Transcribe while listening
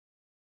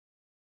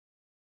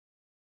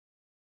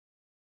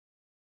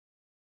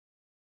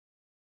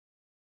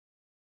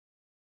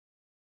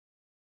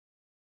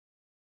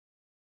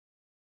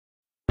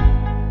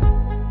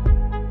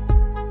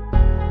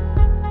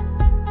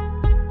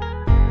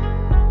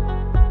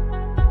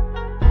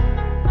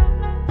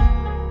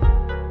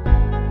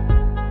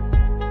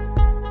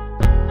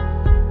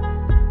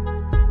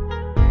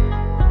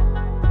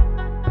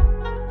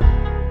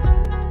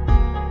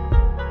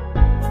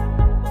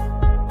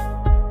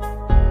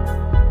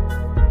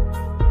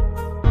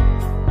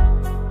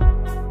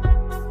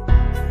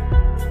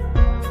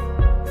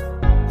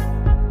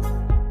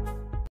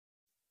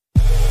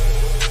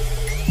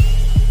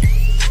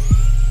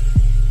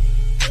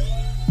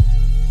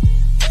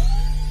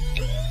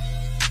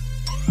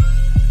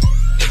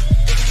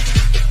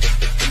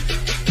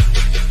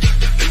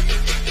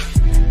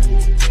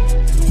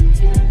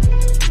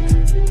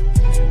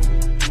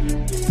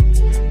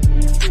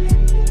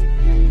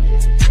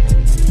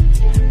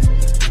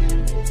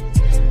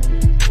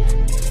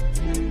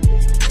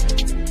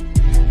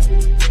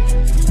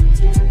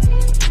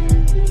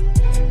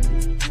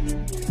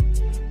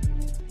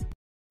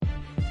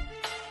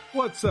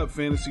What's up,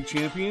 Fantasy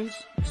Champions?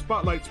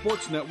 Spotlight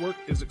Sports Network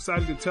is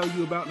excited to tell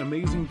you about an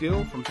amazing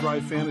deal from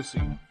Thrive Fantasy,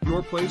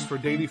 your place for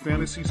daily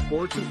fantasy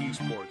sports and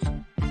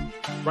esports.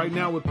 Right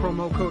now, with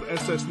promo code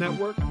SS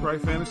Network,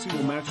 Thrive Fantasy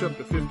will match up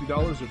to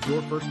 $50 of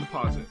your first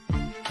deposit.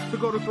 So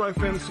go to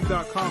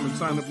thrivefantasy.com and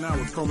sign up now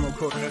with promo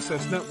code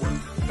SS Network.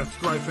 That's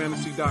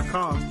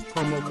thrivefantasy.com,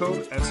 promo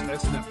code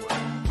SS Network.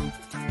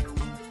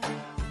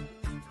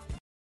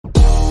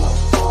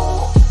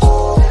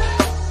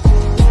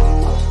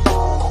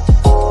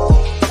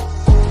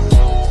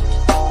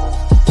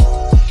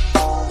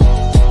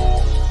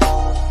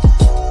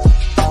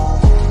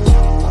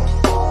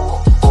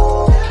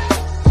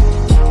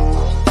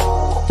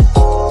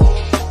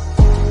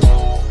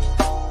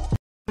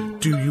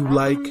 Do you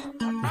like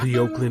the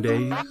Oakland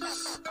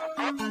A's?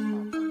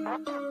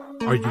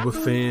 Are you a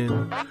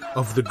fan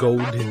of the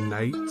Golden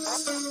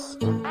Knights?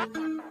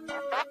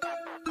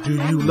 Do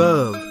you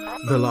love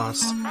the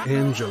Los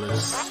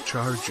Angeles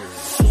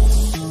Chargers?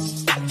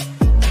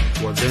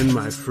 Well then,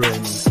 my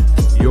friend,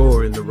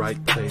 you're in the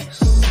right place.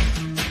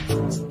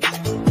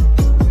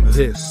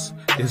 This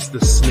is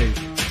the Snake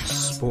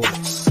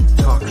Sports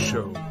Talk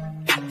Show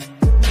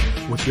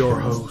with your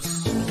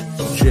host,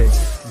 Jake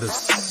the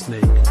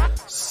Snake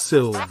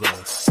Silva,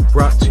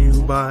 brought to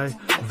you by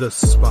the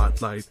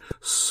Spotlight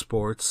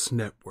Sports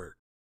Network.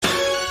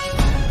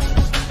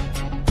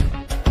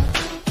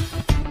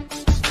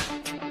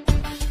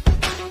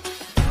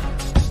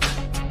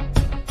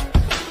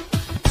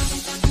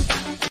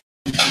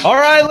 All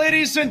right,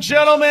 ladies and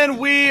gentlemen,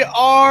 we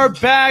are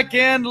back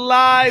and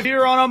live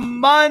here on a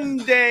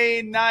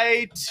Monday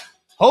night.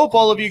 Hope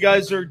all of you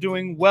guys are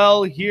doing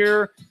well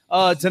here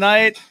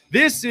tonight.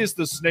 This is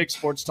the Snake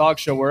Sports Talk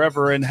Show,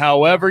 wherever and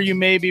however you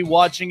may be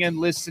watching and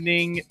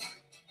listening.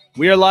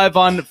 We are live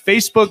on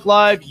Facebook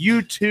Live,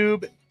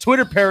 YouTube,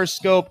 Twitter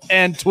Periscope,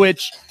 and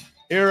Twitch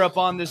here up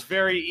on this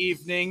very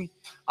evening.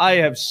 I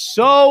have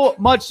so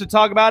much to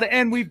talk about,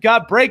 and we've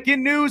got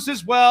breaking news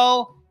as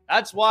well.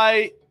 That's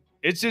why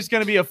it's just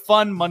going to be a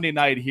fun Monday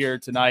night here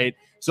tonight.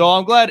 So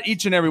I'm glad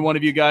each and every one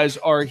of you guys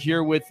are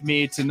here with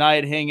me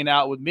tonight, hanging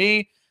out with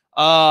me.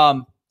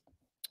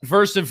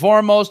 First and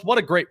foremost, what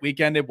a great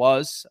weekend it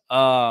was.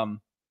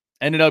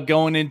 Ended up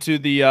going into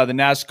the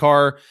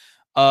NASCAR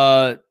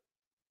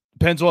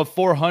Pennzoil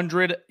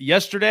 400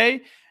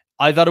 yesterday.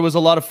 I thought it was a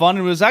lot of fun.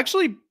 It was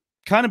actually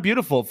kind of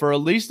beautiful for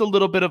at least a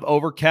little bit of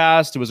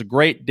overcast. It was a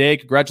great day.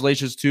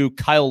 Congratulations to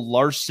Kyle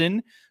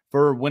Larson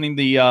for winning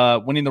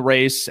the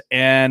race,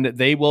 and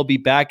they will be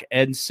back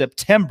in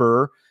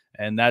September,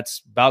 and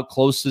that's about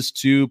closest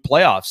to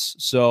playoffs.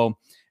 So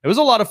it was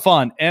a lot of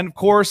fun. And of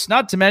course,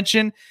 not to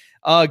mention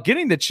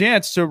getting the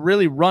chance to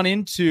really run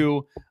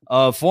into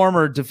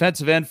former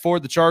defensive end for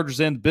the Chargers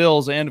and the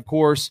Bills, and of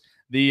course,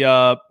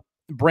 the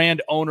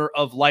brand owner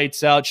of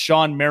Lights Out,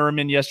 Sean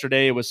Merriman,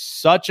 yesterday. It was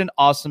such an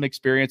awesome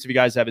experience. If you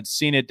guys haven't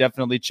seen it,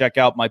 definitely check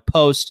out my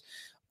post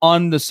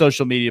on the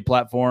social media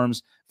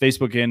platforms,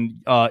 Facebook and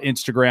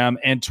Instagram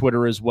and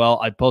Twitter as well.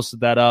 I posted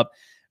that up.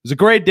 It was a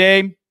great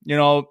day. You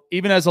know,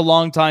 even as a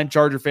longtime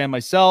Charger fan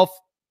myself,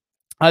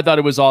 I thought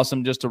it was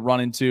awesome just to run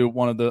into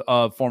one of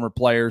the former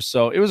players.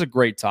 So it was a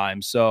great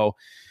time. So,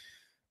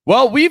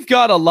 well, we've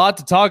got a lot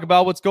to talk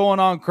about. What's going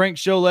on, Crank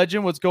Show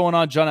Legend? What's going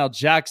on, John L.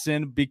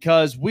 Jackson?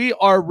 Because we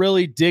are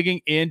really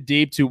digging in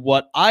deep to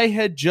what I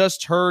had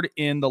just heard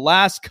in the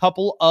last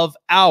couple of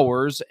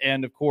hours.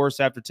 And of course,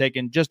 after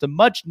taking just a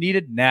much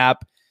needed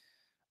nap,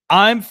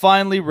 I'm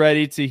finally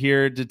ready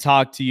to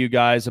talk to you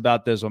guys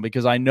about this one,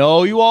 because I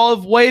know you all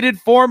have waited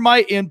for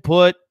my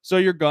input, so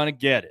you're going to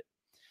get it.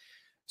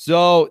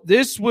 So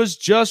this was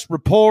just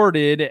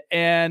reported,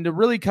 and to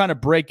really kind of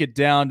break it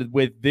down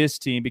with this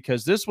team,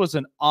 because this was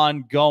an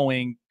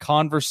ongoing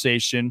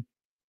conversation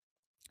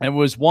and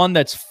was one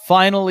that's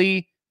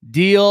finally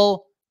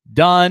deal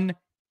done,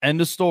 end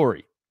of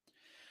story.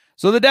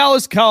 So the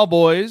Dallas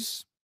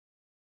Cowboys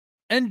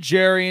and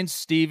Jerry and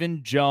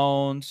Stephen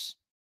Jones,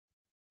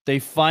 they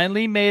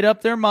finally made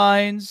up their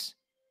minds,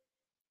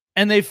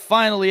 and they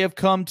finally have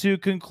come to a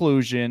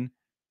conclusion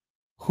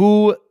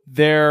who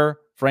their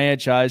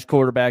franchise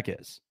quarterback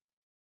is.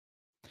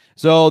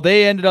 So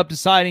they ended up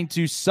deciding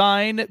to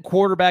sign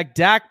quarterback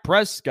Dak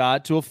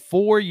Prescott to a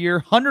 4-year,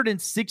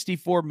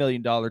 $164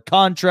 million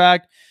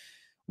contract,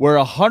 where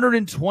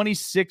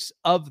 126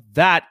 of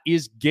that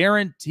is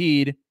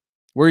guaranteed,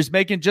 where he's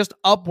making just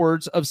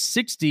upwards of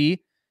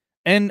 60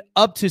 and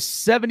up to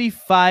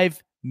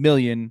 75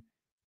 million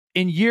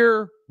in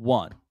year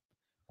one.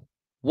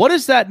 What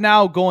is that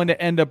now going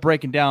to end up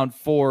breaking down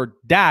for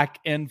Dak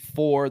and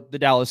for the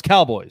Dallas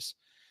Cowboys?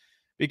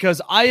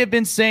 Because I have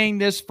been saying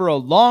this for a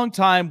long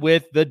time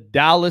with the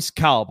Dallas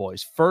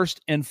Cowboys,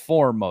 first and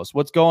foremost.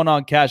 What's going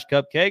on, Cash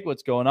Cupcake?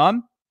 What's going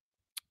on?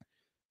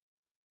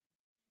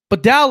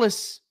 But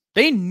Dallas,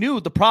 they knew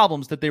the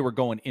problems that they were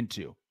going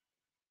into.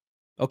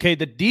 Okay,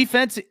 the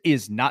defense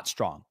is not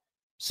strong.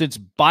 Since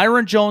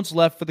Byron Jones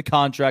left for the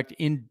contract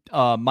in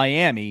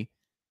Miami,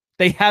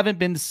 they haven't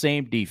been the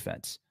same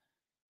defense.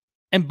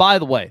 And by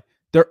the way,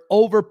 they're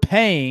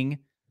overpaying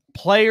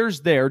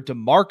players there,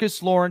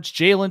 DeMarcus Lawrence,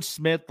 Jalen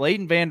Smith,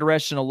 Leighton Vander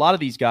Esch, and a lot of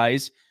these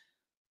guys,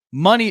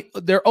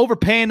 they're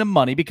overpaying them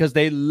money because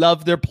they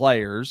love their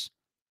players.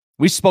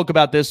 We spoke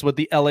about this with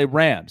the LA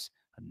Rams.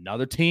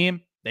 Another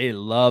team, they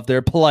love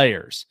their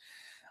players.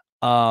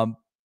 But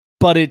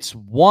it's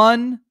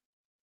one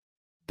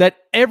that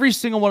every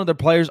single one of their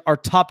players are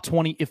top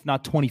 20, if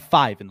not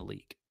 25 in the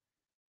league.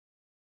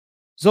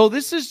 So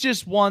this is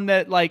just one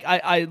that, like,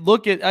 I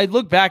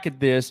look back at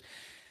this,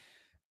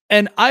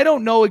 and I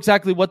don't know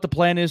exactly what the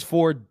plan is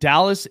for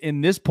Dallas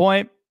in this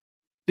point,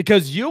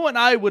 because you and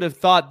I would have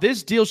thought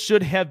this deal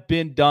should have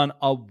been done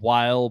a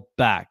while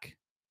back.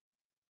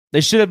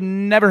 They should have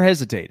never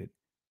hesitated.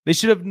 They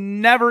should have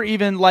never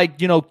even,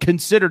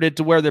 considered it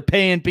to where they're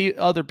paying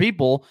other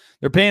people.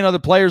 They're paying other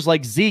players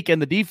like Zeke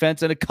and the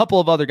defense and a couple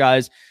of other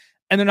guys,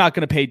 and they're not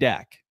going to pay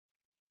Dak.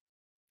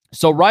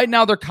 So right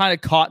now they're kind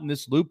of caught in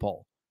this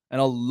loophole. And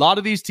a lot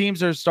of these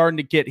teams are starting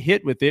to get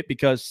hit with it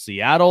because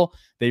Seattle,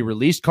 they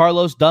released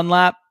Carlos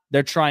Dunlap.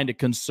 They're trying to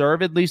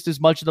conserve at least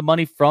as much of the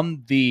money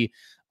from the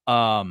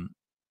cap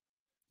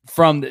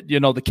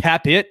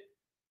hit.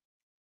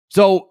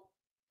 So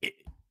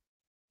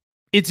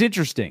it's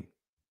interesting.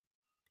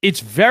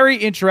 It's very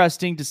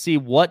interesting to see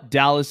what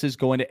Dallas is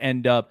going to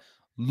end up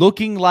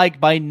looking like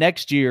by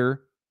next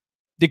year,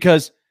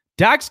 because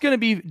Dak is going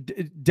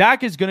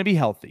to be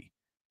healthy.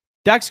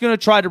 Dak's going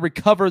to try to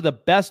recover the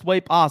best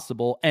way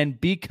possible and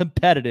be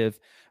competitive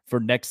for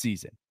next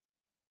season.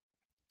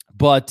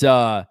 But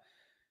I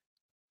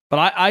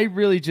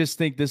really just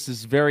think this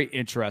is very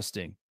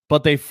interesting.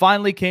 But they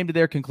finally came to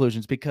their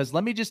conclusions, because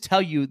let me just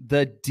tell you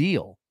the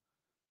deal.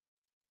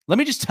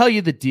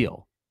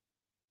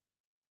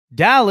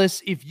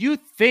 Dallas, if you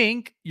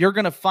think you're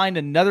going to find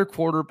another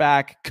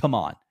quarterback, come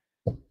on.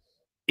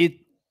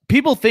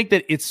 People think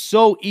that it's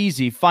so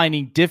easy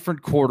finding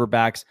different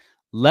quarterbacks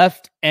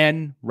left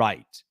and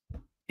right.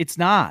 It's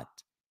not.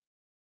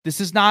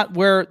 This is not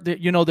where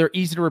they're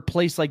easy to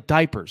replace like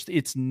diapers.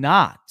 It's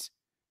not.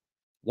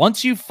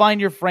 Once you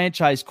find your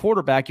franchise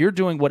quarterback, you're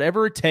doing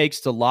whatever it takes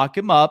to lock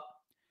him up,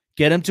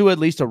 get him to at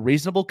least a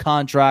reasonable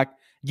contract.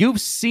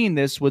 You've seen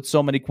this with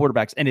so many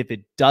quarterbacks. And if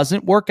it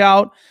doesn't work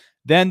out,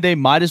 then they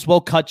might as well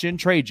cut you and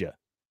trade you.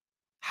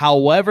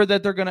 However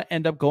that they're going to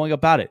end up going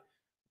about it.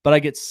 But I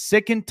get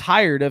sick and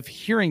tired of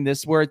hearing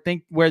this where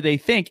they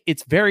think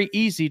it's very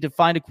easy to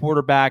find a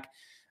quarterback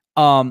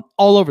all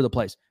over the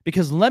place.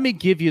 Because let me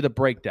give you the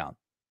breakdown.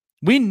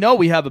 We know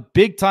we have a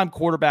big-time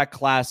quarterback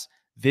class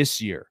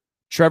this year.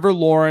 Trevor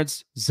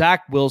Lawrence,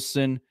 Zach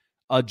Wilson,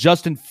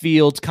 Justin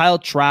Fields, Kyle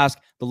Trask,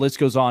 the list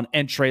goes on,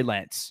 and Trey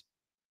Lance.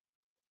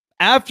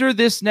 After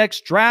this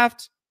next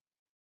draft,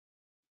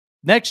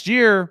 next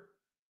year,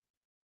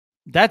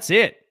 that's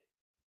it.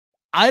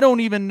 I don't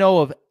even know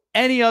of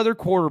any other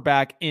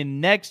quarterback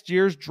in next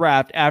year's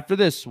draft after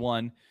this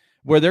one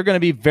where they're going to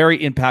be very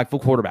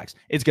impactful quarterbacks.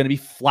 It's going to be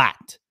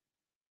flat.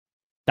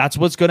 That's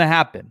what's going to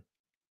happen.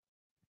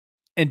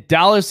 And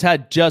Dallas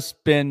had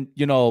just been,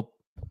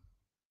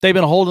 they've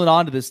been holding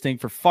on to this thing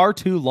for far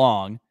too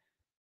long.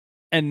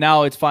 And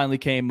now it's finally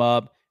came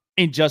up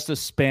in just a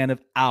span of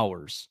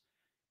hours.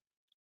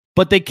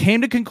 But they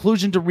came to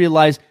conclusion to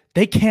realize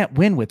they can't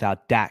win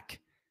without Dak.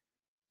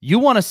 You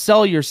want to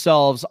sell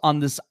yourselves on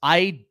this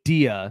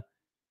idea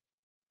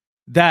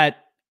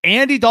that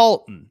Andy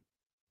Dalton,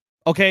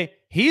 okay,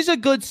 he's a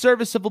good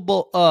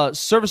serviceable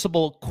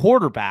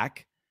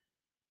quarterback,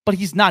 but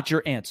he's not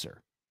your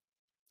answer.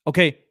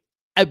 Okay,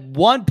 at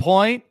one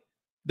point,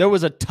 there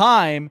was a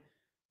time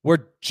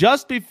where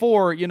just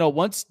before,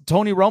 once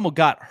Tony Romo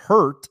got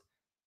hurt,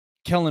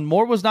 Kellen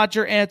Moore was not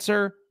your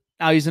answer.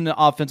 Now he's an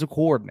offensive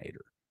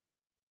coordinator.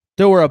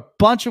 There were a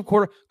bunch of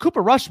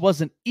Cooper Rush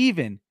wasn't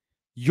even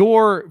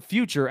your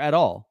future at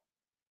all.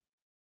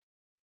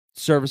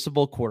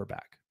 Serviceable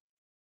quarterback.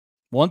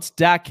 Once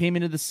Dak came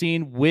into the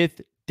scene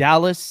with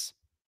Dallas,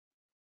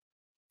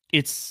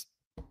 this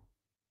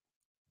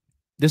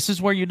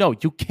is where you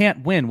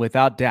can't win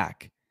without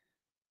Dak.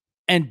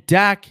 And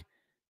Dak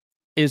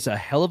is a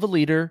hell of a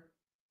leader.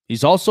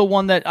 He's also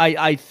one that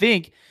I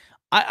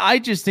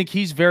just think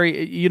he's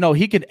very,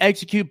 he can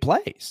execute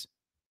plays.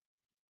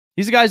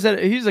 He's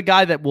a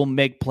guy that will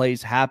make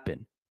plays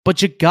happen.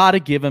 But you got to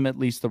give him at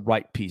least the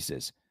right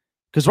pieces.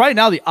 Because right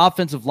now, the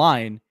offensive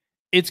line,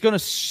 it's going to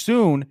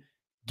soon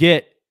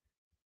get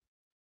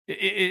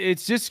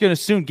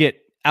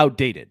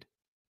outdated.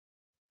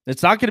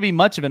 It's not going to be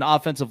much of an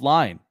offensive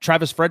line.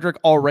 Travis Frederick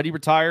already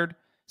retired.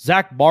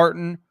 Zach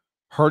Martin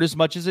hurt as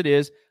much as it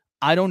is.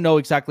 I don't know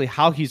exactly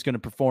how he's going to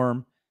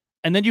perform.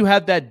 And then you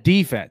have that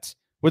defense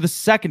where the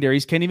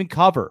secondaries can't even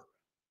cover.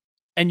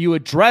 And you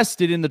addressed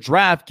it in the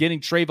draft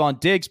getting Trayvon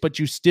Diggs, but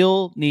you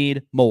still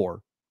need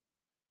more.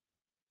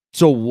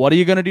 So what are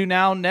you going to do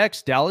now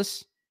next,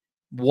 Dallas?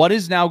 What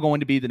is now going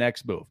to be the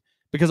next move?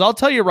 Because I'll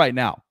tell you right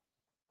now,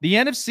 the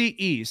NFC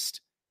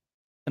East,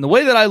 and the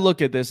way that I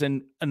look at this,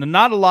 and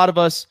not a lot of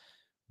us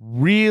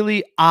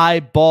really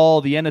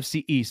eyeball the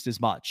NFC East as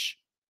much.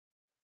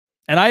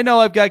 And I know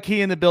I've got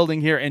Key in the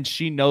building here, and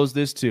she knows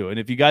this too. And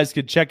if you guys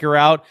could check her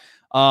out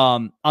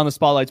on the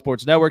Spotlight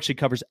Sports Network. She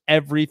covers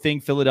everything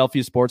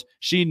Philadelphia sports.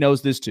 She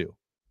knows this too.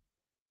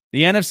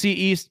 The NFC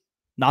East,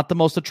 not the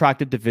most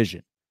attractive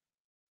division.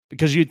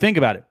 Because you think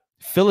about it,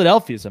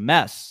 Philadelphia is a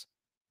mess.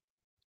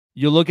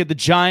 You look at the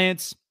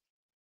Giants.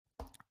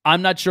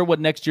 I'm not sure what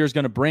next year is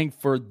going to bring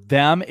for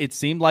them. It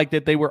seemed like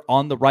that they were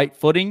on the right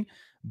footing,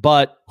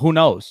 but who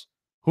knows?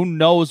 Who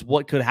knows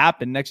what could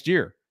happen next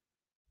year?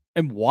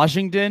 And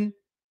Washington,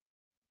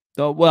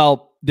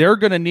 well, they're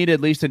going to need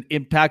at least an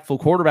impactful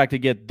quarterback to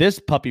get this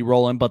puppy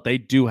rolling, but they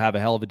do have a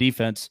hell of a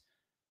defense.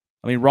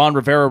 I mean, Ron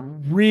Rivera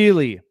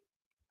really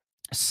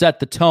set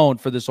the tone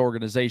for this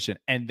organization,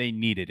 and they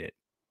needed it.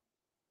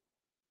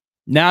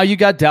 Now you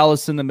got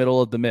Dallas in the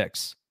middle of the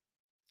mix.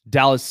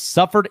 Dallas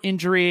suffered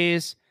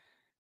injuries.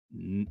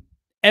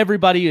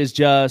 Everybody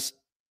just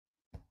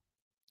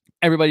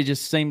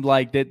seemed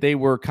like that they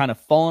were kind of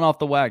falling off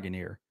the wagon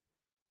here.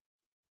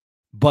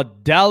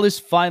 But Dallas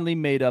finally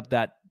made up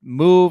that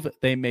move.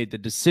 They made the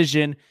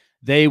decision.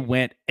 They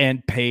went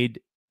and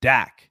paid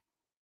Dak.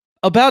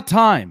 About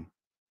time.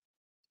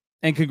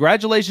 And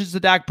congratulations to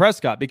Dak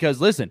Prescott, because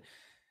listen,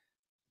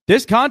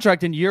 this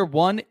contract in year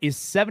one is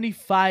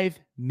 $75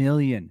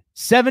 million.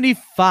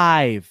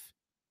 75.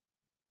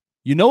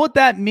 You know what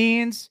that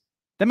means?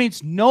 That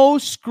means no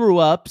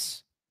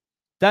screw-ups.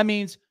 That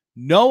means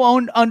no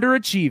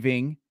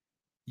underachieving.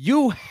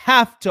 You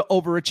have to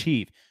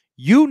overachieve.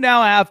 You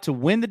now have to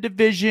win the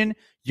division.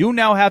 You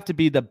now have to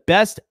be the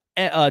best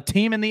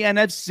team in the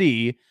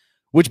NFC,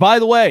 which, by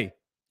the way,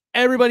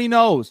 everybody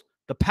knows.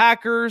 The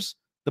Packers,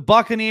 the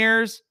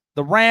Buccaneers,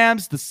 the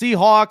Rams, the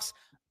Seahawks,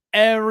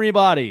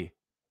 everybody's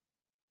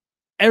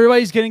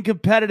getting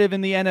competitive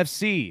in the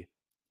NFC.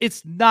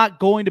 It's not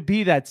going to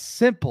be that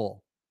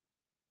simple.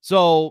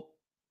 So,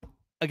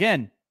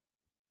 again,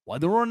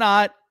 whether or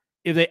not,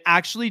 if they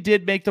actually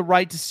did make the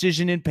right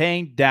decision in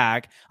paying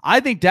Dak, I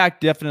think Dak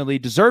definitely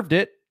deserved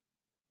it.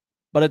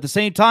 But at the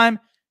same time,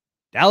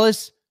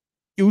 Dallas,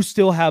 you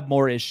still have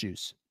more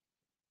issues.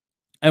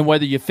 And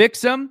whether you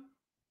fix them,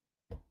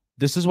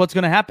 this is what's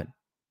going to happen.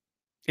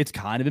 It's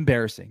kind of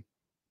embarrassing.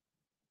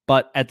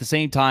 But at the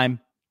same time,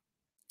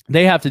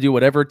 they have to do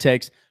whatever it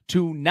takes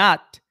to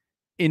not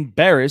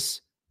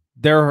embarrass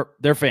their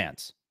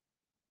fans,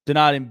 to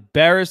not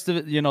embarrass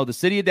the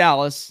city of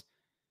Dallas.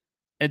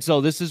 And so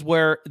this is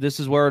where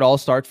it all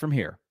starts from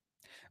here.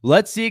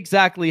 Let's see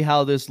exactly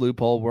how this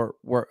loophole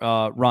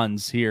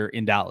runs here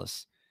in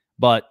Dallas.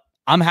 But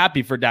I'm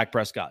happy for Dak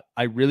Prescott.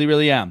 I really,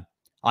 really am.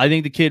 I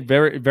think the kid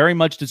very, very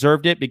much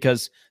deserved it,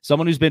 because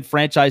someone who's been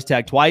franchise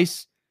tagged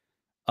twice,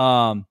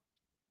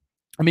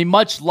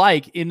 much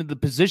like in the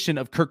position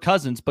of Kirk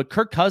Cousins. But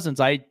Kirk Cousins,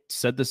 I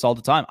said this all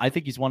the time, I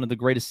think he's one of the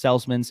greatest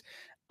salesmen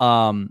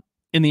in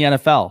the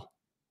NFL.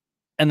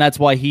 And that's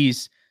why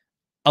he's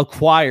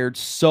acquired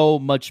so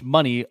much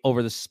money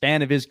over the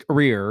span of his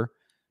career.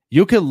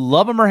 You can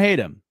love him or hate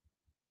him,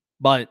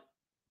 but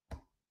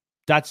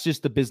that's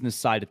just the business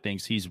side of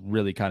things he's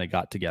really kind of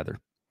got together.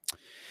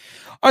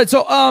 All right,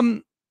 so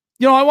I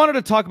wanted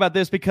to talk about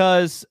this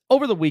because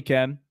over the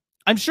weekend,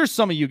 I'm sure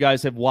some of you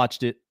guys have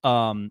watched it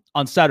on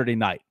Saturday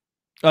night,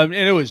 and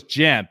it was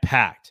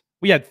jam-packed.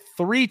 We had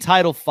 3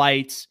 title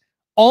fights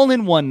all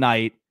in one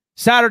night.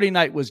 Saturday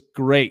night was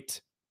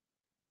great.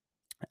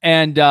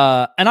 And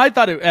I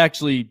thought it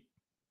actually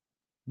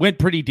went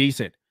pretty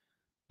decent.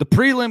 The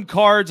prelim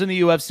cards in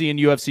the UFC and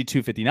UFC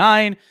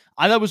 259,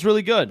 I thought was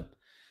really good.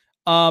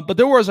 But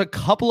there was a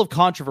couple of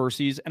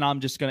controversies, and I'm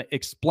just going to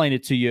explain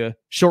it to you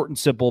short and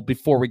simple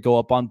before we go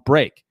up on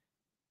break.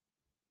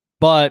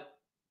 But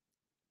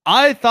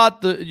I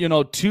thought the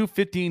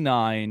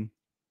 259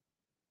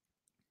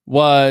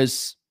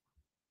 was,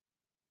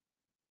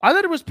 I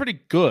thought it was pretty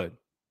good.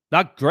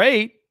 Not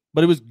great,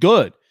 but it was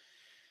good.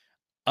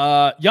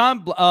 Jan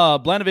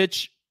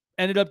Blachowicz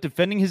ended up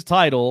defending his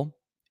title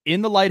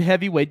in the light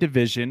heavyweight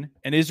division,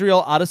 and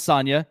Israel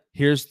Adesanya,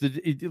 here is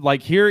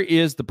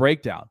the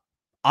breakdown.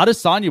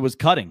 Adesanya was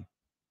cutting,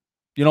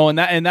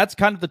 and that's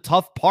kind of the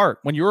tough part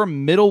when you're a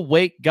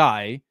middleweight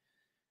guy,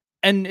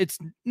 and it's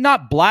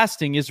not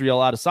blasting Israel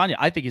Adesanya.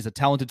 I think he's a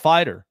talented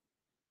fighter,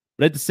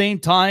 but at the same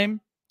time,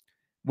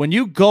 when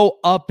you go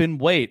up in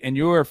weight and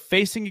you're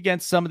facing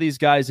against some of these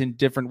guys in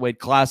different weight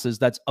classes,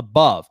 that's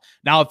above.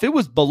 Now, if it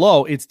was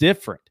below, it's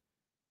different,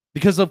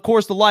 because of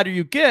course, the lighter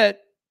you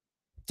get,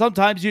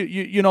 sometimes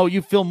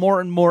you feel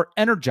more and more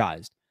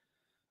energized.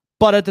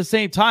 But at the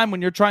same time,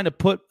 when you're trying to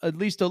put at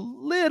least a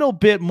little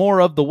bit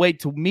more of the weight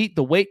to meet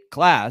the weight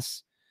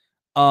class,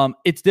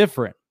 it's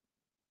different.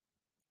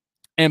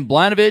 And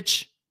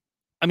Blachowicz,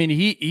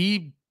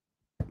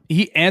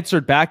 he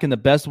answered back in the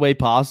best way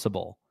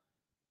possible.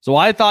 So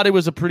I thought it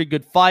was a pretty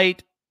good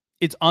fight.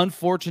 It's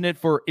unfortunate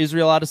for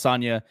Israel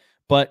Adesanya,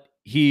 but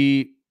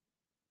he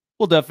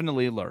will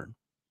definitely learn.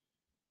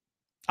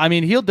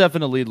 He'll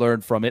definitely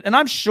learn from it. And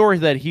I'm sure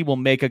that he will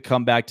make a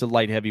comeback to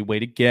light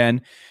heavyweight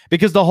again,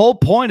 because the whole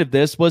point of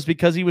this was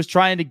because he was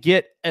trying to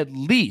get at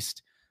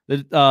least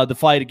the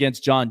fight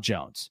against John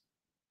Jones.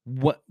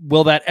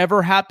 Will that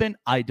ever happen?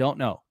 I don't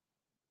know.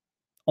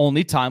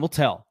 Only time will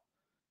tell.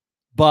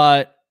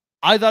 But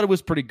I thought it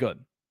was pretty good.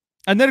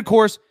 And then, of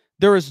course,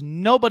 there is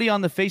nobody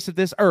on the face of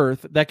this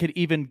earth that could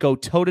even go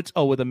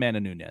toe-to-toe with Amanda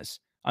Nunes.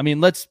 I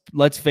mean, let's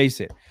face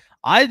it.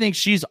 I think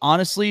she's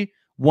honestly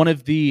one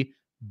of the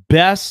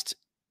best,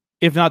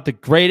 if not the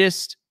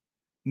greatest,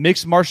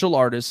 mixed martial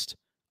artist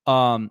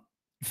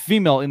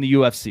female in the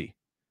UFC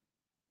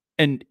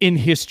and in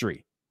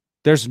history.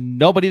 There's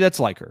nobody that's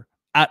like her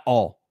at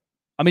all.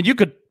 I mean, you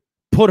could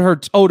put her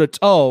toe to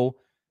toe,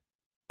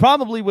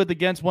 probably with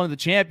against one of the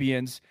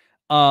champions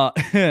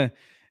in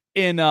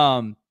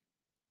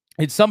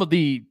some of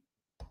the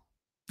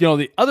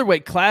the other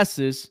weight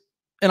classes,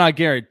 and I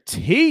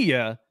guarantee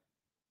you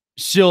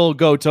she'll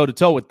go toe to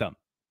toe with them.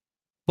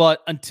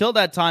 But until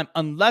that time,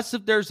 unless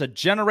if there's a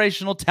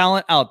generational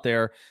talent out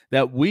there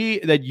that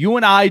you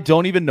and I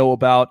don't even know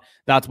about,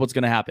 that's what's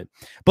going to happen.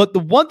 But the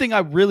one thing I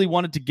really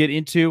wanted to get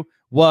into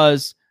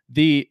was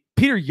the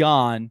Peter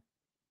Yan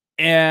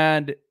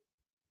and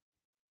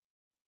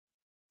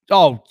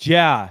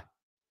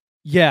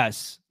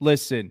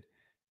listen.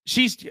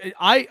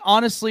 I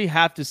honestly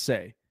have to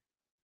say,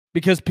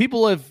 because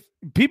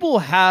people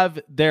have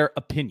their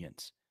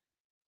opinions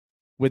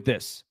with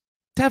this.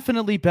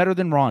 Definitely better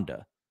than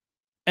Ronda.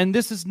 And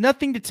this is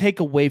nothing to take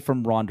away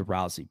from Ronda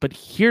Rousey. But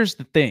here's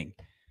the thing.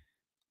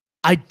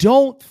 I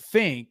don't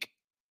think,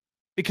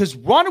 because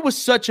Ronda was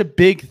such a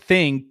big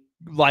thing,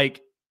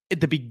 like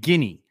at the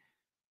beginning.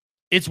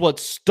 It's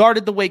what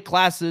started the weight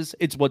classes.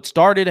 It's what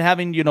started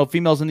having,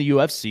 females in the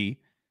UFC.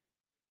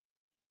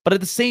 But at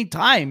the same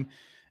time,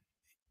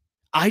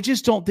 I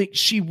just don't think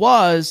she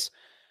was.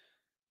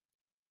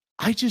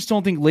 I just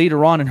don't think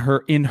later on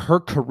in her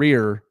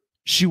career,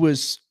 she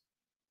was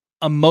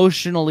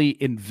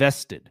emotionally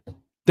invested.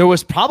 There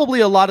was probably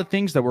a lot of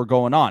things that were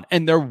going on,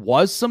 and there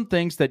was some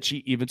things that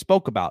she even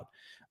spoke about.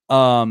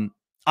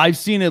 I've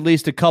seen at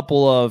least a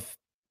couple of,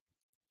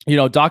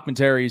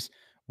 documentaries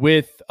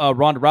with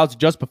Ronda Rousey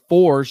just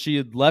before she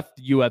had left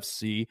the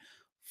UFC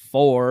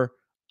for,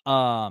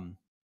 to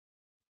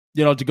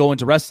go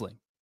into wrestling.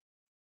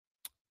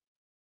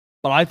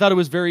 But I thought it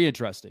was very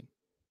interesting.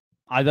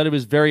 But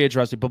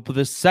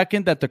the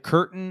second that the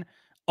curtain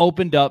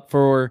opened up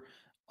for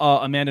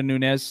Amanda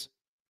Nunes,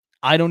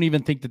 I don't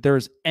even think that there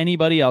is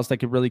anybody else that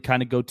could really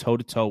kind of go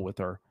toe-to-toe with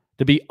her,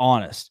 to be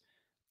honest.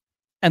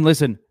 And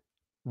listen,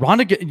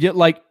 Ronda,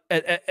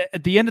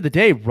 at the end of the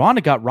day,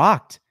 Ronda got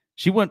rocked.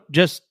 She went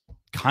just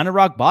kind of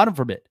rock bottom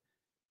from it.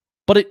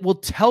 But it will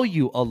tell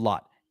you a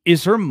lot.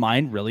 Is her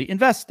mind really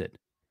invested?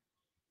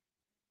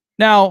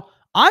 Now,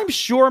 I'm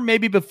sure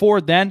maybe before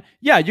then,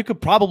 you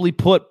could probably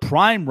put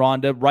prime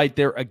Ronda right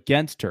there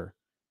against her.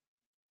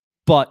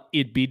 But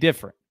it'd be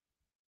different.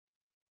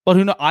 But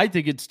who knows? I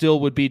think it still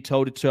would be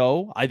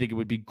toe-to-toe. I think it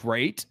would be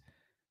great.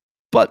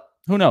 But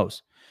who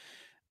knows?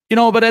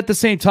 But at the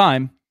same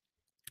time,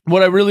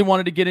 what I really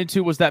wanted to get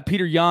into was that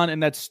Peter Yan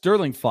and that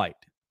Sterling fight.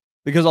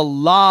 Because a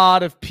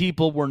lot of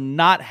people were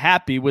not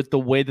happy with the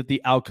way that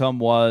the outcome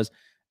was.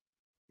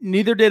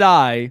 Neither did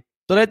I.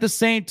 But at the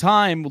same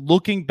time,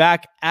 looking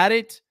back at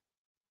it,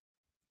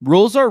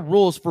 rules are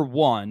rules for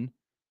one.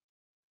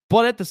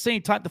 But at the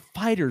same time, the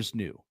fighters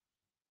knew.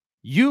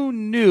 You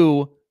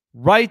knew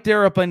right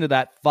there up into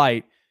that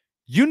fight,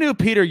 you knew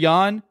Peter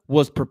Yan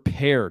was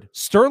prepared.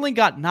 Sterling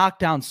got knocked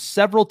down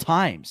several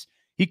times.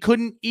 He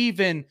couldn't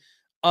even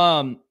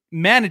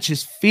manage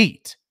his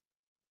feet.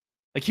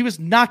 Like, he was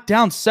knocked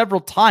down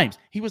several times.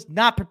 He was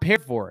not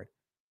prepared for it.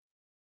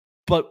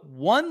 But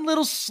one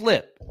little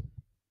slip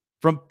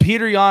from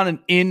Peter Yan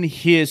in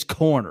his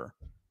corner,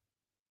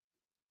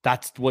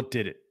 that's what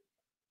did it.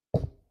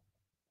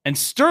 And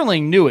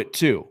Sterling knew it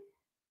too.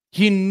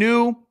 He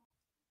knew,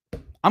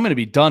 I'm going to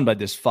be done by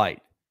this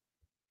fight.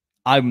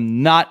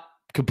 I'm not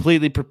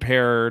completely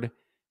prepared.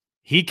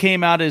 He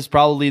came out as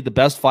probably the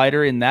best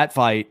fighter in that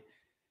fight,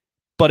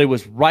 but it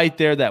was right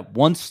there, that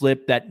one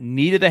slip that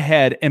needed a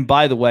head. And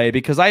by the way,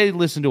 because I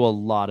listen to a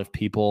lot of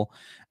people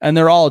and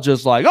they're all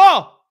just like,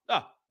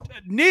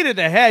 needed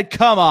a head.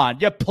 Come on.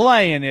 You're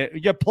playing it.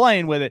 You're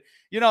playing with it.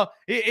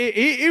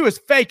 He was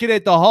faking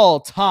it the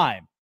whole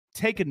time.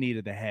 Take a knee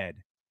to the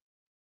head.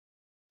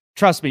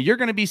 Trust me, you're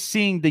going to be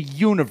seeing the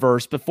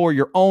universe before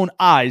your own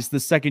eyes the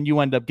second you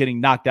end up getting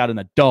knocked out in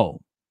a dome.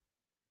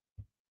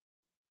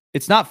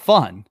 It's not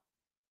fun.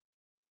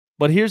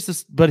 But here's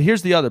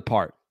the other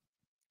part.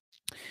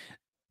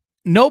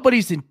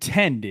 Nobody's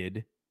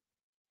intended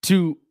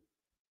to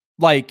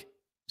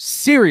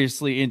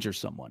seriously injure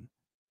someone.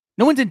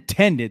 No one's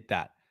intended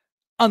that.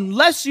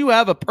 Unless you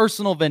have a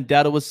personal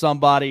vendetta with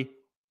somebody,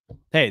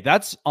 hey,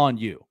 that's on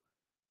you.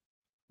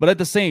 But at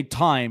the same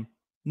time,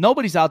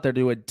 nobody's out there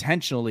to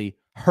intentionally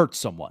hurt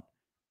someone.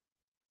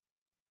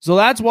 So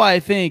that's why I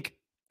think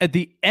at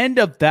the end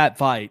of that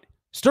fight,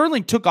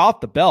 Sterling took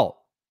off the belt.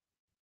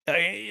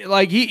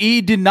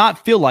 He did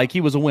not feel like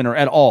he was a winner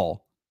at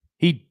all.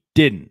 He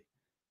didn't.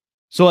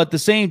 So at the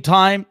same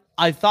time,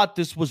 I thought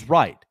this was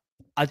right.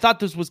 I thought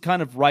this was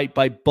kind of right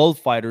by both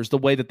fighters, the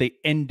way that they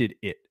ended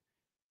it.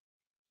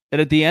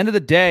 And at the end of the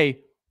day,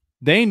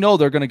 they know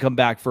they're going to come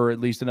back for at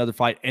least another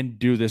fight and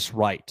do this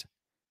right.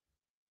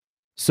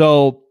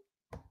 So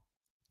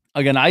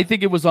Again, I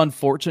think it was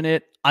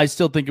unfortunate. I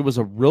still think it was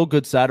a real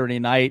good Saturday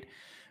night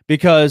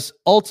because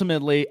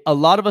ultimately a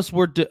lot of us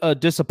were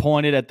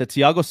disappointed at the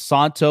Thiago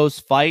Santos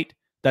fight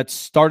that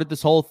started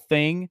this whole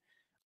thing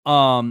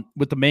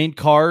with the main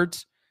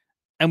cards.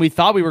 And we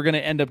thought we were going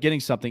to end up getting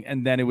something.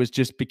 And then it was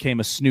just became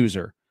a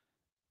snoozer.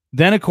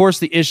 Then, of course,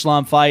 the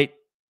Islam fight,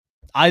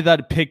 I thought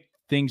it picked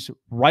things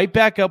right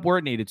back up where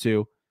it needed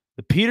to.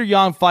 The Peter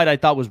Yan fight I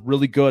thought was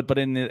really good, but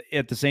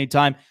at the same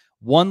time,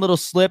 one little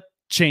slip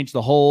changed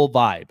the whole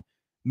vibe.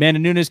 Amanda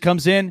Nunes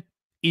comes in,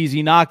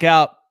 easy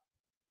knockout,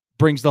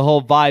 brings the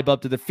whole vibe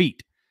up to the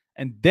feet.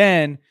 And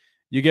then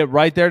you get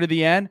right there to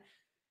the end,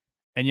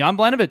 and Jan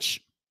Blachowicz,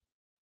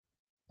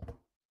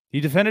 he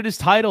defended his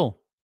title.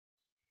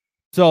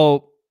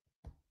 So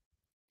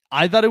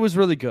I thought it was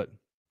really good.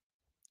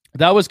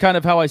 That was kind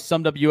of how I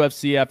summed up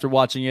UFC after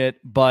watching it.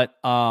 But,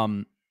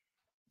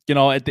 you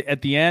know,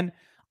 at the end,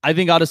 I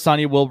think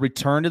Adesanya will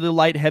return to the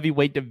light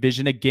heavyweight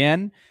division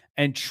again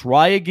and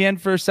try again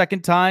for a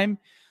second time.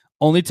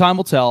 Only time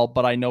will tell,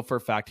 but I know for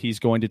a fact he's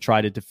going to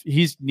try to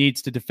he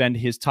needs to defend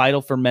his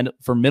title for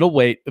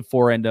middleweight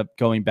before end up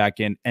going back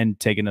in and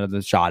taking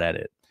another shot at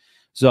it.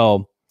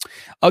 So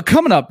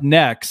coming up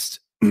next,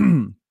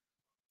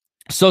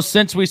 so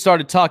since we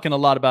started talking a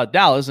lot about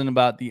Dallas and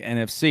about the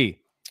NFC,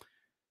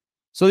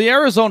 so the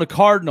Arizona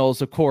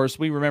Cardinals, of course,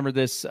 we remember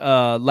this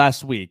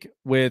last week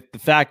with the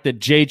fact that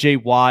J.J.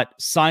 Watt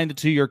signed a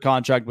 2-year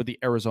contract with the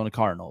Arizona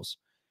Cardinals.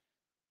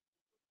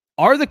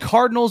 Are the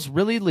Cardinals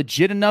really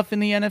legit enough in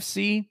the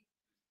NFC?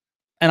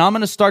 And I'm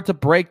going to start to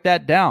break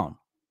that down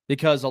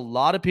because a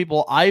lot of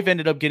people, I've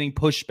ended up getting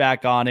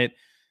pushback on it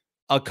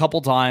a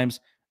couple times,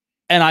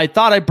 and I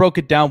thought I broke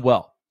it down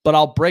well, but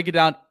I'll break it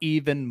down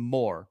even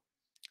more.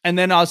 And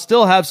then I'll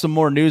still have some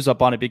more news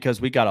up on it because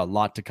we got a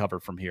lot to cover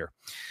from here.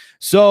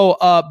 So,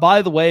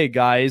 by the way,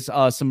 guys,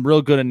 some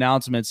real good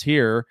announcements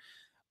here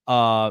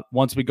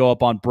once we go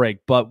up on break.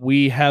 But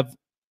we have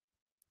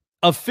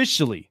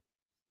officially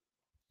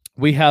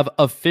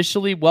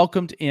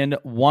welcomed in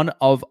one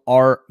of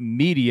our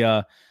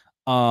media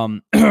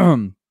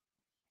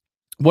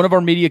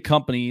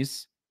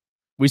companies.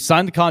 We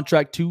signed the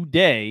contract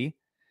today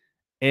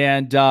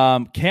and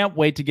can't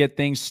wait to get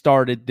things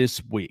started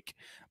this week.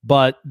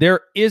 But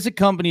there is a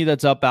company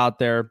that's up out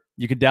there.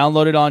 You can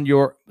download it on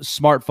your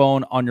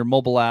smartphone, on your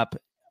mobile app,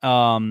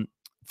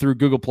 through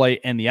Google Play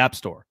and the App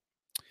Store.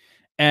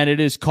 And it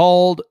is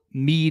called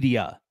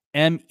Media,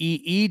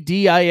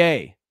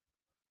 Meedia.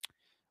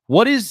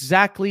 What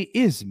exactly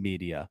is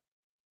Media?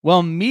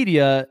 Well,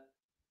 Media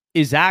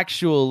is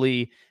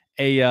actually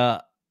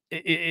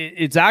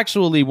it's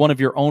actually one of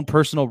your own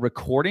personal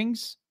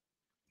recordings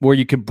where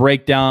you can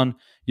break down,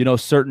 you know,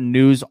 certain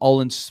news all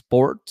in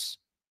sports.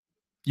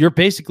 You're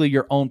basically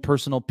your own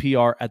personal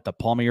PR at the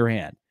palm of your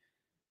hand.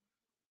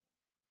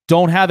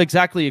 Don't have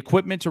exactly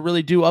equipment to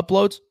really do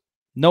uploads?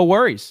 No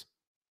worries.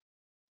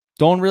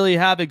 Don't really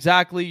have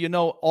exactly, you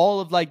know, all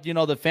of like, you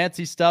know, the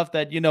fancy stuff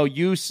that, you know,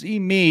 you see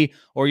me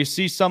or you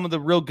see some of the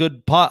real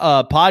good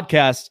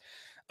podcast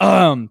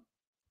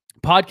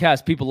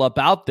people up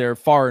out there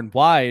far and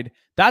wide.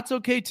 That's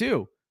okay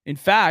too. In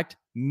fact,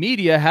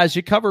 Media has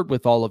you covered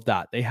with all of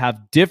that. They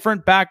have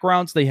different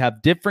backgrounds. They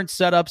have different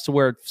setups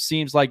where it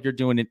seems like you're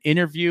doing an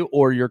interview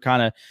or you're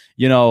kind of,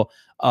 you know,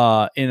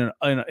 in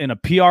a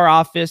PR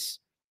office.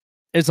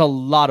 It's a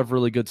lot of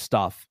really good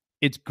stuff.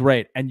 It's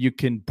great. And you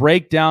can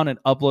break down and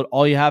upload.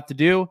 All you have to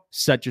do,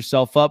 set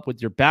yourself up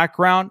with your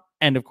background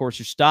and, of course,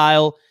 your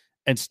style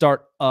and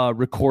start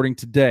recording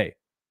today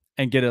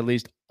and get at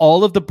least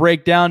all of the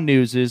breakdown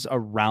newses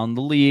around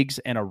the leagues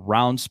and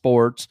around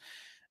sports.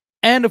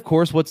 And, of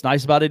course, what's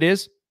nice about it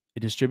is it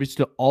distributes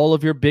to all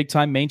of your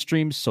big-time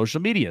mainstream social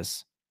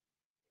medias.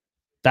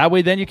 That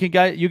way, then you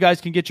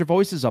guys can get your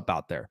voices up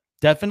out there.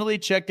 Definitely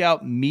check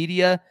out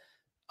Media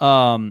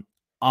on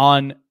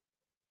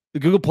the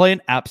Google Play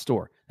and App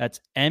Store. That's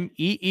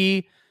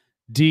Meedia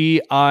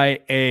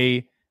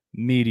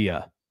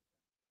Media.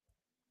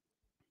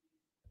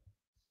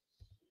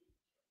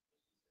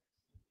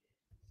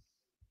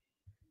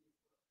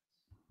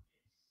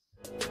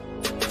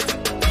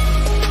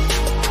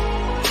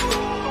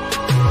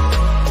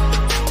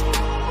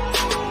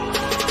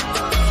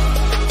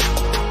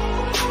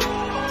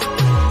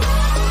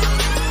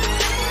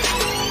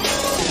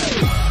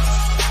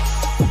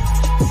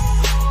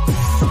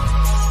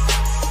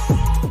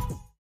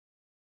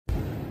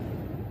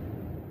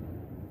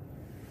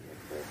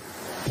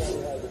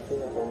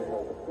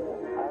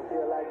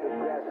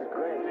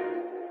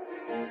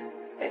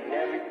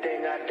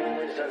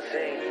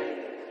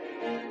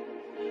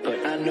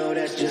 But I know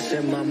that's just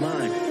in my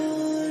mind.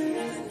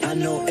 I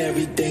know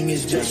everything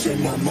is just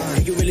in my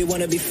mind. Do you really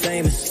want to be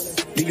famous?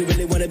 Do you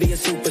really want to be a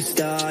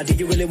superstar? Do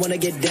you really want to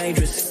get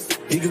dangerous?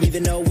 Do you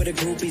even know where the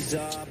groupies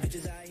are?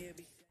 Bitches out here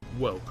be...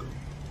 Welcome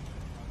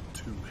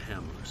to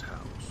Hammer's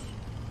house.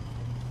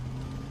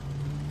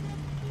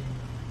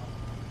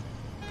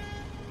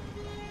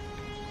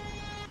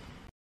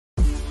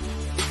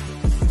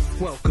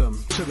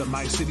 Welcome to to the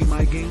My City,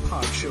 My Game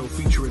pod show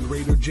featuring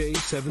Raider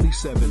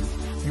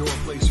J77, your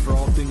place for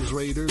all things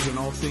Raiders and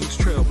all things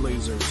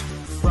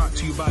Trailblazers. Brought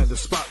to you by the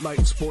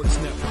Spotlight Sports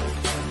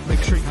Network.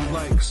 Make sure you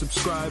like,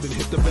 subscribe, and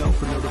hit the bell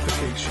for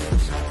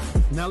notifications.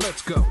 Now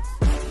let's go.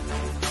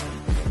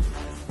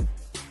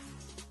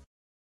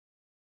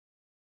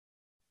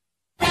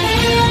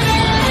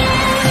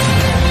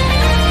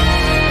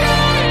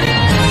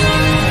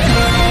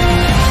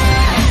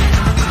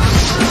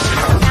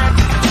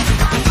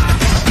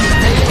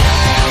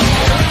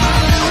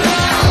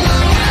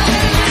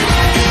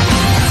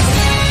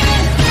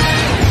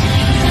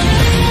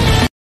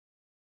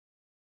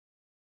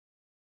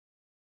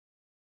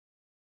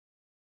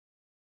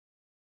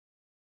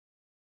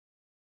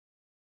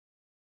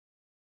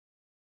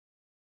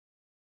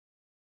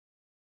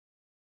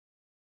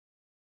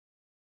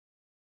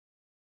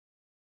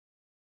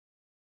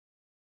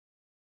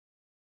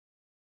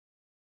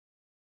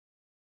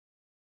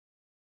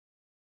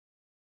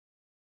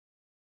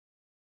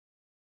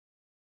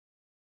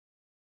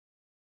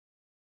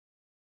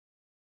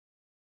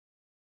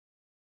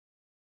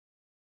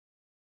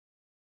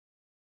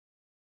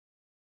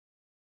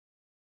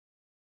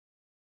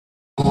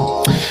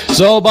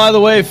 So, by the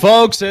way,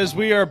 folks, as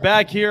we are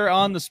back here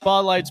on the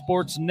Spotlight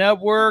Sports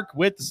Network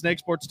with the Snake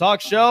Sports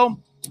Talk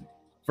Show,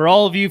 for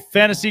all of you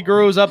fantasy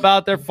gurus up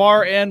out there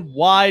far and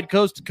wide,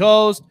 coast to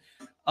coast,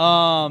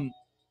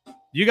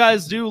 you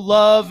guys do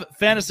love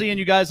fantasy, and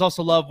you guys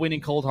also love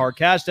winning cold hard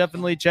cash.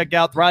 Definitely check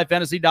out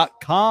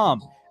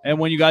thrivefantasy.com. And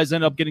when you guys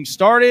end up getting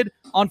started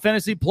on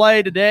fantasy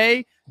play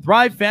today,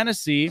 Thrive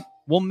Fantasy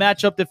will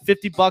match up to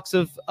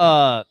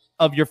 $50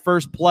 of your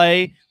first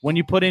play when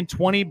you put in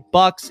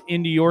 $20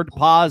 into your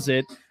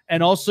deposit,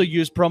 and also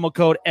use promo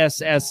code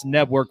SS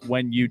Network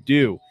when you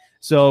do.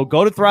 So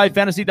go to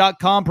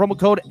thrivefantasy.com, promo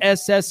code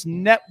SS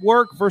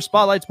Network for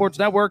Spotlight Sports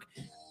Network,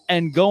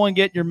 and go and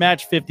get your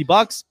match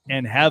 $50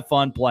 and have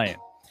fun playing.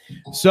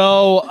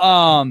 So,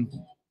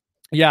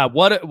 yeah,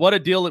 what a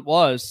deal it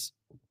was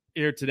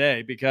here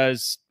today,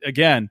 because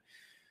again,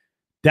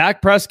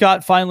 Dak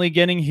Prescott finally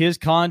getting his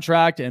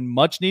contract and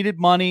much needed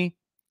money.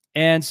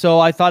 And so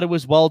I thought it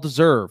was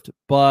well-deserved.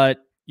 But,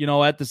 you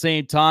know, at the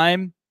same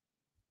time,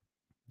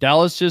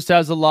 Dallas just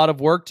has a lot of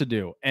work to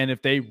do. And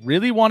if they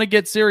really want to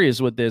get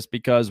serious with this,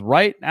 because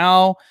right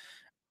now,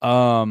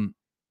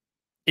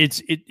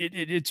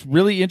 it's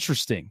really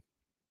interesting.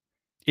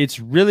 It's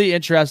really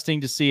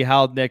interesting to see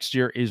how next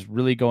year is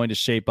really going to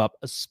shape up,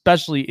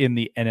 especially in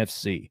the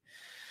NFC.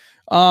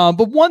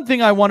 But one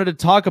thing I wanted to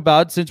talk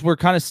about, since we're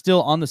kind of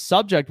still on the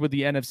subject with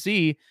the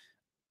NFC,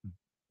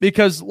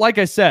 because like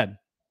I said,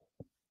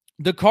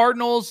 the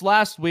Cardinals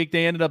last week,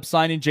 they ended up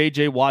signing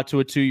J.J. Watt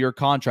to a 2-year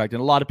contract.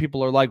 And a lot of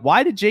people are like,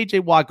 why did J.J.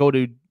 Watt go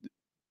to,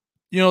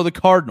 the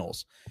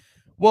Cardinals?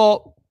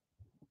 Well,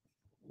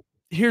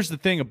 here's the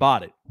thing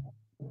about it.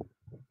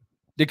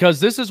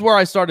 Because this is where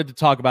I started to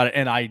talk about it,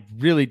 and I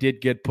really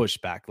did get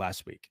pushback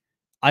last week.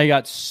 I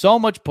got so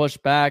much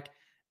pushback,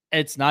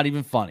 it's not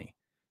even funny.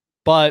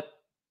 But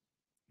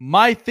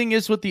my thing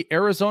is with the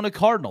Arizona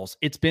Cardinals,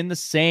 it's been the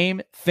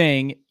same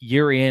thing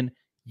year in,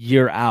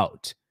 year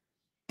out.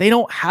 They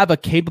don't have a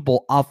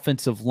capable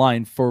offensive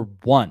line, for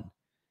one.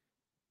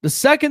 The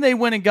second they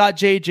went and got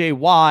J.J.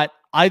 Watt,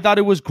 I thought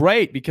it was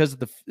great because of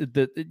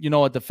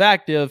the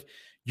fact of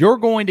you're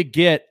going to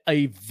get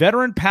a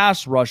veteran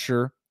pass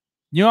rusher.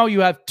 You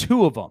have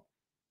two of them,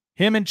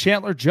 him and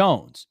Chandler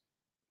Jones.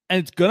 And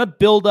it's going to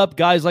build up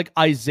guys like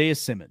Isaiah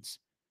Simmons,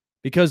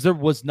 because there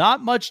was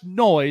not much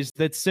noise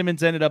that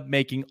Simmons ended up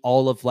making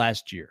all of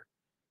last year.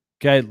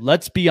 Okay,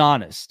 let's be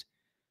honest.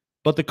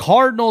 But the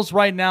Cardinals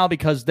right now,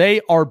 because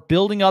they are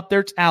building up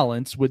their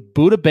talents with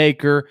Budda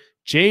Baker,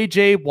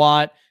 J.J.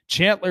 Watt,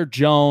 Chandler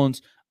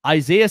Jones,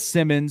 Isaiah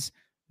Simmons,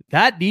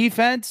 that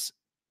defense,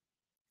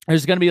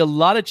 there's going to be a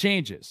lot of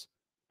changes.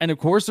 And, of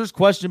course, there's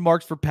question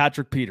marks for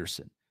Patrick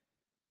Peterson.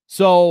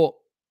 So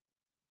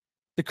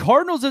the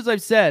Cardinals, as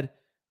I've said,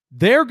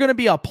 they're going to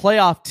be a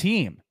playoff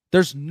team.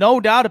 There's no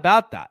doubt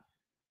about that.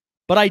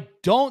 But I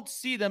don't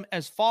see them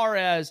as far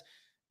as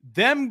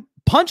them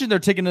punching their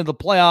ticket into the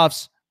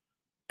playoffs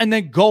and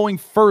then going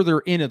further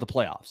into the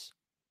playoffs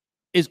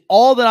is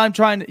all that I'm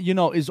trying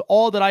to, is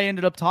all that I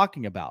ended up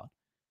talking about.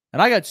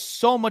 And I got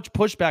so much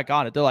pushback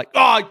on it. They're like,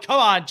 oh, come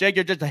on, Jake,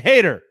 you're just a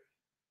hater.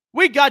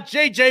 We got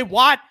J.J.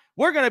 Watt.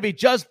 We're going to be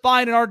just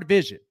fine in our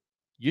division.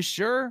 You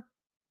sure?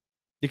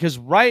 Because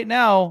right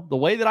now, the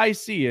way that I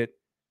see it,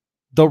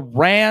 the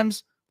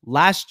Rams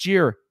last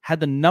year had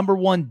the number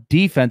 1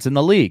 defense in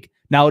the league.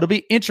 Now, it'll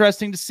be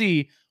interesting to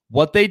see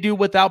what they do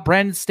without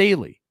Brandon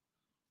Staley.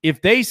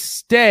 If they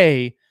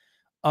stay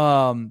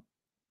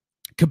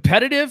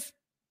competitive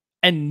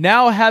and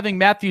now having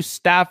Matthew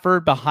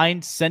Stafford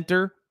behind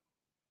center,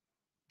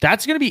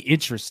 that's going to be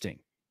interesting.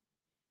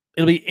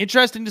 It'll be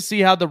interesting to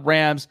see how the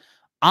Rams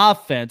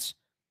offense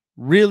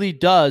really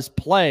does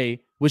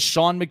play with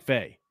Sean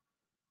McVay.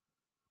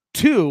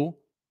 2,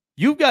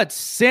 you've got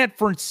San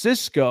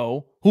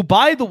Francisco, who,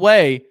 by the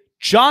way,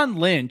 John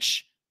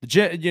Lynch, the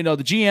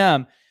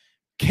GM,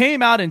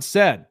 came out and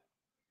said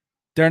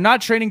they're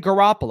not trading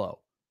Garoppolo.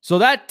 So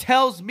that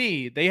tells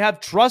me they have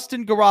trust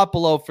in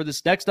Garoppolo for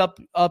this next up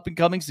and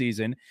coming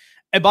season.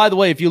 And by the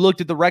way, if you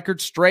looked at the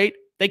record straight,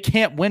 they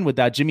can't win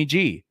without Jimmy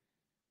G.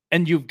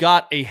 And you've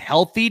got a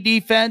healthy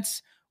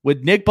defense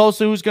with Nick Bosa,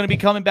 who's going to be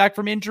coming back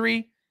from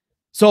injury.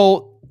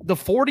 So the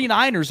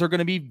 49ers are going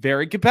to be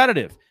very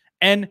competitive.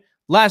 And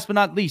last but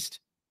not least,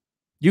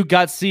 you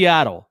got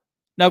Seattle.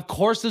 Now, of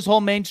course, this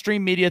whole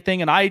mainstream media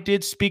thing, and I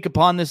did speak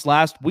upon this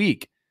last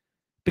week,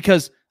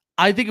 because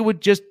I think it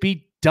would just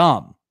be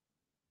dumb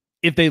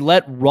if they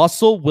let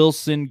Russell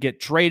Wilson get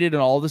traded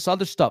and all this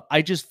other stuff.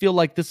 I just feel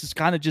like this is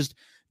kind of just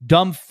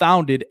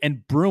dumbfounded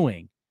and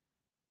brewing,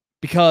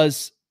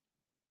 because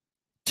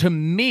to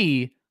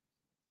me,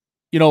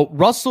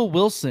 Russell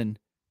Wilson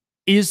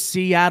is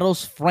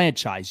Seattle's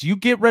franchise. You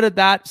get rid of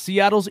that,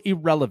 Seattle's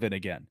irrelevant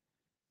again.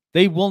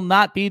 They will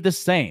not be the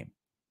same.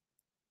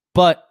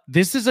 But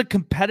this is a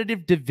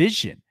competitive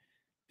division.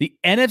 The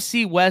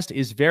NFC West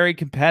is very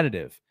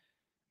competitive.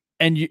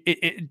 And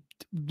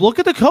look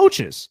at the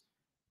coaches.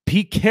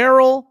 Pete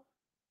Carroll,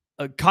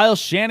 Kyle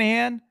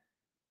Shanahan,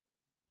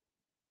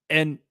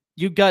 and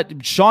you've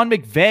got Sean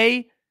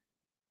McVay.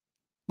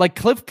 Like,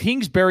 Cliff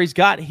Kingsbury's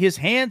got his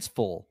hands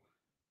full.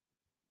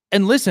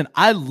 And listen,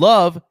 I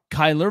love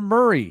Kyler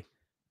Murray,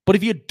 but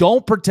if you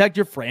don't protect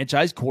your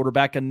franchise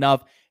quarterback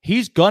enough,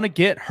 he's going to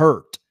get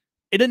hurt.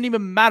 It doesn't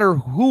even matter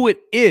who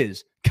it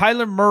is.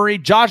 Kyler Murray,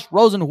 Josh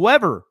Rosen,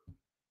 whoever.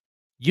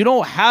 You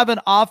don't have an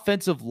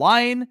offensive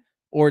line,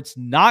 or it's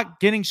not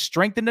getting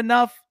strengthened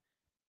enough,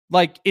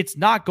 like, it's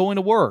not going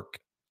to work.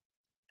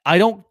 I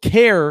don't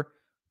care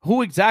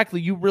who exactly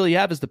you really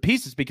have as the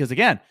pieces, because,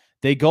 again,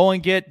 they go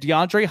and get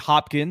DeAndre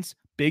Hopkins,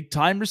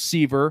 big-time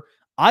receiver.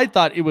 I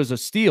thought it was a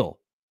steal,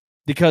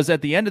 because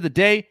at the end of the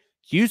day,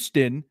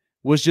 Houston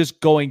was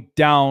just going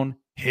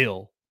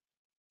downhill.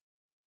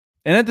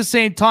 And at the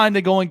same time,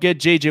 they go and get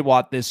J.J.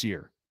 Watt this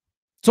year.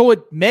 So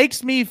it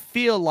makes me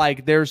feel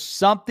like there's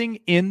something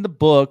in the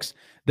books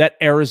that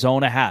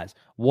Arizona has.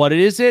 What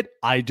is it?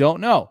 I don't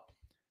know.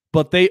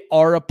 But they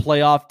are a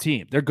playoff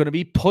team. They're going to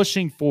be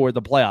pushing for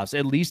the playoffs,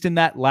 at least in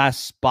that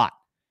last spot.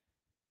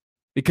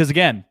 Because,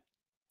 again,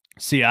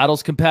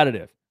 Seattle's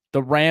competitive.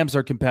 The Rams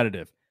are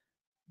competitive.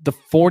 The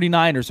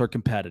 49ers are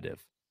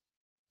competitive.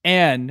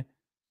 And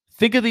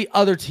think of the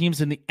other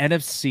teams in the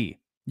NFC.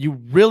 You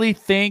really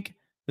think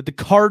that the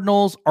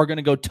Cardinals are going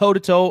to go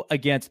toe-to-toe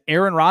against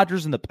Aaron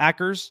Rodgers and the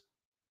Packers?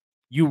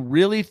 You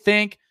really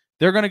think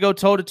they're going to go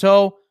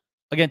toe-to-toe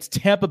against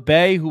Tampa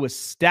Bay, who was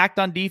stacked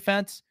on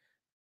defense?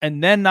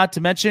 And then, not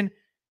to mention,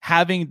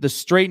 having the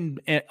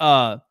straightened,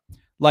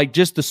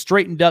 just the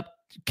straightened up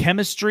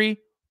chemistry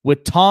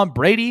with Tom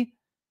Brady.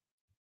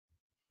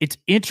 It's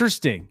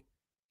interesting.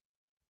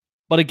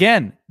 But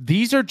again,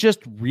 these are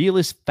just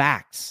realist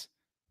facts.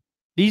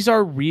 These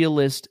are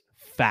realist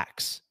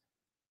facts.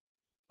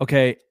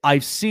 Okay,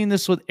 I've seen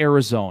this with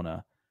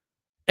Arizona.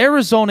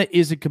 Arizona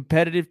is a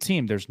competitive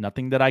team. There's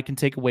nothing that I can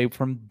take away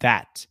from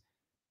that.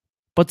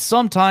 But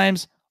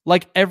sometimes,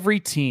 like every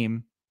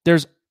team,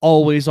 there's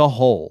always a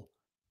hole.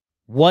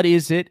 What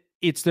is it?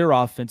 It's their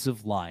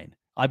offensive line.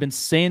 I've been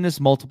saying this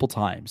multiple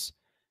times.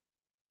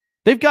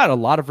 They've got a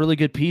lot of really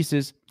good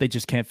pieces. They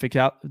just can't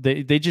figure out.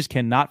 They just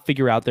cannot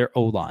figure out their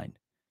O-line.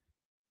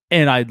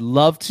 And I'd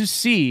love to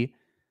see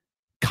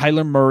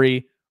Kyler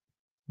Murray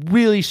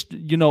really,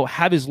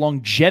 have his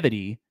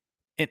longevity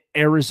in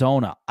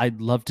Arizona.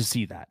 I'd love to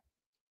see that.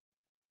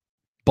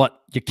 But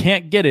you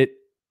can't get it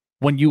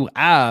when you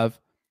have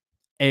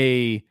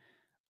a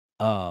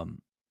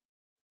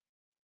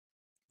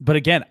but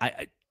again,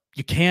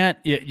 you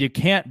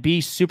can't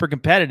be super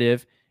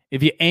competitive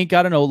if you ain't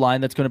got an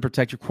O-line that's going to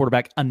protect your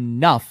quarterback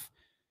enough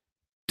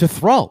to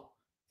throw.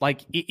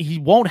 Like, he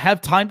won't have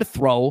time to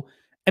throw.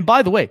 And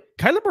by the way,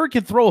 Kyler Murray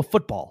can throw a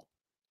football.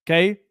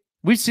 Okay?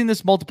 We've seen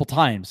this multiple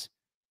times.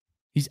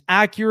 He's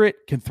accurate,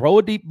 can throw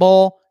a deep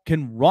ball,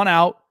 can run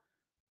out,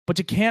 but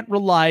you can't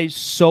rely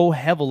so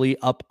heavily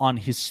up on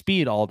his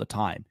speed all the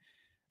time.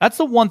 That's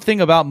the one thing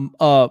about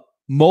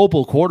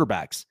mobile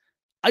quarterbacks.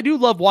 I do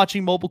love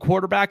watching mobile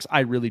quarterbacks.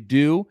 I really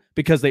do,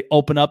 because they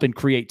open up and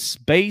create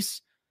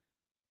space.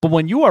 But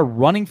when you are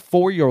running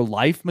for your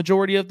life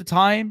majority of the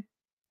time,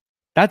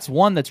 that's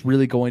one that's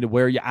really going to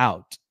wear you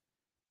out.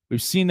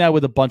 We've seen that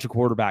with a bunch of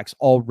quarterbacks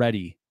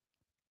already.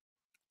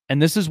 And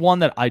this is one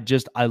that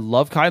I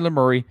love Kyler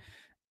Murray.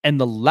 And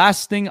the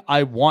last thing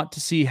I want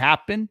to see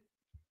happen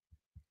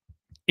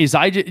is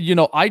that's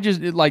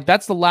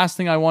the last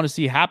thing I want to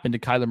see happen to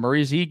Kyler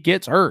Murray is he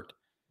gets hurt.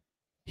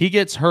 He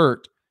gets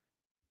hurt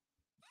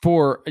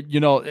for,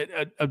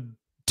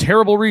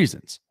 terrible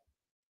reasons.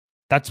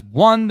 That's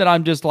one that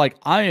I'm just like,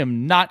 I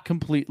am not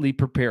completely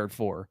prepared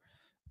for.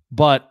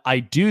 But I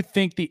do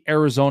think the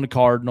Arizona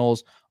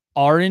Cardinals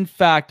are, in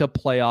fact, a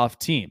playoff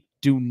team.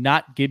 Do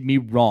not get me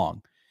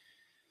wrong.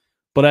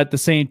 But at the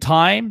same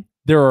time,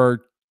 there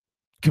are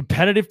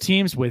competitive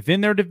teams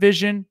within their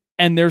division,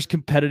 and there's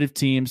competitive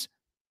teams,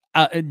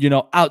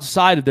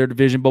 outside of their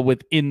division, but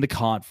within the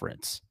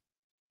conference.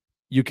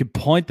 You can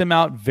point them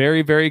out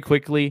very, very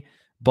quickly,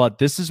 but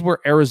this is where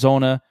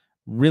Arizona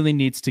really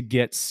needs to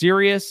get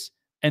serious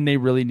and they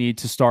really need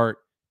to start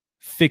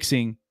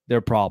fixing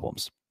their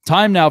problems.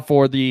 Time now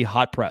for the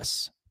hot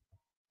press.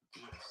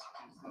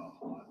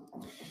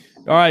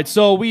 All right,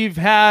 so we've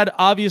had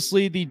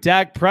obviously the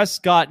Dak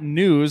Prescott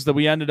news that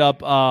we ended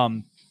up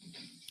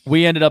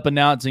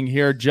announcing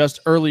here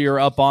just earlier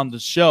up on the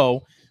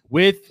show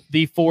with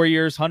the 4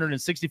 years,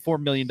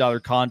 $164 million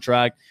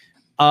contract.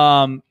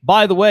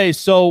 By the way,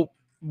 so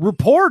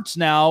reports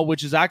now,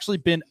 which has actually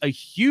been a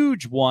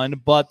huge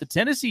one, but the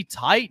Tennessee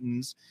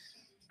Titans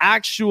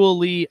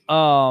actually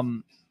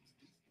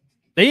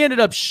they ended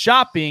up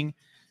shopping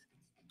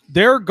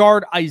their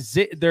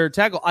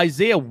tackle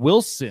Isaiah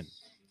Wilson,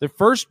 the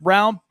first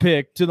round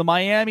pick, to the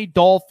Miami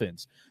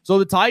Dolphins. So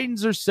the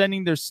Titans are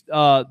sending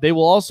they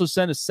will also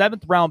send a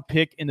 7th round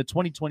pick in the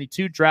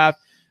 2022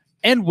 draft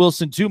and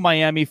Wilson to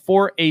Miami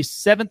for a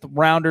 7th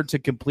rounder to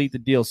complete the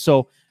deal.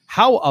 So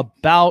how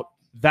about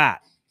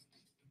that?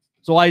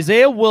 So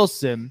Isaiah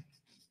Wilson,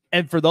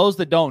 and for those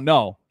that don't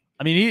know,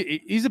 I mean,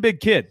 he's a big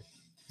kid.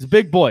 He's a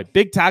big boy,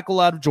 big tackle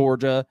out of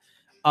Georgia.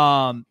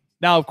 Now,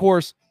 of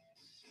course,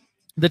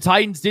 the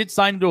Titans did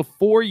sign him to a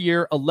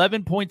 4-year,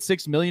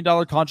 $11.6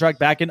 million contract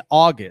back in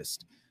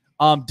August.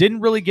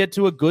 Didn't really get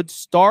to a good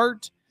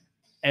start,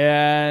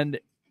 and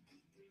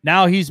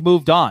now he's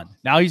moved on.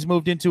 Now he's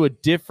moved into a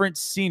different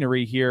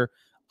scenery here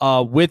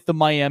with the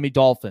Miami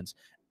Dolphins.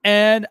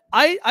 And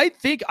I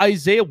think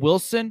Isaiah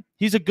Wilson,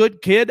 he's a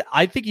good kid.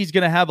 I think he's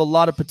going to have a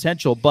lot of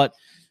potential. But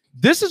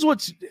this is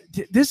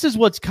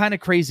what's kind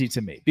of crazy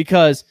to me,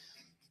 because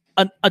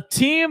a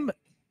team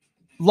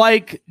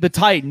like the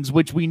Titans,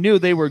 which we knew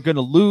they were going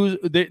to lose,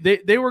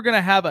 they were going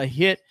to have a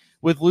hit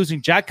with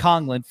losing Jack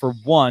Conklin for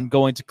one,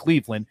 going to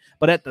Cleveland.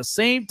 But at the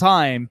same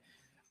time,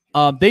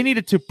 they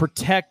needed to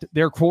protect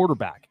their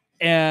quarterback.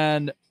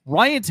 And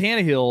Ryan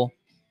Tannehill,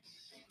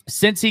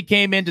 since he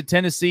came into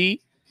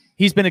Tennessee,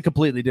 he's been a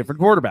completely different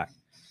quarterback.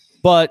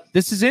 But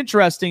this is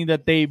interesting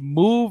that they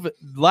move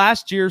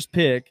last year's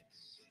pick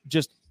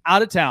just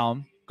out of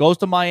town, goes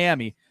to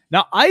Miami.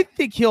 Now, I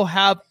think he'll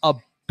have a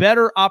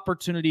better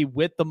opportunity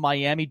with the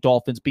Miami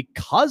Dolphins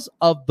because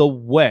of the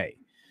way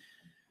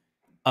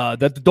that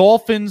the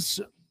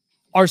Dolphins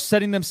are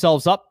setting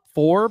themselves up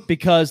for,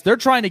 because they're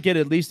trying to get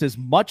at least as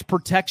much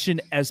protection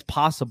as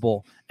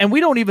possible. And we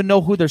don't even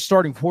know who their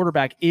starting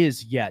quarterback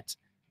is yet,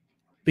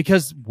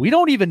 because we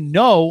don't even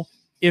know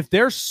if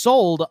they're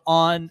sold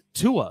on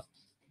Tua.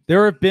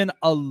 There have been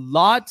a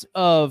lot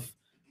of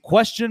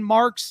question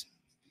marks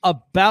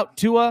about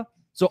Tua,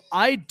 so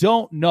I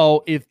don't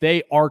know if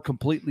they are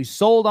completely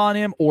sold on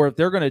him or if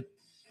they're going to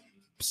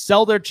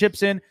sell their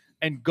chips in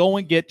and go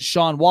and get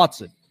Deshaun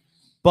Watson.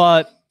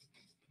 But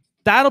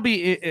that'll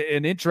be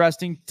an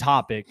interesting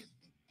topic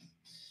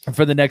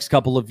for the next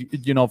couple of,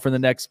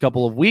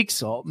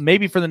 weeks, or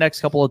maybe for the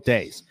next couple of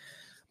days.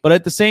 But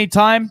at the same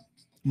time,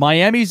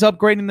 Miami's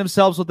upgrading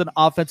themselves with an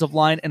offensive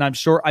line, and I'm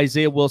sure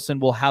Isaiah Wilson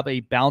will have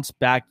a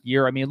bounce-back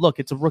year. I mean, look,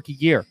 it's a rookie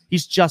year.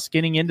 He's just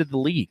getting into the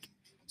league.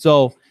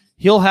 So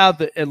he'll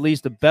have at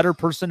least a better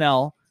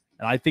personnel,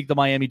 and I think the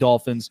Miami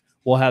Dolphins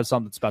will have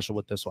something special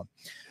with this one.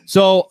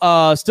 So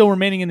still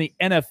remaining in the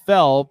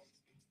NFL,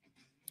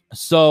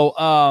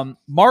 so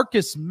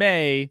Marcus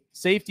May,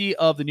 safety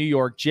of the New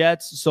York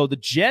Jets. So the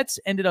Jets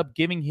ended up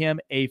giving him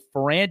a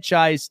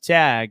franchise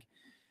tag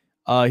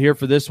here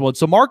for this one.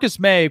 So Marcus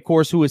May, of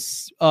course, who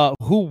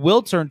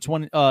will turn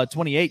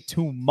 28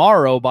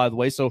 tomorrow, by the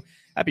way. So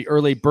happy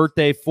early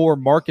birthday for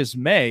Marcus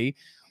May.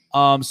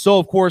 So,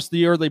 of course,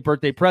 the early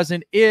birthday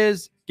present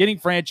is getting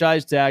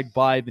franchise tagged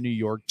by the New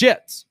York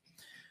Jets.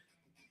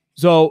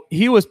 So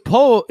he was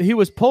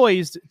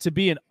poised to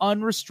be an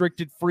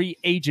unrestricted free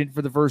agent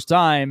for the first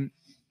time,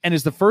 and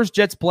is the first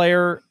Jets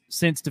player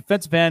since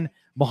defensive end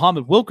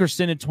Muhammad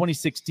Wilkerson in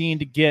 2016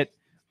 to get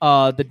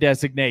the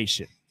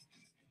designation.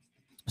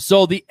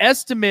 So the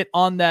estimate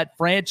on that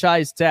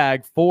franchise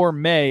tag for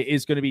May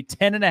is going to be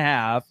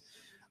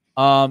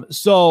 10.5.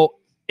 So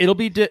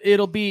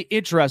it'll be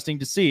interesting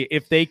to see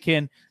if they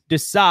can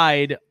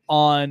decide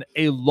on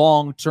a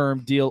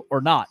long-term deal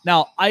or not.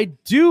 Now, I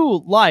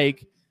do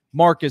like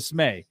Marcus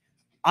May.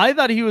 I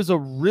thought he was a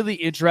really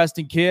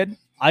interesting kid.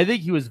 I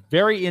think he was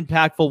very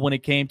impactful when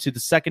it came to the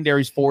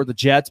secondaries for the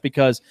Jets,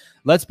 because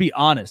let's be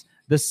honest,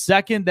 the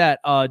second that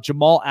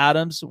Jamal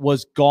Adams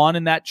was gone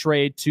in that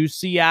trade to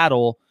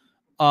Seattle,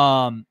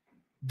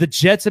 the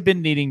Jets have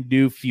been needing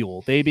new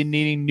fuel. They've been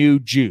needing new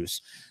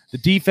juice. The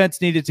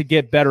defense needed to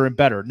get better and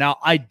better. Now,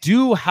 I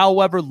do,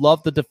 however,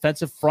 love the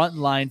defensive front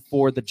line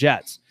for the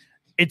Jets.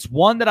 It's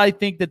one that I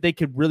think that they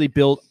could really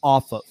build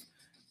off of.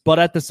 But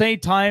at the same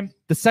time,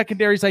 the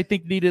secondaries, I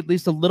think, need at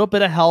least a little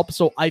bit of help.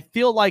 So I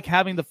feel like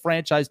having the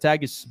franchise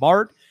tag is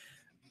smart.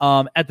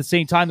 At the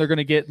same time, they're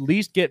going to at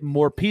least get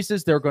more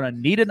pieces. They're going to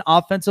need an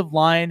offensive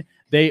line.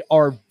 They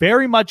are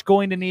very much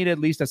going to need at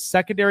least a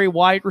secondary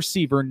wide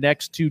receiver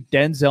next to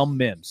Denzel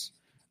Mims.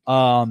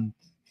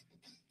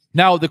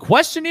 Now, the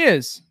question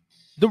is,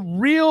 the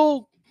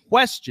real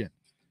question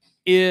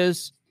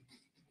is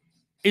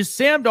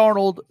Sam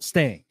Darnold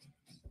staying?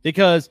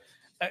 Because,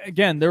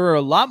 again, there are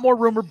a lot more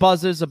rumor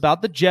buzzes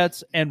about the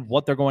Jets and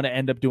what they're going to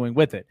end up doing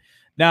with it.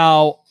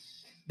 Now,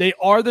 they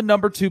are the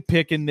number 2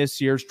 pick in this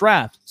year's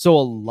draft. So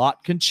a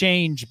lot can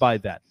change by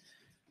then.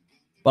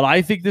 But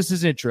I think this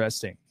is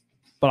interesting.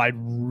 But I'd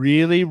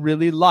really,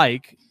 really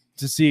like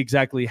to see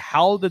exactly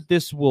how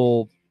this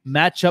will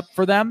match up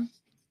for them.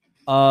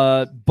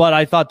 But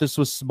I thought this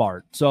was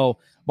smart. So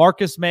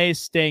Marcus May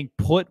staying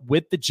put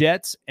with the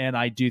Jets, and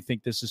I do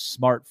think this is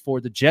smart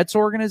for the Jets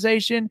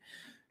organization.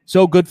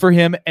 So good for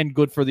him and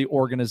good for the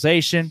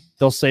organization.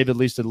 They'll save at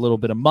least a little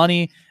bit of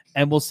money,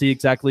 and we'll see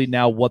exactly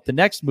now what the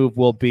next move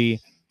will be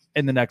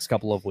in the next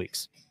couple of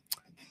weeks.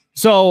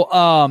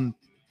 So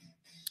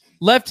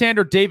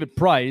left-hander David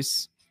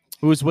Price,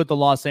 who is with the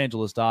Los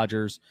Angeles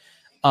Dodgers,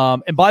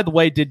 and by the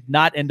way, did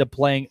not end up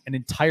playing an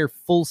entire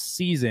full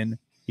season.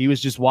 He was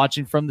just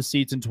watching from the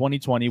seats in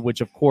 2020, which,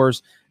 of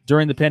course,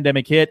 during the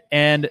pandemic hit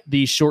and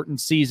the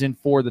shortened season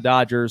for the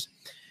Dodgers,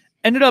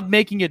 ended up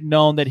making it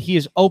known that he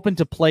is open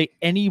to play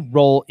any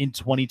role in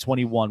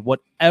 2021,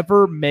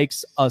 whatever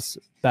makes us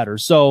better.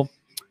 So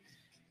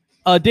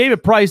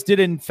David Price did,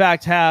 in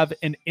fact, have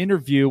an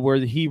interview where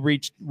they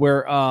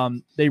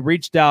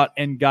reached out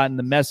and gotten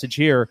the message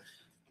here.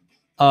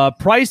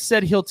 Price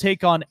said he'll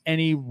take on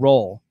any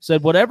role.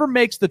 Said, whatever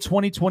makes the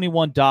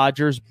 2021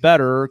 Dodgers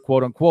better,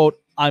 quote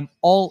unquote, I'm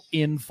all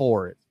in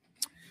for it.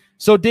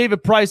 So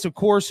David Price, of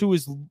course, who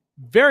is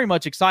very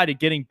much excited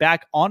getting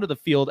back onto the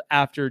field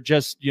after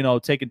just,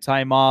 taking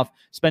time off,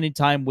 spending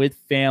time with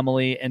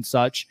family and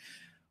such,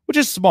 which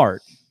is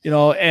smart,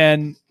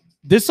 and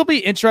this will be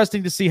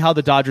interesting to see how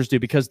the Dodgers do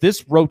because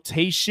this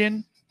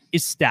rotation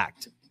is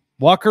stacked.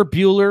 Walker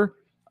Buehler,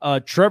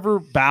 Trevor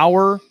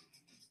Bauer,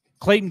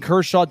 Clayton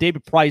Kershaw,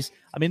 David Price.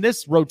 I mean,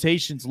 this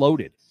rotation's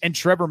loaded. And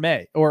Trevor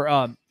May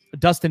or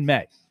Dustin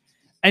May.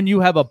 And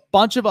you have a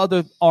bunch of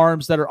other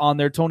arms that are on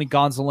there, Tony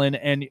Gonsolin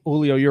and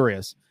Julio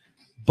Urias.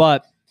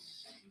 But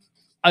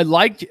I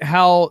liked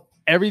how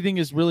everything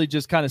is really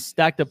just kind of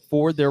stacked up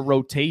for their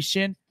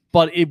rotation.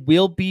 But it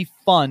will be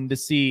fun to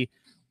see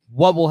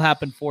what will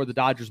happen for the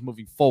Dodgers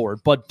moving forward.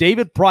 But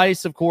David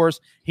Price, of course,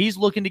 he's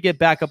looking to get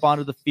back up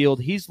onto the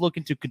field. He's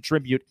looking to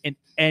contribute in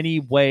any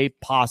way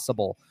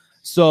possible.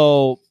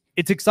 So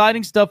it's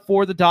exciting stuff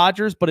for the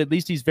Dodgers, but at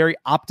least he's very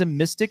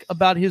optimistic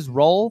about his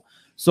role.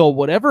 So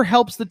whatever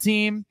helps the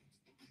team,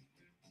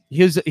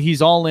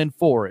 he's all in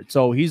for it.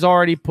 So he's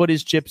already put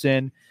his chips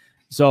in.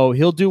 So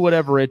he'll do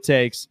whatever it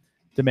takes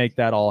to make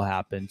that all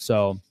happen.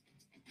 So,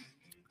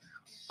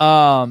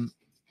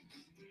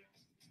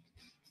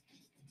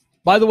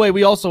 by the way,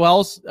 we also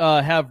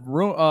have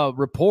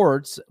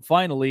reports,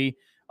 finally,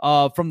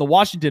 from the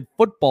Washington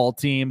football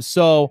team.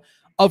 So,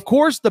 of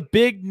course, the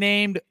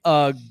big-named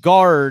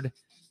guard,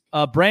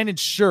 Brandon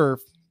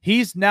Scherff,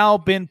 he's now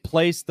been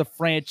placed the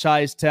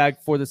franchise tag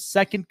for the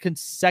second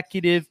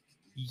consecutive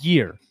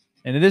year.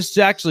 And this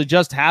actually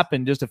just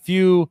happened just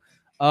an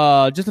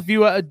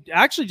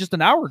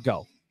hour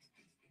ago.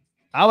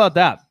 How about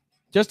that?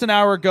 Just an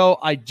hour ago,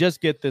 I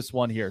just get this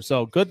one here.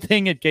 So good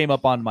thing it came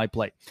up on my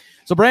plate.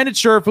 So Brandon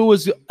Scherff, who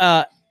was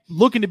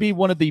looking to be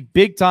one of the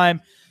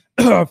big-time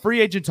free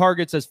agent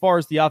targets as far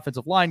as the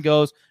offensive line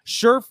goes,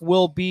 Scherff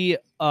will be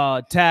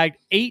tagged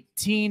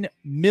 $18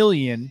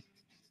 million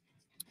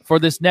for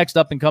this next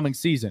up-and-coming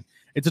season.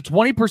 It's a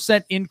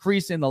 20%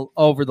 increase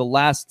over the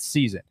last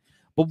season.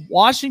 But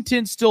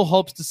Washington still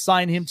hopes to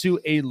sign him to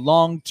a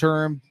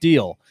long-term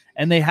deal,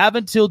 and they have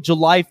until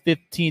July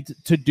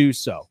 15th to do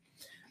so.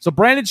 So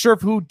Brandon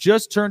Scherff, who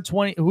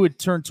had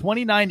turned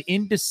 29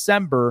 in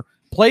December,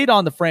 played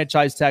on the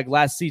franchise tag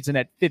last season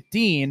at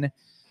 15,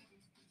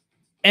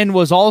 and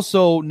was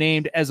also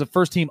named as a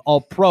first-team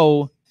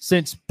All-Pro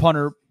since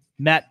punter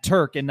Matt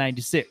Turk in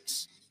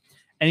 96.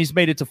 And he's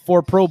made it to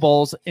 4 Pro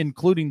Bowls,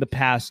 including the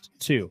past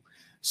 2.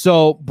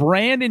 So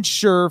Brandon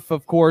Scherff,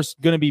 of course,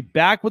 going to be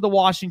back with the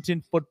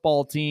Washington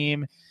football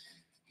team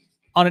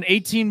on an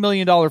 $18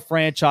 million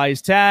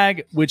franchise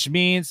tag, which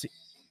means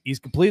he's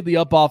completely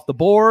up off the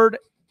board.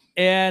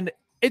 And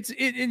it's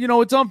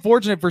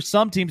unfortunate for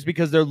some teams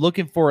because they're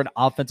looking for an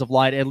offensive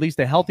line, at least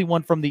a healthy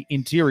one from the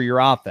interior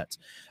offense.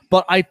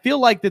 But I feel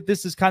like that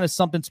this is kind of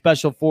something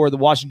special for the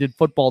Washington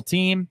football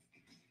team.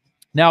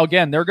 Now,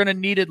 again, they're going to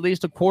need at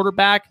least a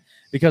quarterback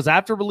because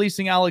after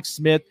releasing Alex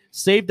Smith,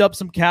 saved up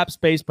some cap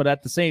space, but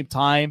at the same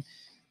time,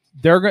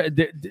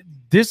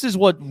 this is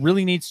what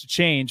really needs to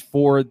change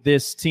for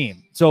this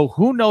team. So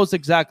who knows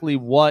exactly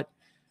what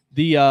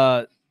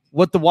the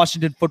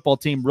Washington football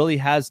team really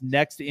has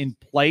next in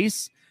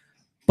place,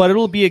 but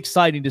it'll be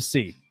exciting to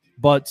see.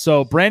 But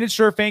so Brandon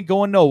Scherff ain't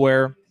going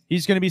nowhere.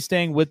 He's going to be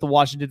staying with the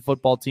Washington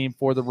football team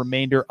for the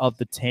remainder of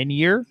the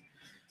 10-year.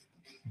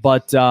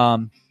 But,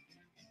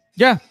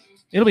 yeah,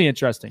 it'll be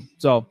interesting.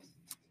 So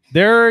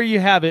there you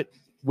have it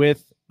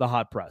with the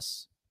hot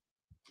press.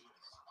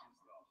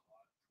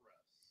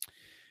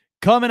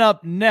 Coming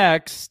up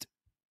next,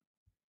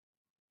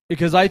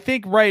 because I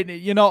think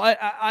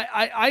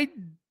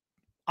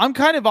I'm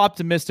kind of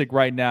optimistic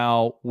right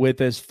now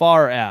with as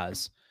far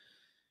as,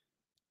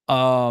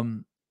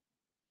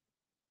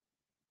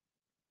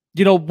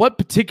 what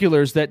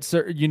particulars that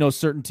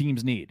certain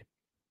teams need.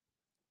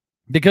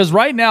 Because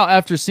right now,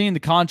 after seeing the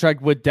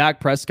contract with Dak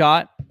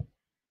Prescott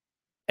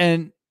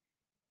And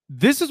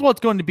this is what's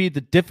going to be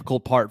the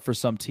difficult part for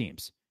some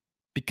teams,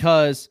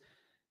 because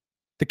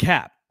the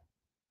cap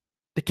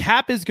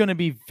is going to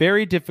be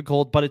very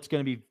difficult, but it's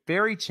going to be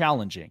very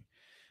challenging.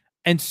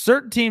 And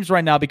certain teams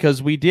right now,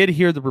 because we did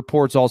hear the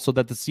reports also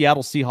that the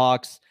Seattle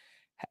Seahawks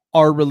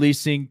are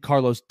releasing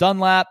Carlos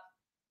Dunlap,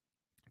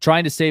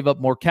 trying to save up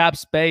more cap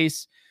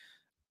space.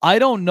 I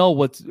don't know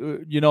what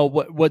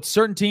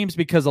certain teams,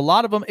 because a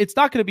lot of them, it's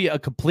not going to be a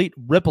complete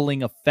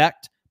rippling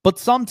effect, but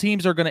some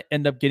teams are going to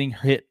end up getting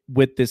hit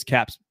with this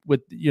cap.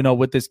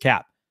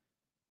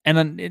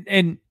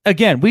 And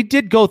again, we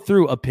did go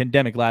through a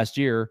pandemic last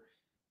year,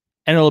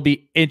 and it'll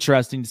be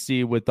interesting to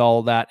see with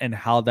all that and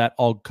how that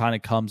all kind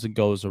of comes and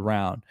goes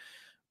around.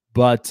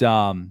 But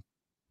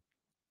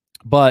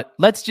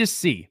let's just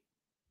see.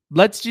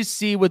 Let's just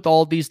see with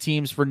all these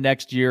teams for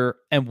next year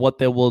and what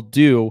they will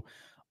do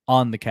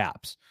on the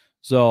caps.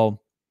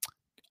 So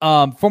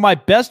for my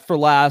best for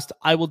last,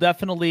 I will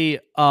definitely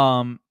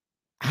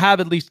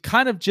have at least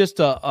kind of just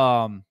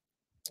a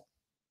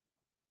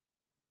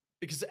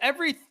because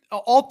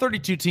all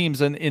 32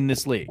 teams in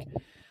this league,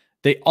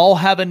 they all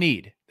have a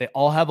need. They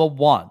all have a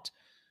want.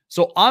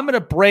 So I'm going to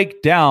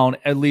break down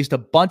at least a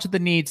bunch of the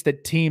needs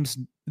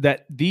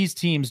that these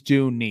teams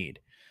do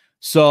need.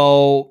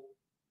 So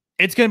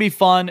it's going to be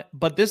fun,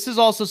 but this is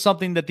also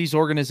something that these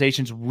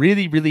organizations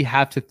really, really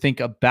have to think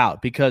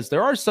about, because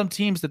there are some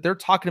teams that they're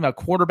talking about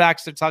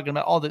quarterbacks. They're talking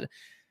about all the.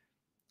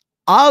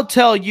 I'll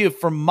tell you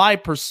from my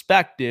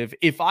perspective,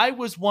 if I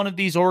was one of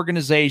these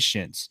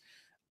organizations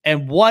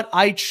and what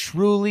I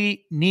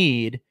truly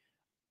need,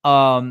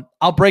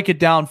 I'll break it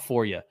down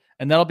for you.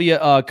 And that'll be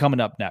coming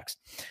up next.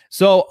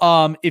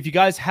 So if you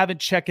guys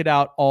haven't checked it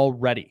out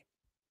already,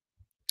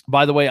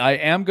 by the way, I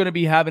am going to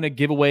be having a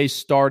giveaway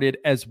started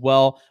as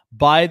well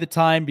by the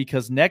time,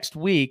 because next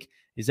week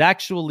is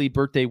actually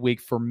birthday week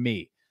for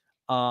me.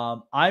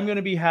 I'm going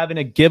to be having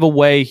a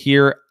giveaway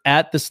here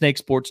at the Snake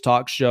Sports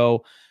Talk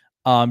Show.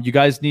 You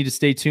guys need to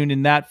stay tuned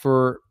in that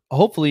for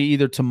hopefully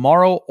either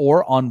tomorrow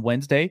or on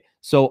Wednesday.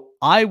 So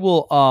I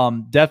will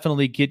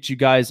definitely get you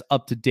guys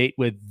up to date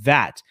with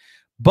that.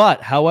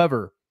 But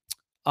however,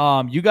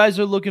 you guys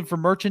are looking for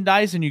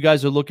merchandise and you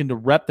guys are looking to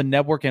rep the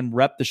network and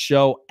rep the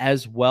show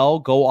as well,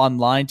 go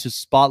online to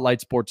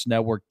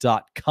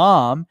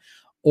spotlightsportsnetwork.com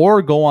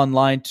or go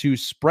online to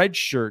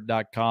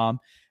spreadshirt.com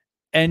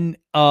and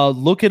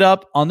look it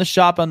up on the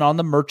shop and on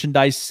the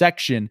merchandise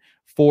section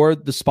for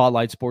the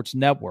Spotlight Sports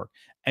Network.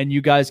 And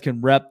you guys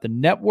can rep the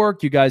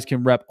network. You guys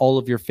can rep all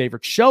of your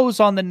favorite shows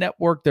on the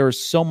network. There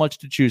is so much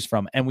to choose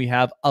from, and we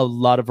have a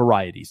lot of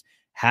varieties.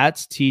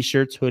 Hats,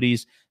 t-shirts,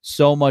 hoodies,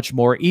 so much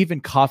more,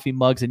 even coffee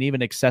mugs and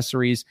even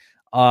accessories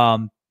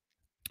for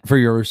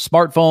your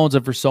smartphones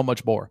and for so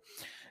much more.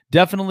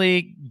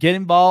 Definitely get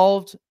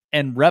involved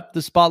and rep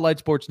the Spotlight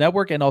Sports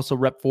Network, and also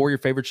rep for your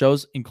favorite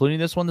shows, including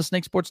this one, the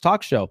Snake Sports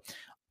Talk Show,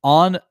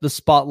 on the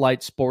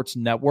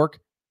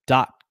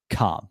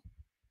SpotlightSportsNetwork.com.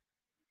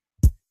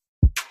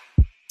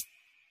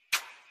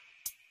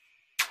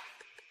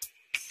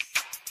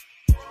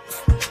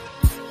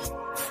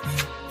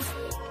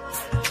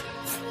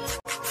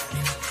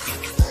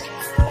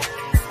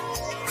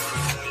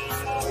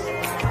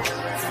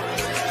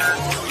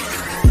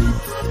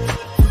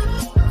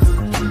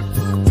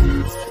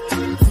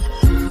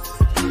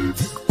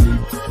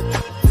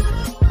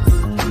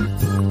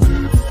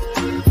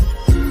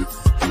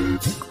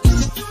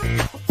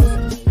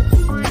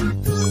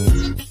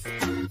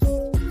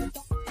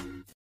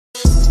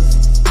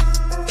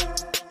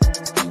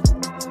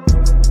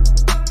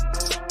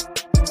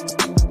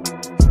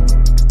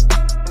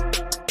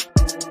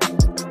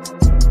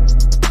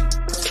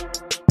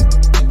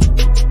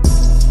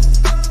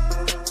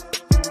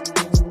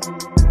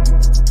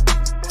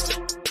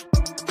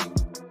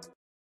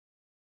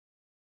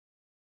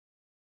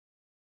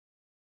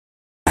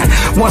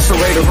 Once a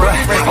raider,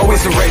 bruh,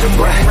 always a raider,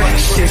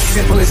 bruh. Shit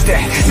simple as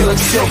that. You look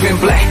silver and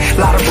black.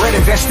 Lot of bread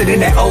invested in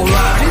that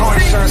O-line. Car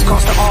insurance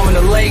cost the arm and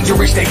the leg to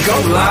reach that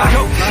goal line.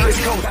 Let's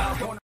go down.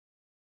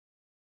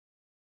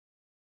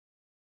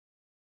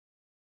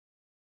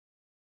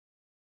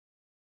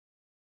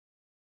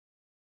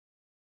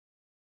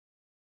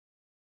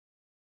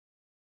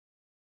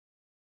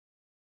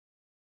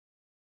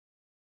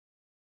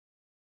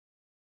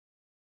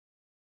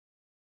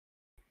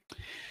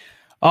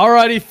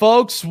 Alrighty,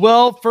 folks.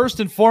 Well, first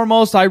and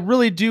foremost, I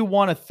really do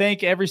want to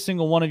thank every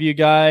single one of you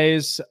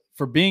guys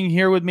for being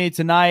here with me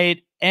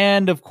tonight.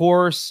 And of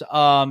course,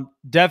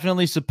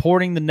 definitely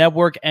supporting the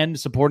network and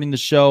supporting the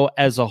show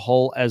as a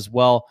whole as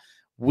well.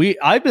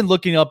 I've been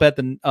looking up at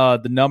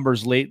the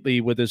numbers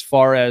lately with as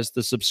far as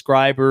the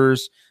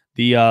subscribers,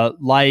 the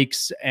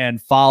likes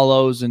and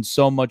follows and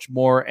so much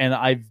more. And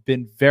I've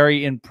been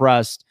very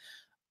impressed.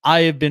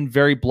 I have been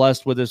very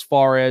blessed with as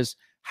far as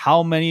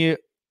how many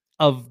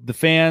of the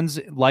fans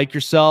like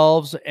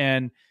yourselves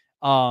and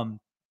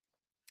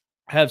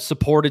have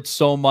supported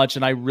so much.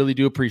 And I really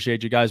do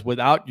appreciate you guys.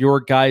 Without your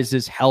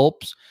guys'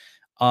 helps,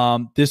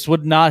 this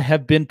would not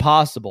have been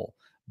possible.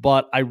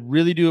 but I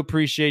really do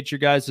appreciate your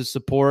guys'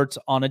 support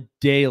on a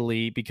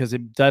daily, because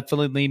it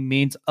definitely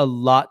means a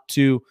lot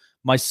to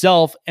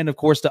myself and, of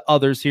course, to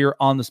others here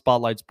on the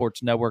Spotlight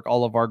Sports Network,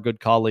 all of our good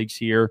colleagues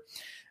here.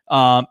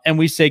 And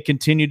we say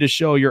continue to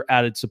show your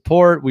added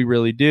support. We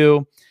really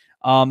do.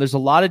 There's a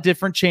lot of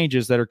different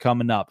changes that are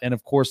coming up. And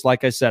of course,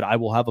 like I said, I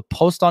will have a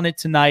post on it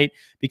tonight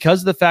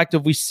because of the fact that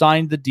we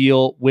signed the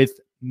deal with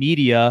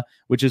Media,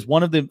 which is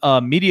one of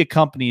the media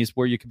companies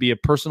where you could be a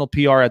personal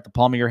PR at the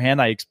palm of your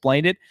hand. I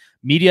explained it.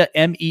 Media,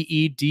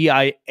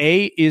 Meedia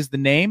is the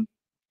name.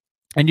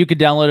 And you can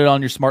download it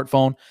on your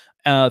smartphone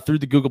through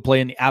the Google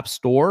Play and the App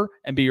Store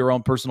and be your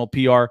own personal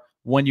PR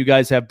when you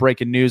guys have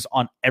breaking news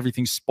on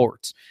everything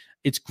sports.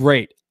 It's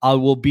great. I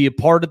will be a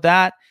part of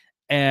that.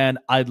 And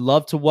I'd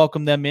love to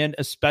welcome them in,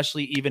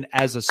 especially even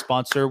as a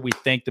sponsor. We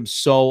thank them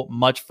so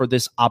much for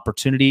this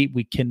opportunity.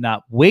 We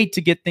cannot wait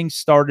to get things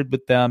started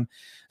with them.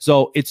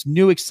 So it's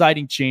new,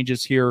 exciting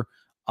changes here.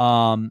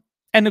 And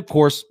of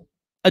course,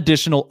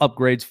 additional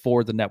upgrades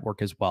for the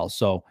network as well.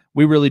 So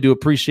we really do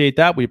appreciate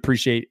that. We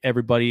appreciate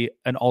everybody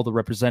and all the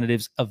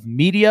representatives of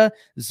Media.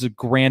 This is a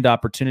grand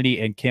opportunity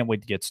and can't wait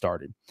to get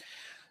started.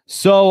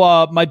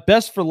 So my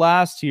best for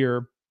last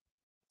here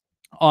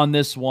on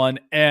this one,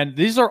 and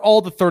these are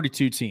all the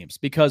 32 teams,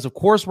 because of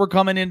course we're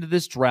coming into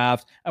this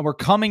draft and we're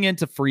coming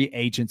into free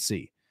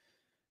agency.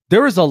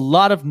 There is a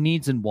lot of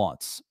needs and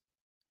wants,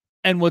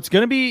 and what's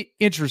going to be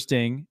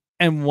interesting,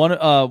 and one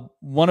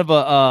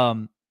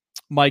of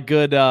my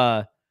good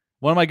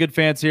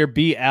fans here,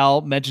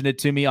 BL, mentioned it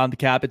to me on the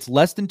cap. It's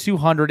less than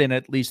 200 in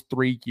at least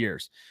 3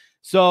 years.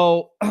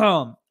 So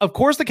of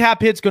course the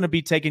cap hit's going to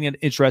be taking an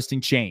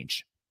interesting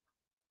change.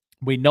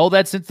 We know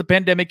that since the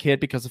pandemic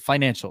hit because of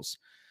financials.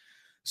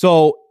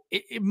 So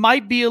it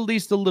might be at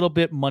least a little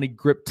bit money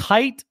grip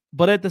tight,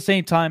 but at the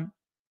same time,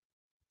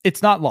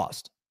 it's not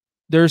lost.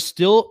 There's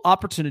still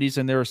opportunities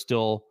and there are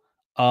still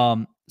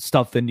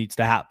stuff that needs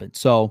to happen.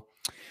 So,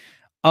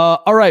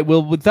 all right.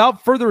 Well,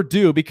 without further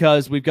ado,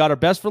 because we've got our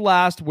best for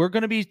last, we're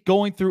going to be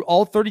going through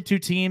all 32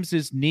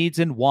 teams' needs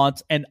and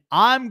wants. And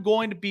I'm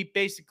going to be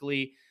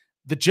basically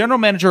the general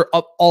manager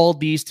of all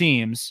these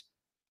teams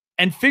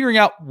and figuring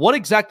out what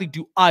exactly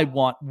do I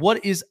want?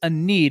 What is a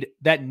need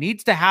that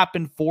needs to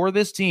happen for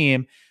this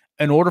team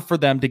in order for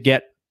them to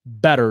get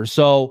better?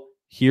 So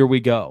here we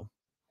go.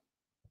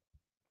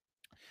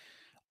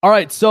 All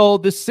right, so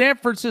the San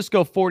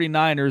Francisco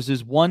 49ers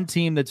is one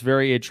team that's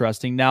very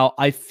interesting. Now,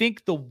 I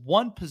think the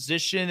one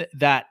position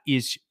that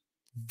is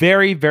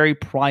very, very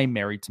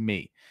primary to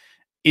me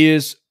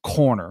is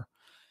corner.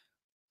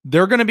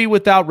 They're going to be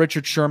without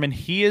Richard Sherman.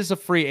 He is a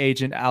free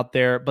agent out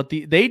there, but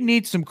they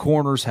need some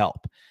corners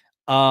help.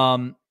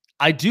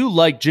 I do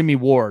like Jimmy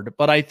Ward,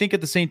 but I think at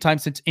the same time,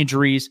 since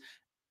injuries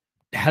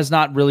has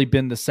not really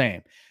been the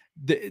same,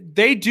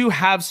 they do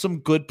have some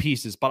good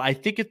pieces, but I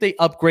think if they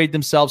upgrade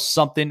themselves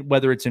something,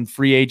 whether it's in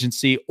free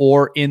agency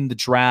or in the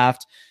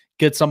draft,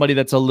 get somebody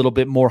that's a little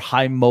bit more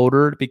high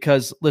motored,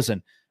 because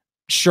listen,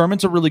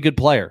 Sherman's a really good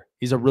player.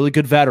 He's a really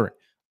good veteran,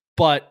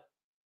 but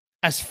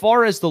as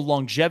far as the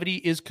longevity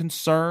is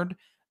concerned,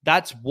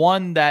 that's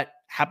one that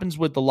happens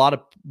with a lot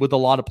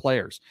of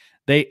players.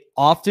 They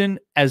often,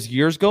 as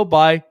years go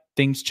by,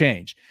 things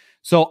change.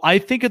 So I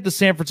think if the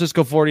San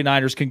Francisco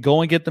 49ers can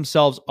go and get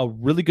themselves a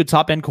really good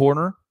top-end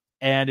corner,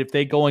 and if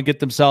they go and get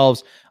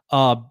themselves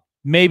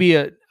maybe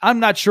I'm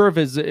not sure if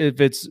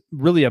it's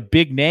really a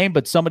big name,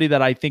 but somebody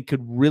that I think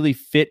could really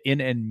fit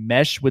in and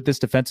mesh with this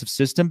defensive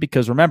system,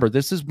 because remember,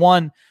 this is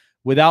one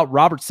without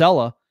Robert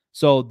Saleh,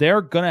 so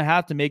they're going to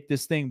have to make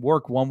this thing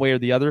work one way or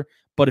the other.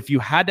 But if you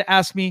had to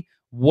ask me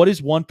what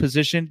is one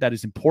position that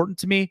is important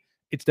to me,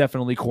 it's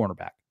definitely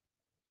cornerback.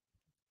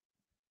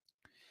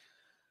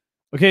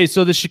 Okay,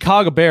 so the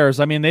Chicago Bears,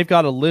 I mean, they've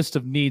got a list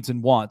of needs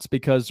and wants,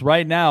 because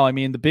right now, I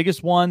mean, the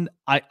biggest one,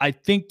 I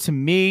think to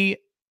me,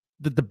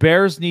 that the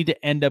Bears need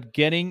to end up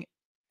getting,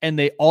 and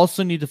they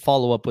also need to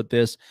follow up with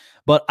this,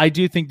 but I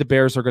do think the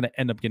Bears are going to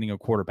end up getting a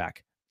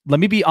quarterback.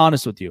 Let me be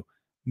honest with you.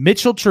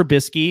 Mitchell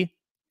Trubisky,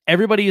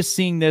 everybody is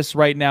seeing this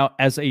right now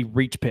as a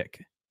reach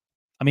pick.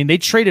 I mean, they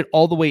traded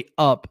all the way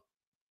up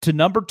to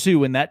number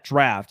 2 in that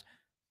draft,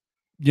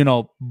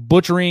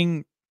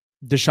 butchering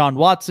Deshaun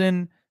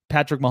Watson,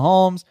 Patrick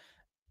Mahomes,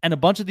 and a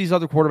bunch of these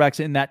other quarterbacks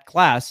in that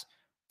class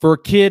for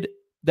a kid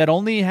that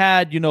only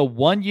had,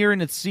 1 year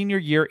in its senior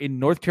year in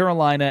North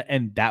Carolina,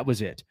 and that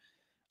was it.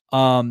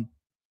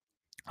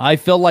 I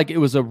felt like it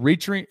was a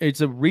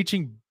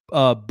reaching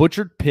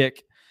butchered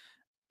pick,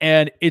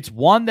 and it's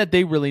one that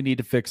they really need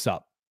to fix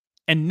up.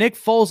 And Nick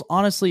Foles,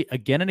 honestly,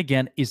 again and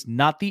again, is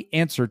not the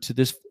answer to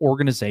this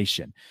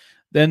organization.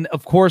 Then,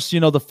 of course,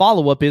 the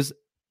follow-up is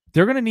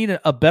they're going to need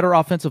a better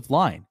offensive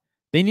line.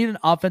 They need an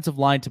offensive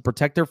line to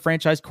protect their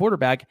franchise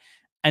quarterback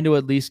and to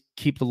at least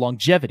keep the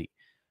longevity.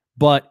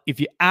 But if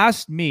you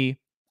ask me,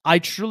 I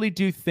truly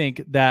do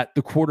think that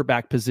the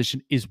quarterback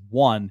position is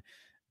one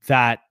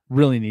that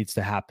really needs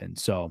to happen.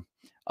 So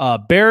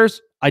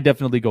Bears, I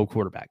definitely go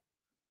quarterback.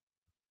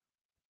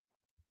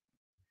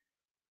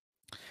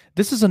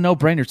 This is a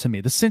no-brainer to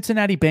me. The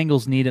Cincinnati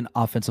Bengals need an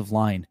offensive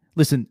line.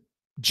 Listen,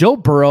 Joe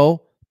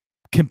Burrow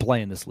can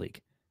play in this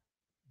league.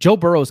 Joe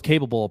Burrow is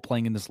capable of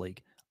playing in this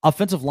league.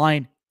 Offensive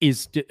line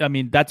is,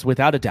 that's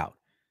without a doubt.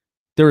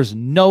 There is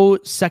no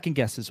second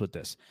guesses with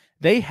this.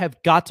 They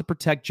have got to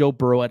protect Joe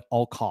Burrow at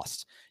all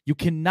costs. You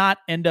cannot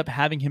end up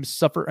having him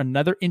suffer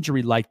another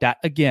injury like that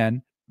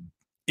again.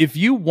 If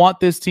you want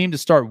this team to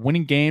start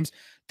winning games,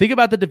 think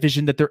about the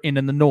division that they're in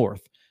the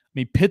North. I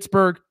mean,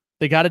 Pittsburgh,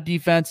 they got a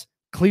defense.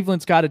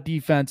 Cleveland's got a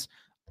defense.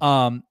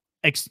 And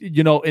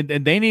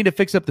they need to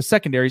fix up the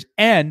secondaries.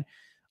 And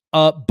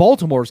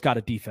Baltimore's got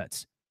a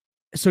defense.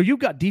 So you've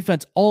got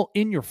defense all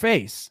in your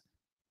face.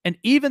 And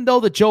even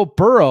though the Joe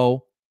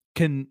Burrow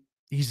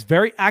he's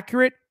very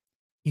accurate,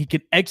 he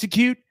can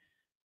execute,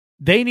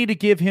 they need to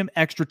give him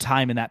extra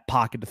time in that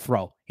pocket to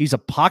throw. He's a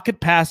pocket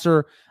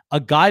passer, a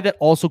guy that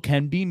also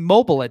can be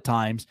mobile at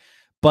times,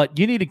 but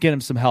you need to get him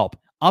some help.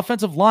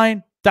 Offensive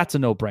line, that's a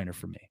no-brainer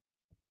for me.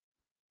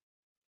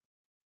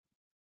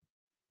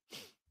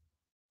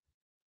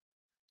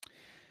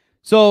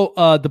 So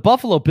the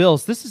Buffalo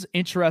Bills, this is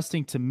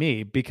interesting to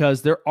me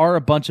because there are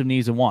a bunch of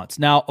needs and wants.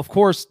 Now, of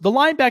course, the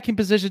linebacking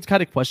position is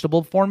kind of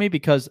questionable for me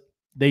because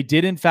they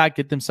did, in fact,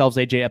 get themselves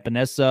A.J.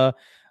 Epinesa.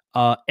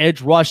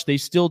 Edge rush, they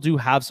still do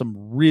have some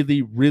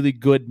really, really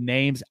good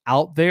names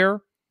out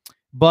there.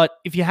 But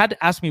if you had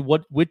to ask me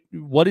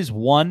what is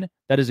one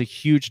that is a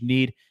huge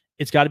need,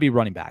 it's got to be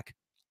running back.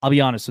 I'll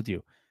be honest with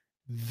you.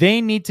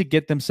 They need to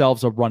get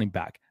themselves a running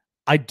back.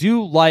 I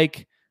do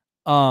like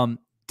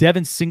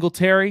Devin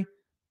Singletary,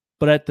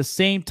 but at the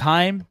same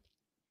time,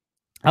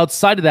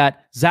 outside of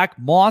that, Zach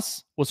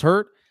Moss was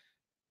hurt.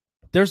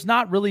 There's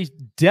not really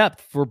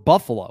depth for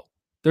Buffalo.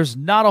 There's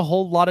not a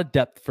whole lot of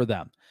depth for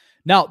them.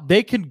 Now,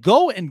 they can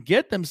go and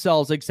get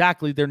themselves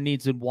exactly their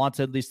needs and wants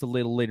at least a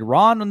little later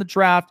on in the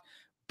draft,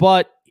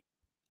 but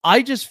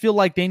I just feel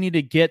like they need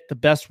to get the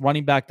best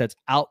running back that's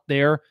out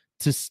there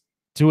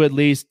to at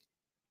least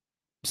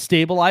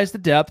stabilize the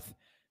depth.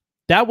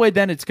 That way,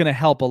 then it's going to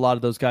help a lot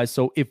of those guys.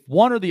 So if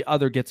one or the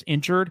other gets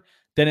injured,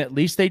 then at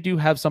least they do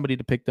have somebody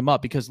to pick them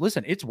up. Because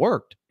listen, it's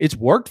worked. It's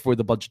worked for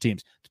the bunch of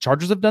teams. The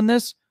Chargers have done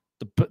this.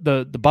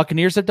 The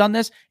Buccaneers have done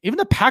this. Even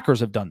the Packers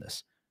have done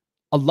this.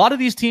 A lot of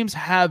these teams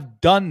have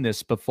done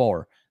this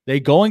before. They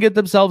go and get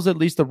themselves at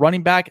least the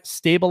running back,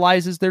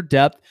 stabilizes their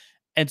depth.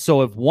 And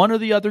so if one or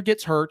the other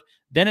gets hurt,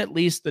 then at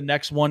least the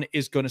next one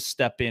is going to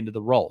step into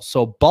the role.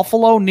 So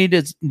Buffalo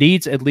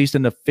needs at least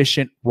an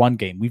efficient run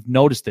game. We've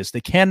noticed this. They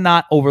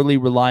cannot overly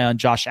rely on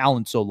Josh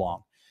Allen so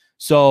long.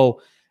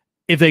 So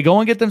if they go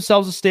and get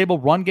themselves a stable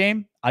run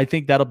game, I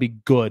think that'll be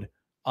good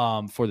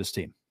for this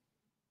team.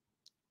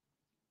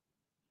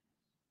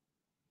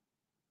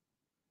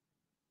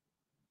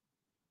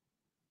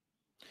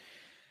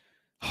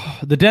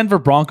 The Denver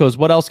Broncos,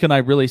 what else can I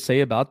really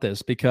say about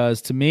this?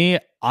 Because to me,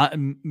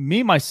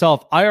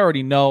 myself, I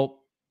already know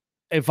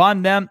if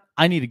I'm them,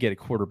 I need to get a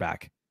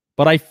quarterback.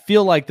 But I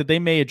feel like that they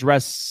may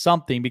address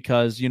something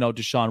because,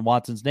 Deshaun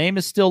Watson's name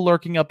is still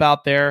lurking up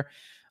out there.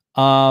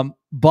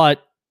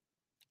 But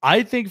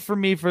I think for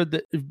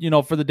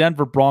the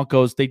Denver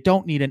Broncos, they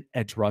don't need an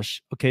edge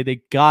rush. Okay,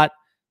 they got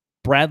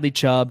Bradley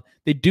Chubb.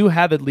 They do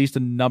have at least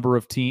a number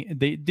of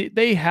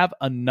they have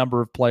a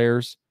number of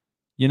players,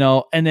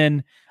 and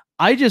then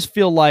I just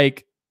feel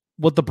like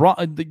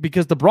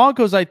because the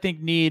Broncos, I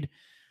think, need.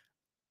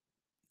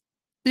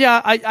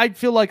 Yeah, I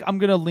feel like I'm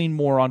going to lean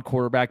more on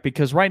quarterback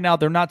because right now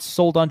they're not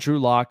sold on Drew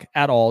Lock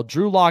at all.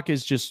 Drew Lock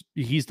is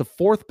he's the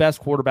fourth best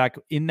quarterback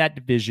in that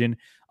division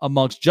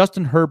amongst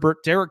Justin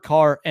Herbert, Derek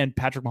Carr, and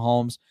Patrick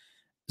Mahomes.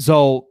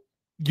 So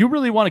you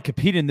really want to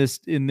compete in this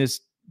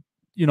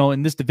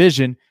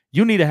division,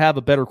 you need to have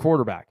a better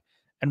quarterback.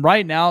 And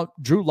right now,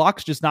 Drew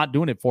Lock's just not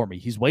doing it for me.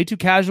 He's way too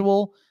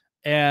casual,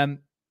 and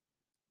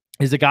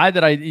he's a guy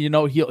that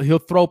he'll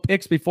throw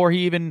picks before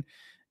he even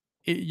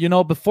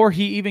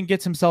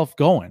gets himself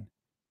going.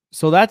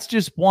 So that's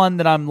just one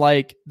that I'm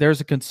like, there's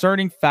a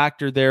concerning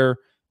factor there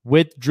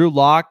with Drew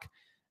Lock.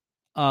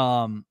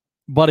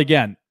 But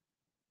again,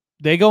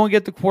 they go and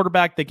get the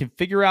quarterback. They can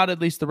figure out at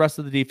least the rest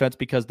of the defense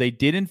because they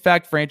did in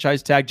fact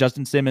franchise tag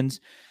Justin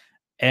Simmons,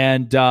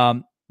 and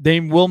they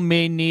will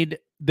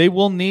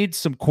need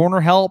some corner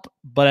help.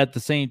 But at the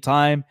same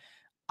time,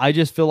 I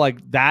just feel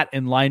like that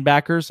and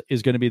linebackers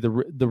is going to be the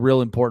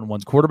real important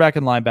ones, quarterback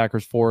and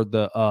linebackers for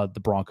the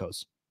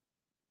Broncos.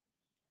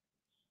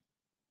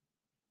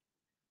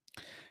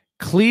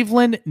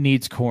 Cleveland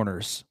needs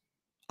corners.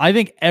 I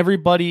think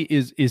everybody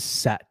is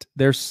set.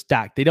 They're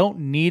stacked. They don't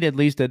need at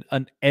least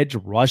an edge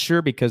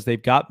rusher because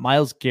they've got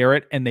Myles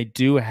Garrett and they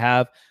do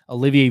have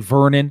Olivier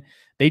Vernon.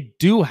 They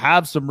do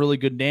have some really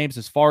good names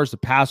as far as the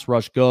pass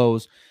rush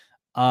goes.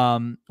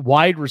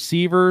 Wide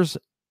receivers,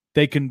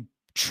 they can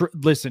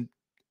listen.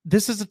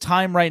 This is a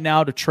time right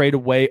now to trade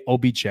away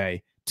OBJ,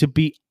 to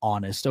be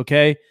honest,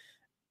 okay?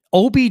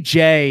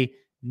 OBJ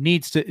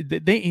needs to,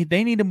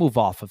 they need to move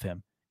off of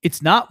him.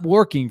 It's not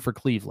working for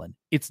Cleveland.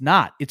 It's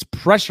not. It's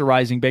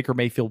pressurizing Baker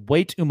Mayfield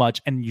way too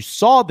much. And you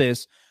saw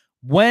this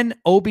when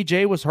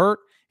OBJ was hurt.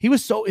 He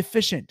was so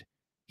efficient.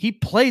 He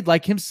played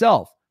like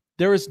himself.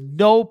 There is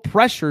no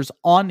pressures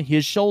on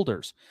his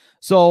shoulders.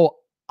 So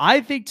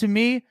I think, to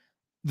me,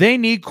 they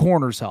need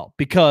corners help,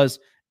 because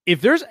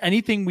if there's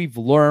anything we've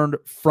learned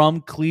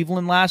from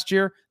Cleveland last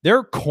year,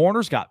 their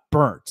corners got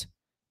burnt,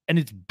 and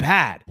it's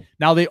bad.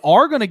 Now they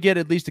are going to get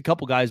at least a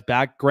couple guys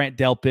back, Grant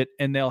Delpit,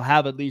 and they'll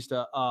have at least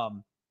a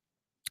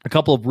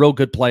couple of real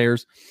good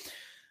players.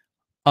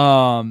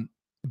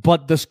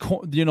 But this,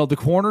 the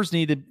corners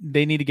need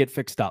to get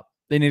fixed up.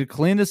 They need to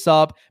clean this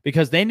up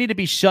because they need to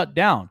be shut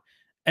down.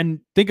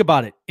 And think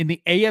about it. In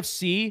the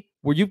AFC,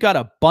 where you've got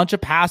a bunch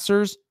of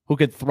passers who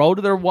can throw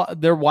to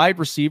their wide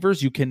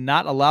receivers, you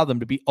cannot allow them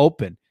to be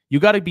open. You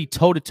got to be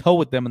toe-to-toe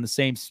with them in the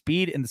same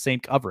speed and the same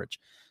coverage.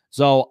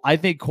 So I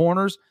think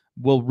corners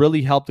will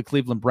really help the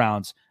Cleveland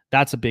Browns.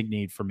 That's a big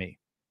need for me.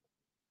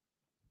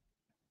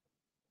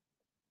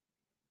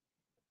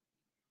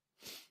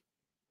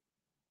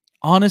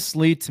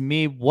 Honestly, to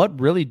me, what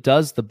really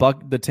does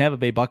the Tampa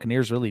Bay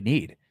Buccaneers really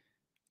need?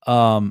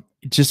 It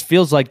just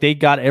feels like they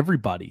got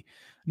everybody.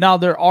 Now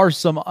there are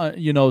some,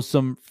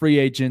 some free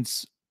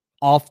agents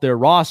off their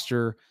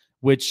roster,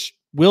 which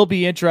will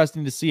be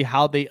interesting to see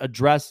how they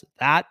address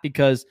that,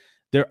 because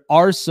there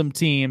are some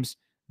teams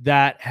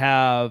that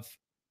have,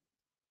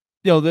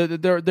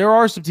 there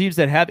are some teams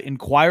that have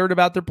inquired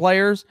about their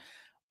players.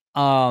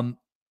 But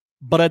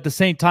at the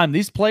same time,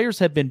 these players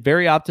have been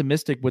very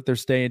optimistic with their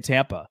stay in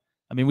Tampa.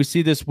 I mean, we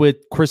see this with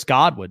Chris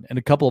Godwin and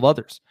a couple of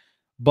others.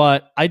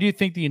 But I do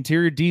think the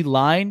interior D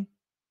line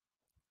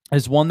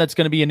is one that's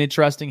going to be an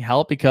interesting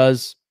help,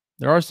 because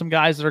there are some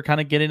guys that are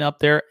kind of getting up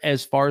there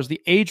as far as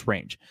the age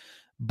range.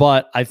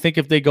 But I think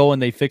if they go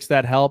and they fix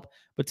that, help.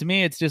 But to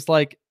me, it's just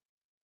like,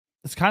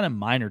 it's kind of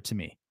minor to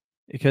me,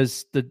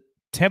 because the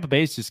Tampa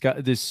Bay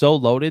is so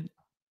loaded.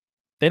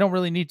 They don't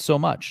really need so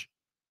much.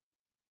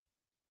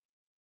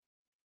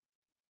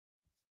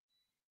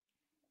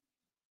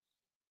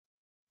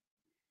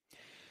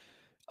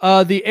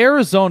 The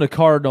Arizona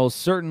Cardinals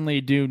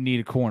certainly do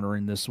need a corner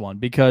in this one,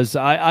 because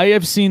I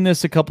have seen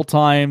this a couple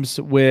times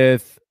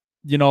with,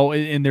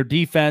 in their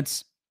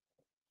defense.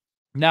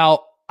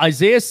 Now,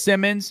 Isaiah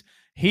Simmons,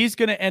 he's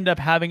going to end up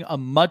having a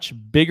much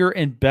bigger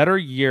and better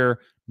year,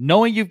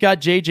 knowing you've got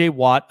J.J.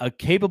 Watt, a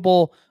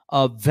capable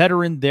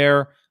veteran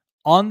there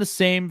on the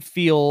same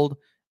field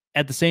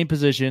at the same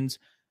positions.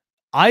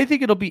 I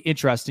think it'll be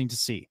interesting to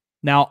see.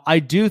 Now, I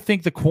do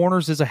think the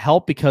corners is a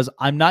help, because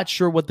I'm not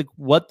sure what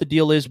the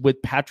deal is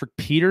with Patrick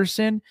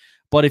Peterson,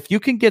 but if you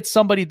can get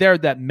somebody there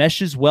that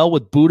meshes well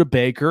with Budda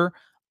Baker,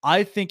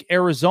 I think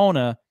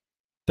Arizona,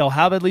 they'll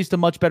have at least a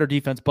much better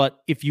defense.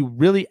 But if you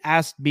really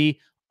ask me,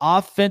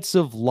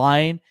 offensive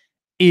line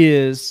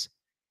is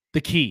the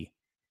key.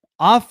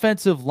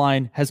 Offensive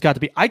line has got to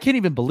be. I can't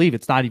even believe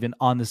it's not even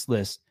on this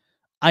list.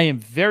 I am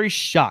very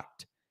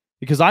shocked,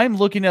 because I'm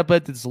looking up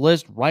at this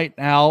list right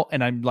now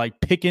and I'm like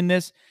picking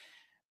this.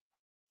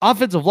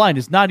 Offensive line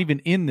is not even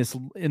in this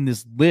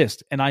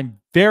list, and I'm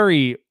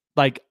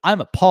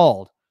I'm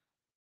appalled.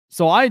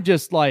 So I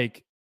just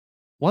like,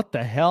 what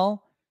the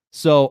hell?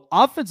 So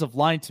offensive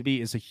line to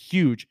me is a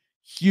huge,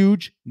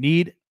 huge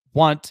need,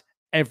 want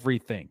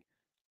everything.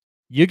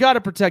 You got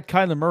to protect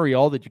Kyler Murray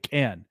all that you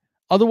can.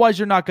 Otherwise,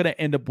 you're not going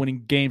to end up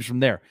winning games from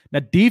there.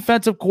 Now,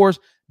 defense, of course,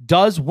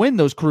 does win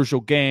those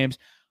crucial games,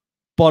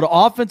 but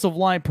offensive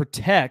line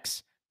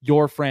protects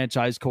your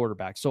franchise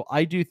quarterback. So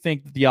I do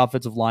think that the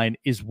offensive line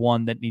is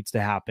one that needs to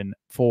happen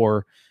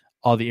for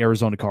the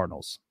Arizona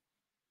Cardinals.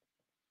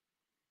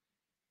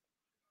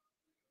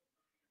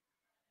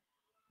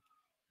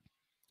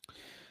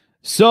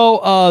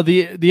 So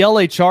the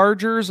LA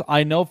Chargers,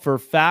 I know for a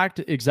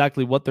fact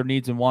exactly what their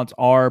needs and wants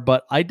are,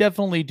 but I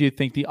definitely do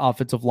think the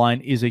offensive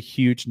line is a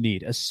huge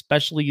need,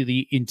 especially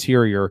the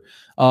interior.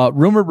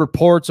 Rumored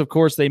reports, of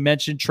course, they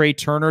mentioned Trey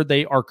Turner.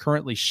 They are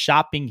currently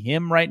shopping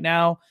him right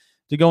now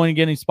to go in and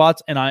getting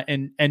spots,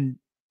 and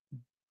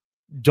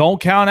don't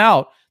count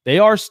out. They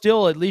are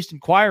still at least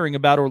inquiring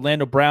about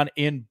Orlando Brown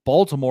in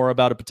Baltimore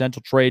about a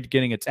potential trade,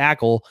 getting a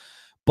tackle,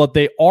 but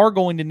they are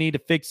going to need to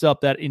fix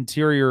up that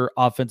interior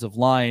offensive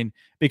line,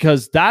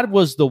 because that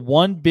was the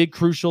one big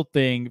crucial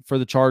thing for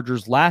the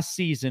Chargers last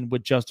season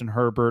with Justin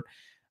Herbert.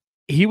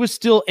 He was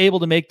still able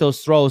to make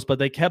those throws, but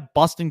they kept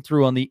busting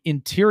through on the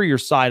interior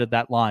side of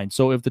that line.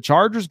 So if the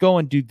Chargers go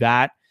and do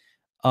that,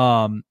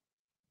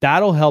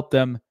 that'll help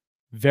them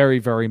very,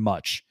 very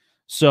much.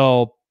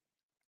 So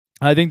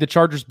I think the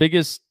Chargers'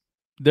 biggest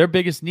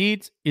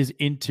needs is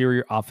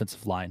interior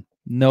offensive line.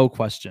 No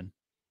question.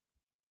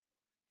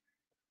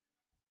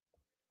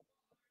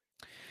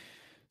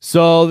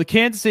 So the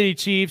Kansas City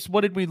Chiefs,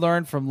 what did we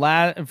learn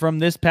from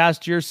this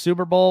past year's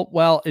Super Bowl?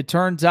 Well, it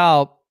turns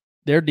out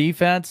their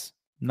defense,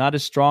 not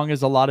as strong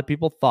as a lot of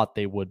people thought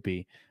they would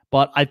be.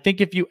 But I think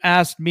if you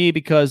asked me,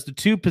 because the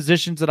two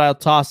positions that I'll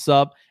toss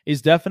up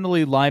is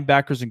definitely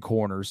linebackers and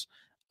corners.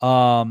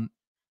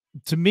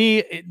 To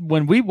me,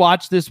 when we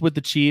watched this with the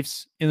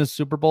Chiefs in the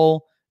Super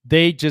Bowl,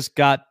 they just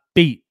got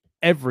beat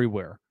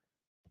everywhere.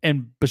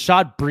 And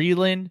Bashaud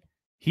Breeland,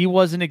 he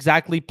wasn't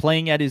exactly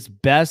playing at his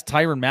best.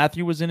 Tyrann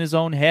Mathieu was in his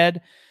own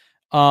head.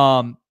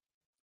 But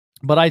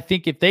I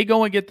think if they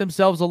go and get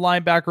themselves a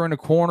linebacker and a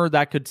corner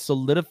that could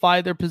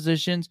solidify their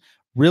positions,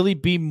 really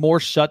be more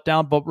shut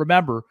down. But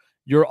remember,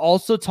 You're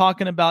also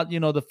talking about,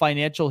 the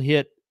financial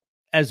hit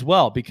as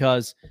well,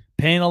 because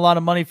paying a lot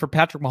of money for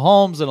Patrick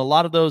Mahomes and a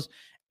lot of those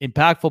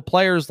impactful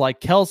players like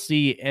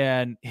Kelsey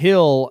and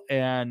Hill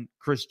and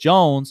Chris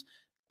Jones,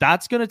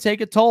 that's going to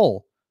take a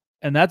toll.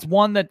 And that's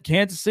one that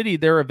Kansas City,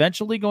 they're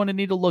eventually going to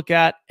need to look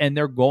at, and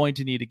they're going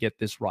to need to get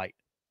this right.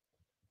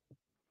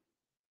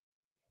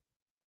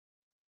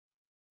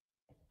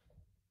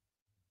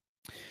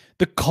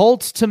 The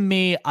Colts, to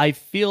me, I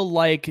feel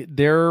like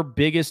their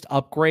biggest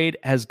upgrade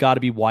has got to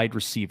be wide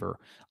receiver.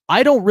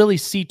 I don't really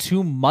see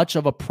too much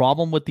of a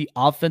problem with the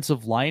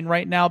offensive line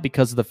right now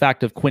because of the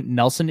fact of Quentin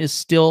Nelson is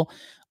still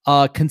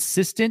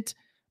consistent.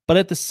 But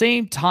at the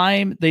same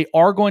time, they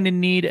are going to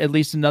need at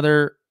least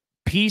another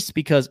piece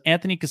because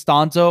Anthony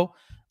Costanzo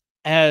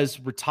has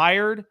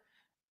retired,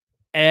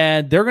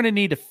 and they're going to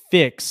need to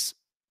fix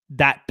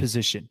that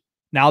position.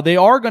 Now, they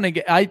are going to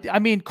get, I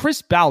mean,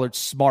 Chris Ballard's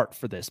smart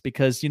for this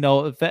because,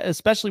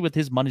 especially with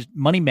his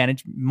money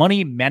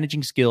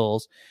managing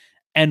skills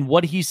and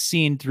what he's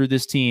seen through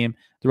this team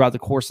throughout the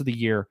course of the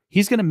year,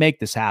 he's going to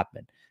make this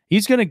happen.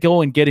 He's going to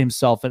go and get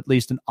himself at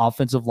least an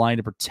offensive line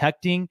to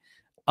protecting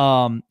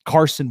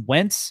Carson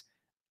Wentz.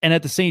 And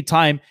at the same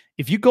time,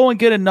 if you go and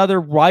get another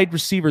wide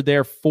receiver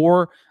there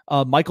for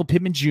Michael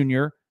Pittman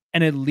Jr.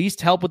 and at least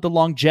help with the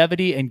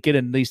longevity and get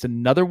at least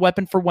another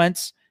weapon for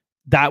Wentz,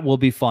 that will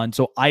be fun.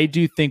 So I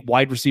do think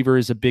wide receiver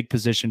is a big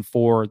position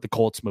for the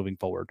Colts moving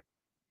forward.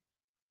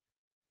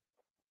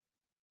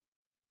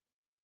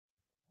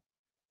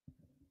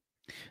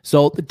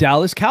 So the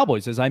Dallas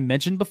Cowboys, as I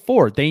mentioned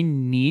before, they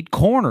need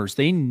corners.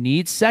 They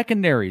need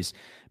secondaries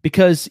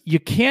because you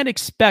can't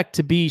expect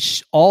to be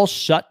all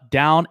shut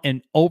down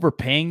and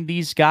overpaying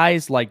these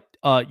guys like,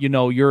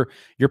 your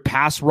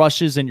pass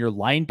rushes and your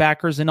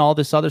linebackers and all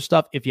this other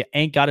stuff if you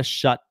ain't got to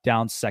shut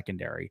down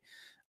secondary.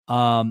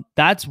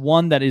 That's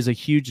one that is a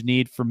huge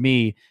need for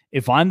me.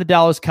 If I'm the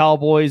Dallas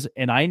Cowboys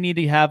and I need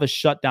to have a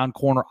shutdown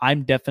corner,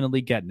 I'm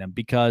definitely getting him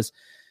because,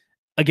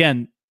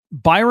 again,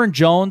 Byron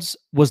Jones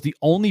was the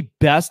only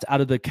best out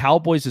of the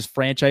Cowboys'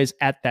 franchise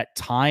at that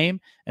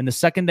time. And the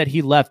second that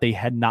he left, they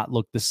had not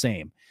looked the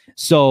same.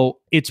 So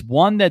it's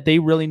one that they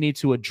really need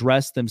to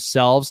address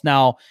themselves.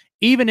 Now,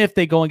 even if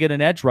they go and get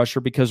an edge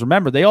rusher, because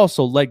remember, they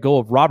also let go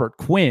of Robert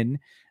Quinn,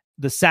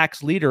 the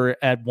sacks leader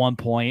at one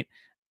point,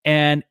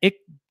 and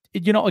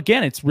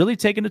again, it's really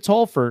taken a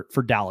toll for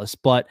Dallas,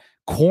 but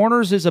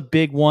corners is a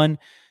big one.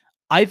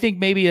 I think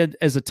maybe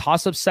as a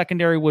toss-up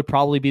secondary would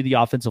probably be the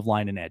offensive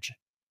line and edge.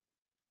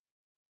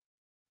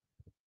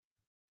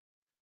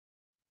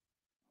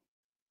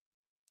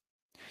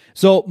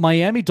 So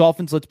Miami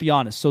Dolphins, let's be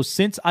honest. So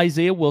since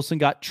Isaiah Wilson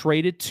got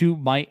traded to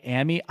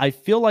Miami, I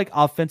feel like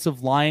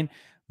offensive line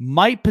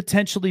might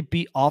potentially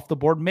be off the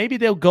board. Maybe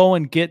they'll go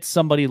and get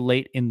somebody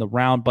late in the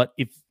round, but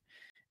if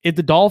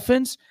the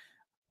Dolphins,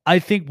 I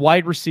think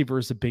wide receiver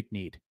is a big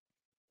need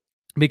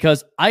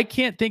because I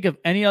can't think of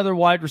any other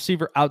wide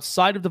receiver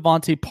outside of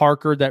Devontae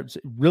Parker that's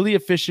really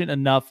efficient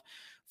enough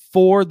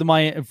for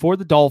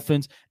the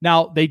Dolphins.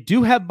 Now, they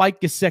do have Mike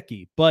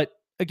Gesicki, but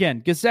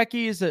again,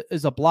 Gesicki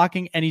is a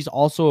blocking, and he's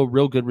also a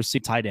real good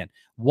receiver tight end.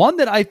 One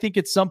that I think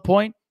at some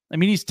point, I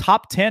mean, he's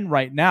top 10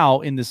 right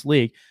now in this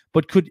league,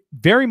 but could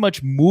very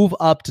much move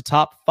up to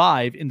top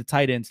 5 in the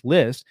tight ends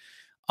list.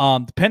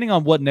 Depending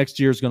on what next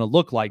year is going to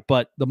look like.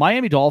 But the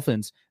Miami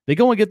Dolphins, they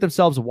go and get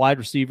themselves a wide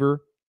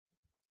receiver.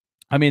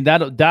 I mean,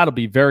 that'll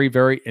be very,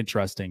 very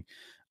interesting.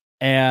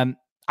 And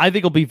I think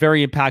it'll be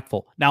very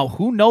impactful. Now,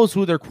 who knows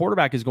who their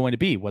quarterback is going to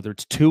be, whether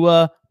it's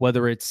Tua,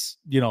 whether it's,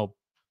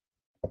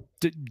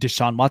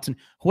 Deshaun Watson,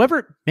 whoever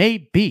it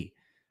may be.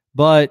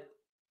 But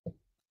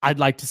I'd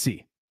like to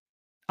see.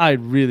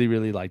 I'd really,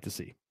 really like to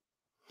see.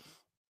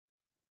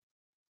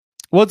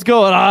 What's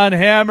going on,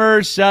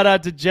 Hammer? Shout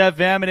out to Jeff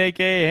Hammond,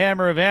 a.k.a.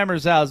 Hammer of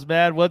Hammer's House,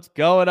 man. What's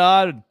going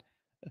on?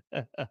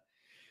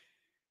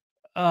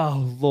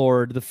 Oh,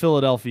 Lord, the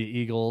Philadelphia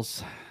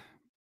Eagles.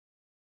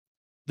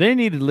 They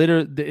need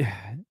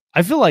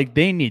I feel like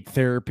they need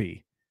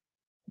therapy.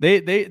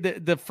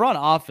 The front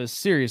office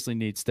seriously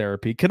needs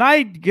therapy. Can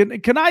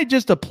I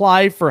just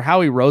apply for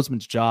Howie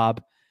Roseman's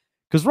job?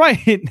 Because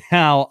right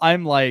now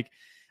I'm like,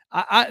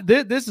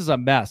 this is a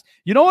mess.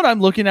 You know what I'm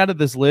looking at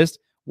this list?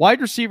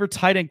 Wide receiver,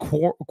 tight end,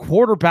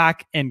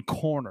 quarterback, and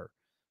corner.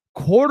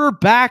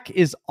 Quarterback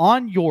is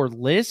on your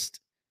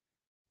list.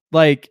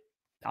 Like,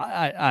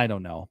 I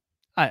don't know.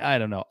 I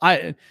don't know.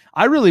 I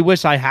really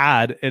wish I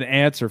had an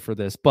answer for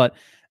this, but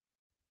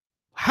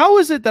how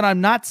is it that I'm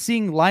not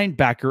seeing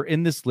linebacker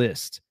in this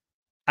list?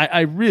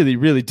 I really,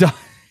 really don't.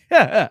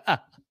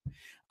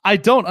 I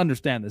don't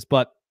understand this,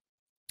 but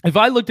if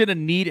I looked at a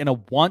need and a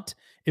want,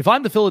 if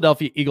I'm the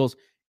Philadelphia Eagles,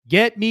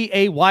 get me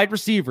a wide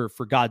receiver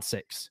for God's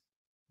sakes.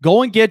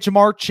 Go and get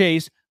Jamar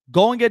Chase.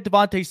 Go and get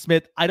Devontae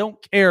Smith. I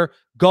don't care.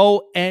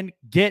 Go and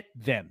get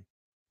them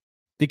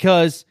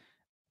because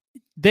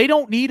they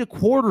don't need a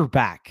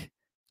quarterback.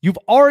 You've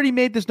already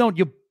made this known.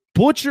 You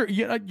butchered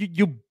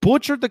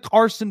the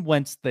Carson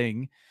Wentz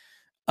thing,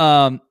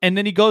 and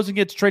then he goes and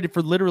gets traded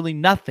for literally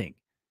nothing.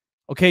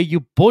 Okay, you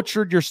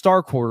butchered your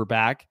star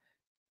quarterback.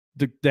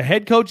 The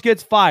head coach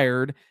gets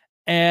fired,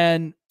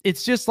 And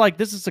it's just like,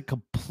 this is a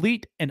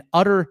complete and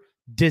utter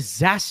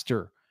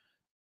disaster.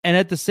 And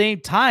at the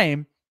same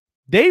time,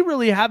 they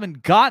really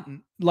haven't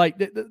gotten, like,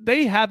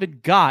 they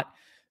haven't got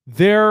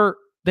their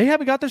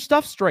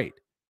stuff straight.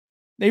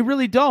 They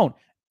really don't.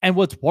 And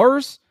what's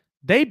worse,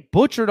 they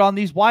butchered on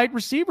these wide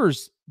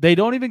receivers. They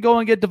don't even go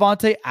and get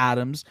Devontae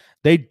Adams.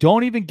 They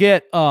don't even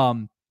get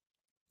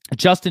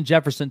Justin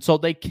Jefferson. So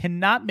they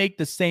cannot make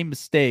the same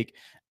mistake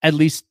at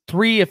least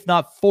 3, if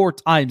not 4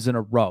 times in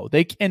a row.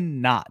 They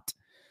cannot.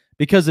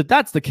 Because if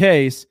that's the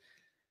case,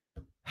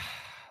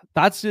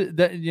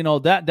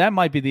 that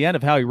might be the end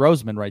of Howie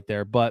Roseman right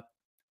there. But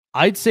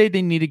I'd say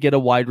they need to get a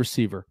wide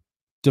receiver.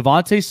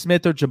 Devontae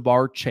Smith or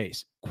Jamar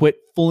Chase. Quit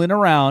fooling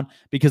around,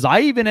 because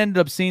I even ended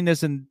up seeing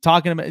this and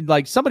talking about,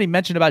 like, somebody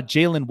mentioned about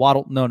Jalen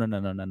Waddle.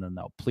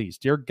 No. Please,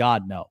 dear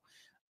God, no.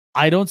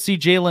 I don't see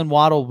Jalen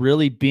Waddle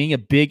really being a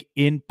big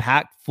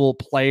impactful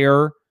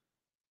player.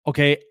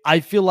 Okay. I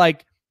feel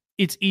like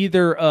it's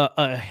either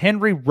a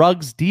Henry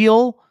Ruggs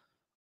deal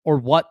or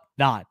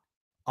whatnot.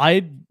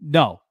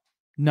 No.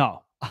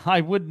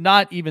 I would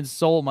not even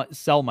sell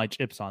my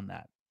chips on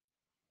that.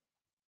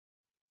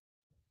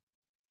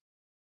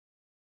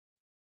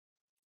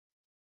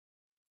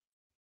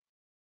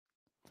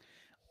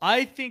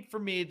 I think for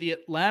me, the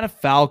Atlanta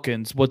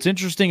Falcons, what's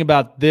interesting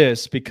about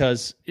this,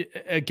 because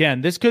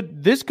again, this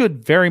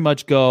could very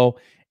much go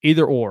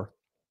either or.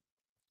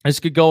 This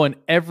could go in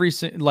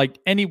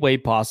any way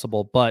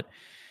possible. But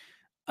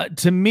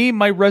to me,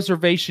 my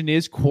reservation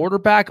is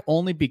quarterback,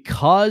 only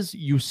because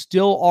you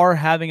still are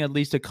having at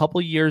least a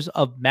couple years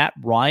of Matt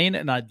Ryan.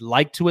 And I'd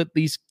like to at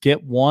least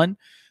get one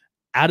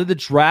out of the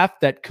draft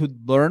that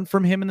could learn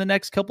from him in the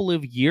next couple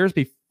of years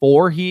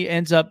before he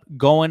ends up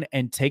going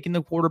and taking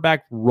the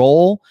quarterback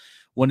role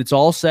when it's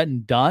all said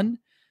and done.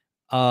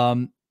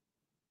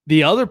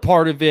 The other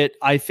part of it,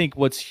 I think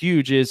what's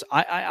huge is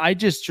I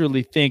just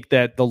truly think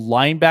that the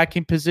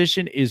linebacking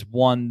position is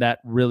one that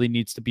really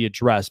needs to be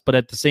addressed. But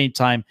at the same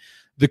time,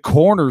 the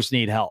corners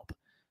need help.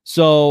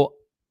 So,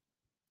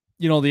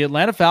 the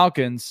Atlanta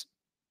Falcons,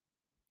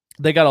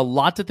 they got a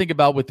lot to think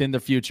about within the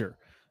future.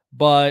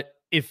 But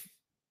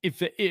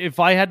if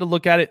I had to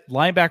look at it,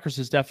 linebackers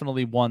is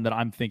definitely one that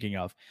I'm thinking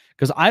of,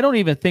 because I don't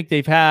even think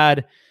they've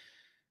had,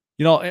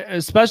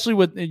 especially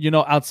with,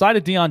 outside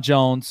of Deion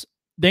Jones,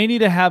 they need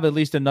to have at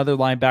least another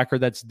linebacker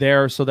that's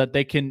there so that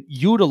they can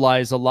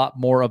utilize a lot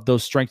more of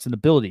those strengths and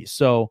abilities.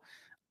 So,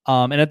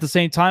 and at the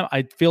same time,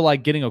 I feel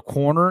like getting a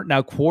corner.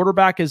 Now,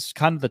 quarterback is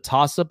kind of the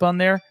toss-up on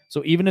there.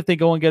 So even if they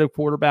go and get a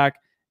quarterback,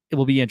 it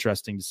will be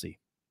interesting to see.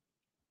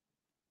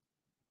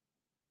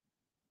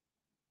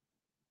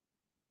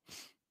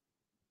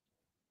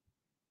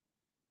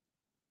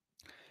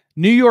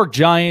 New York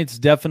Giants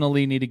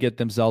definitely need to get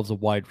themselves a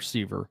wide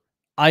receiver.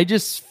 I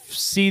just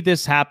see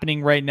this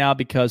happening right now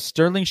because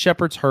Sterling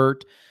Shepard's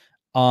hurt.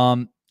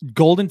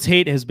 Golden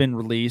Tate has been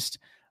released.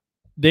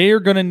 They are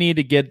going to need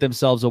to get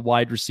themselves a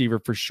wide receiver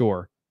for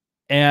sure.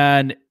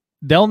 And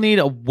they'll need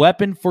a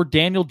weapon for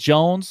Daniel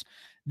Jones.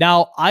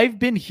 Now, I've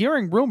been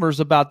hearing rumors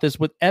about this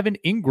with Evan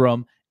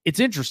Ingram. It's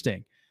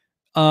interesting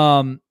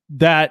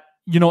that,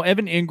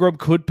 Evan Ingram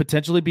could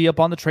potentially be up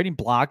on the trading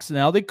blocks.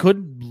 Now they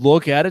could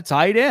look at a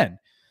tight end.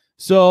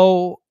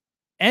 So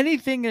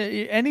anything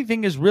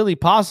is really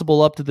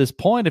possible up to this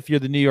point if you're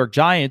the New York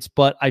Giants,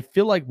 but I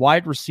feel like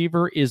wide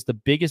receiver is the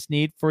biggest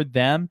need for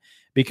them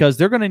because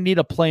they're going to need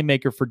a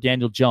playmaker for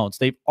Daniel Jones.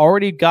 They've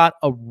already got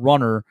a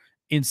runner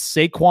in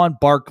Saquon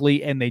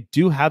Barkley, and they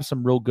do have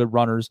some real good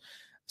runners.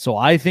 So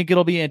I think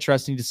it'll be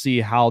interesting to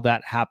see how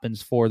that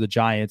happens for the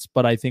Giants,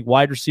 but I think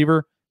wide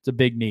receiver, it's a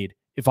big need.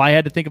 If I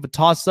had to think of a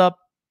toss-up,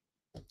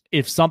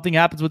 if something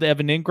happens with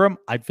Evan Ingram,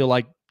 I'd feel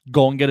like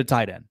go and get a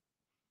tight end.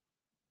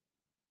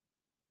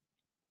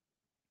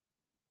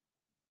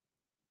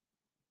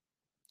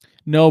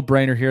 No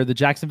brainer here. The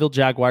Jacksonville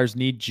Jaguars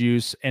need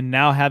juice, and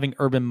now having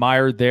Urban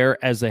Meyer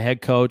there as the head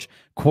coach,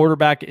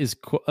 quarterback is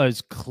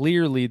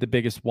clearly the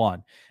biggest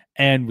one.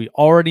 And we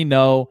already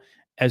know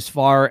as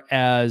far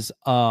as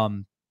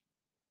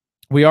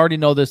we already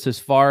know this as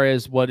far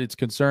as what it's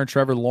concerned.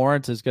 Trevor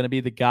Lawrence is going to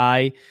be the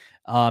guy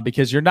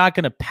because you're not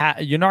going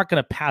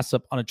to pass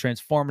up on a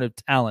transformative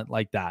talent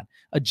like that,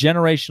 a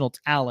generational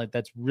talent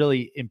that's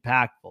really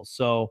impactful.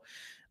 So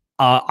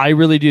I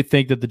really do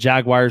think that the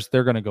Jaguars,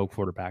 they're going to go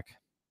quarterback.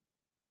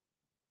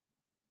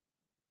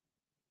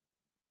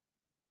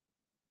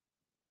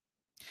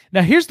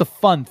 Now, here's the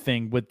fun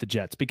thing with the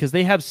Jets, because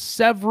they have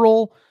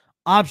several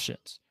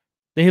options.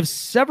 They have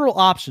several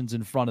options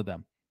in front of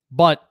them.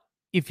 But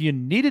if you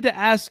needed to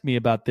ask me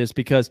about this,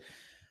 because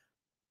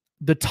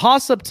the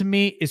toss-up to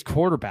me is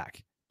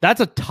quarterback.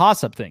 That's a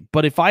toss-up thing.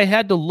 But if I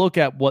had to look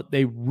at what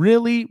they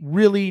really,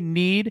 really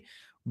need,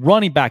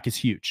 running back is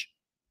huge.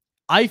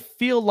 I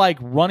feel like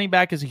running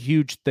back is a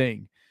huge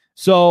thing.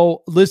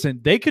 So,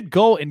 listen, they could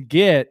go and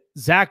get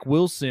Zach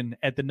Wilson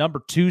at the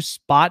number 2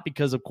 spot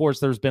because, of course,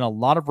 there's been a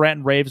lot of rant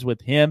and raves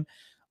with him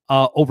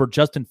over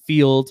Justin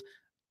Fields.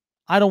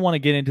 I don't want to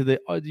get into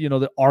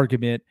the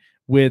argument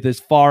with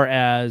as far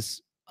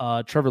as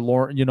Trevor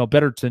Lawrence,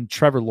 better than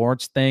Trevor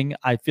Lawrence thing.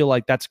 I feel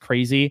like that's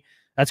crazy.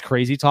 That's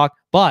crazy talk.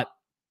 But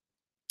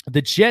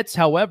the Jets,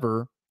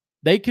 however,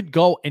 they could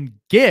go and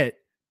get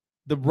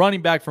the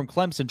running back from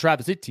Clemson,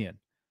 Travis Etienne,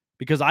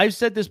 because I've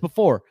said this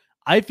before.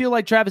 I feel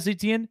like Travis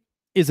Etienne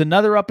is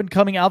another up and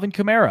coming Alvin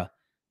Kamara.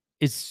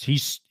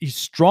 He's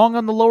strong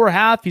on the lower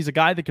half. He's a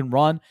guy that can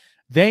run.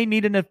 They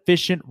need an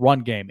efficient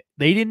run game.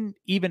 They didn't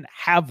even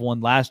have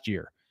one last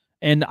year.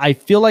 And I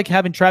feel like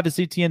having Travis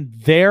Etienne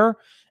there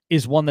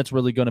is one that's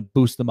really going to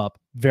boost them up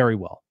very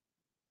well.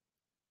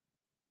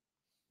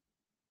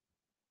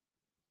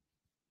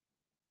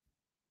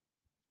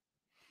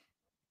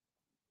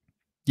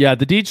 Yeah,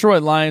 the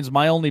Detroit Lions,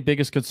 my only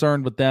biggest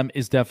concern with them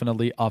is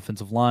definitely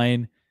offensive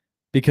line,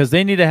 because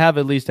they need to have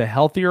at least a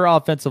healthier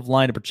offensive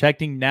line of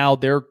protecting now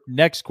their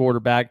next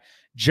quarterback,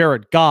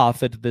 Jared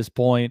Goff, at this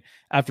point,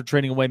 after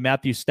trading away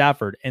Matthew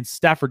Stafford. And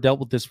Stafford dealt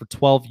with this for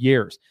 12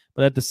 years.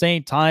 But at the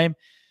same time,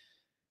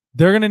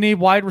 they're going to need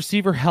wide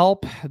receiver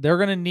help. They're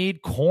going to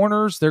need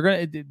corners.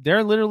 They're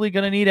literally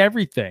going to need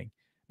everything,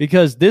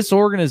 because this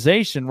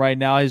organization right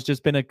now has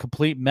just been a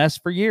complete mess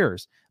for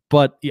years.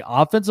 But the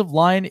offensive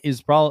line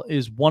is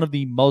one of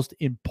the most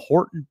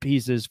important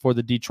pieces for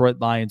the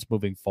Detroit Lions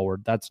moving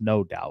forward. That's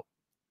no doubt.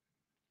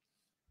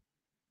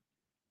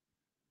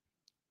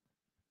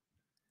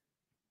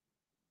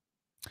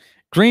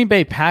 Green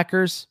Bay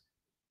Packers,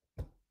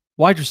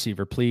 wide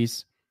receiver,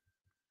 please.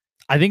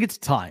 I think it's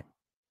time.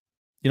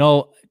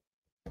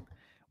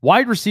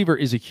 Wide receiver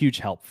is a huge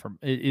help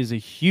is a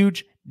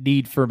huge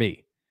need for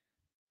me.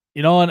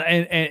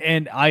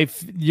 And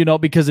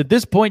because at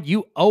this point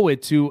you owe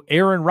it to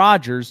Aaron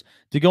Rodgers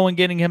to go and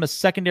getting him a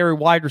secondary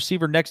wide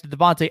receiver next to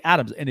Davante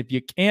Adams. And if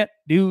you can't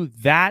do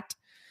that,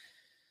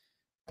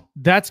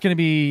 that's going to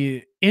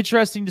be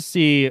interesting to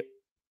see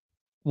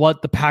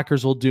what the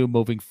Packers will do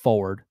moving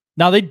forward.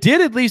 Now, they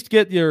did at least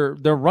get their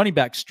running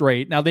back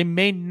straight. Now, they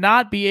may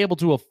not be able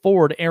to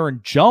afford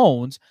Aaron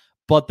Jones,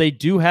 but they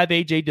do have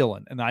A.J.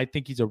 Dillon, and I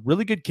think he's a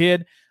really good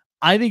kid.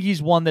 I think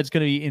he's one that's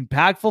going to be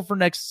impactful for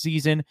next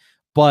season,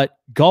 but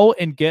go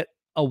and get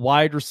a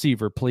wide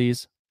receiver,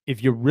 please.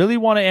 If you really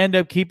want to end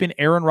up keeping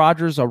Aaron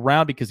Rodgers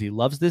around because he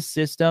loves this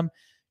system,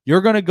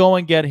 you're going to go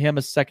and get him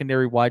a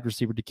secondary wide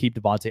receiver to keep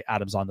Davante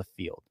Adams on the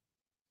field.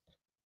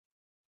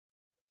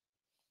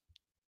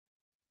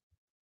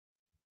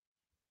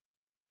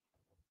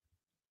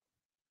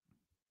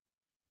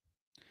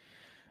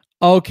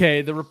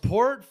 Okay, the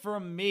report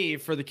from me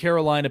for the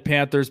Carolina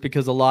Panthers,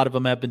 because a lot of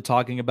them have been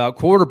talking about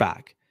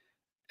quarterback.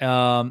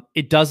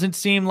 It doesn't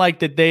seem like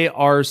that they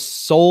are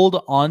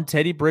sold on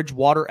Teddy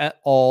Bridgewater at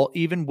all,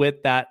 even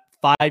with that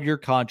 5-year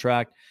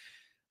contract.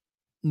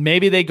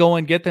 Maybe they go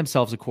and get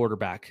themselves a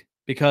quarterback,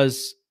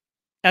 because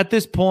at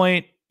this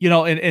point,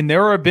 and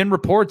there have been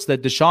reports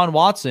that Deshaun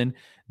Watson,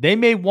 they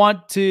may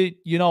want to,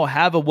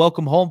 have a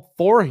welcome home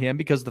for him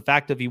because of the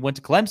fact that he went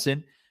to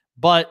Clemson,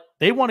 but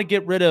they want to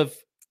get rid of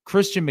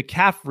Christian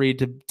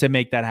McCaffrey to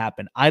make that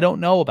happen. I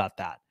don't know about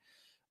that.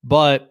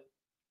 But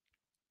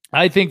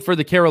I think for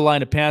the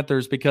Carolina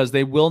Panthers, because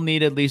they will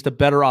need at least a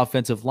better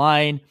offensive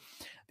line.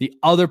 The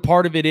other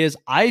part of it is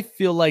I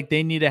feel like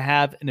they need to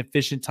have an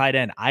efficient tight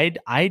end.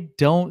 I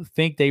don't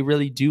think they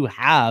really do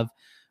have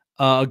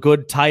a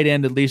good tight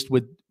end, at least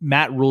with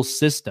Matt Rule's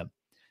system.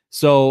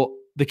 So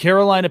the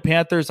Carolina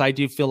Panthers, I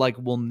do feel like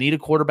will need a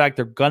quarterback.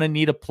 They're going to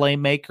need a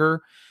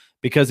playmaker,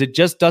 because it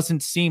just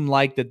doesn't seem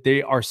like that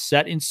they are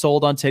set and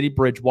sold on Teddy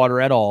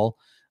Bridgewater at all.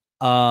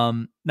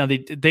 Now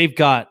they've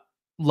got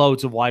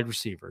loads of wide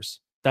receivers.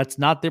 That's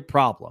not their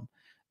problem.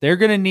 They're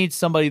going to need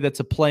somebody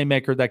that's a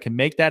playmaker that can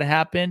make that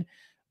happen.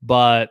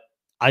 But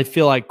I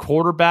feel like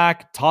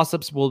quarterback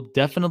toss-ups will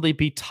definitely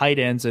be tight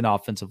ends and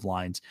offensive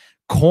lines.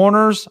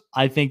 Corners,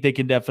 I think they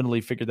can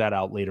definitely figure that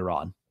out later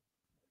on.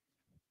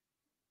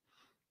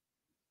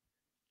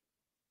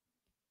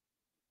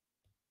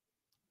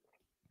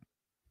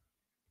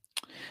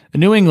 The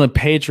New England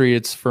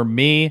Patriots, for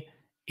me,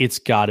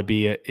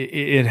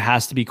 it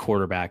has to be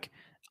quarterback.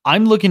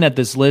 I'm looking at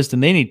this list,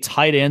 and they need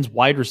tight ends,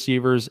 wide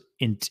receivers,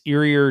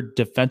 interior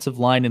defensive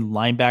line, and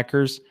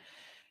linebackers.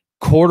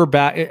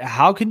 Quarterback,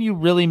 how can you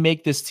really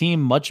make this team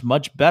much,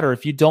 much better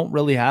if you don't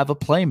really have a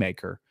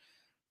playmaker?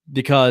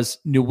 Because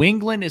New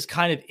England is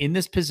kind of in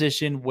this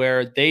position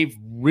where they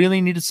really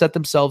need to set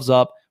themselves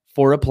up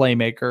for a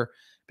playmaker,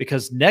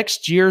 because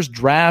next year's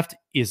draft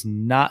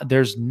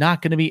there's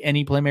not going to be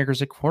any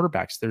playmakers at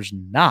quarterbacks. There's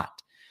not.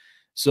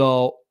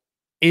 So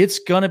it's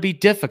going to be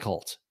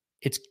difficult.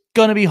 It's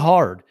going to be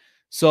hard.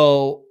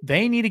 So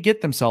they need to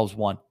get themselves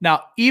one.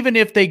 Now, even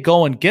if they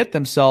go and get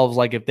themselves,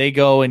 like if they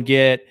go and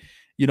get,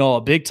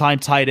 a big time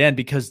tight end,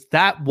 because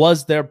that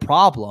was their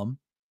problem.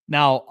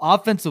 Now,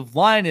 offensive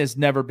line has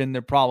never been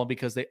their problem,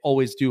 because they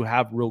always do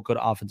have real good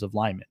offensive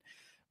linemen.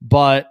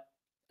 But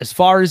as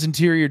far as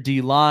interior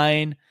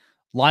D-line,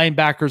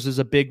 linebackers is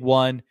a big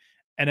one.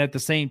 And at the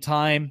same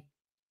time,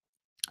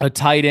 a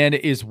tight end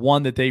is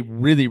one that they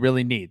really,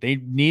 really need. They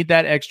need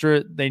that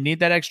extra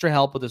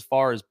help with as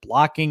far as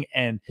blocking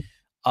and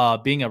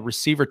being a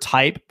receiver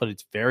type, but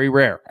it's very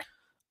rare.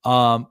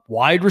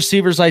 Wide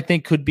receivers, I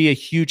think, could be a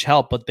huge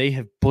help, but they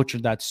have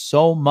butchered that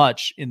so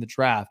much in the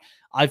draft.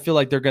 I feel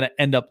like they're going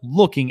to end up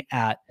looking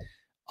at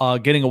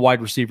getting a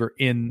wide receiver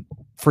in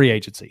free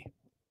agency.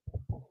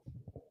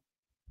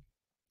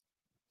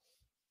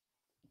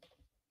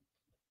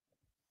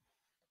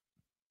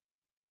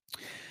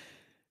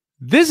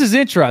 This is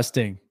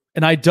interesting.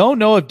 And I don't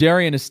know if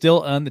Darian is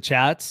still on the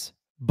chats,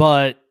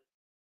 but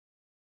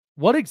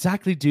what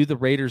exactly do the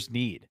Raiders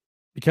need?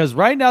 Because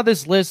right now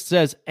this list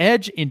says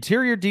edge,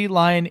 interior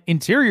D-line,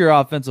 interior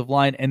offensive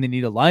line, and they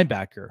need a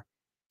linebacker.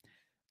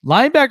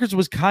 Linebackers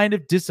was kind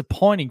of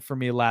disappointing for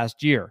me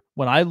last year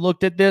when I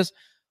looked at this.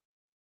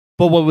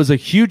 But what was a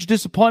huge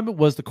disappointment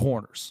was the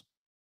corners.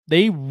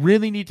 They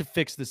really need to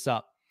fix this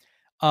up.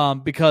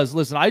 Because,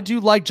 listen, I do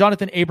like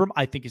Jonathan Abram.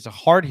 I think he's a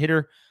hard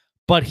hitter,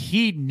 but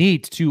he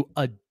needs to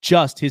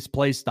adjust his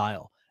play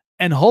style.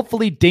 And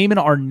hopefully Damon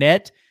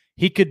Arnett,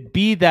 he could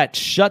be that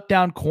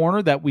shutdown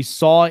corner that we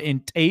saw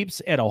in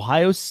tapes at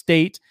Ohio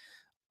State.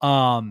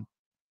 But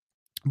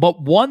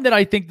one that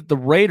I think that the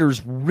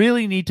Raiders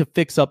really need to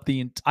fix up the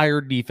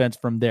entire defense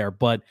from there.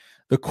 But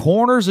the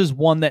corners is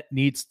one that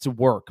needs to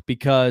work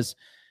because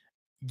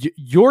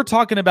you're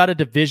talking about a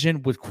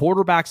division with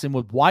quarterbacks and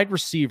with wide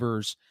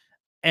receivers.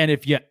 And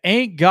if you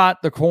ain't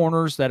got the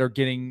corners that are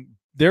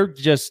they're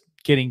just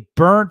getting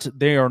burnt,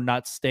 they are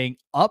not staying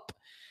up,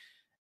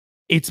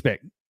 it's big.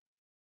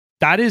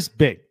 That is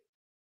big.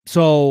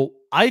 So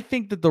I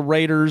think that the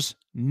Raiders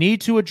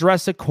need to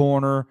address a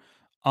corner.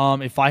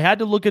 If I had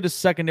to look at a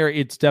secondary,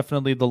 it's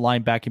definitely the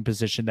linebacking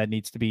position that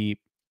needs to be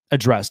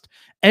addressed.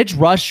 Edge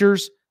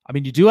rushers, I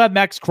mean, you do have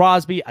Max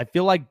Crosby. I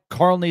feel like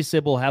Carl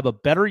Nassib will have a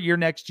better year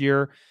next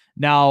year.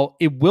 Now,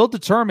 it will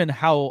determine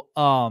how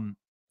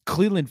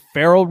Cleveland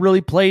Farrell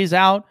really plays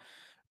out,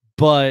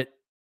 but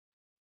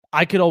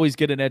I could always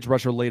get an edge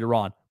rusher later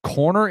on.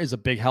 Corner is a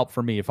big help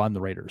for me if I'm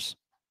the Raiders.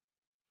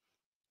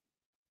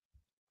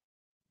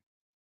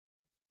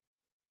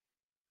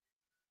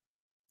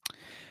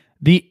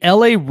 The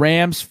LA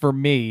Rams, for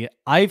me,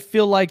 I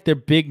feel like their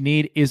big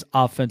need is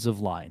offensive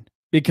line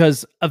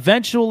because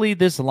eventually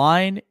this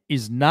line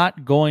is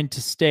not going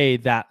to stay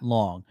that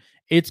long.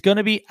 It's going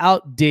to be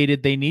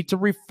outdated. They need to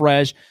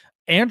refresh.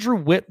 Andrew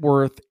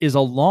Whitworth is a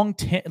long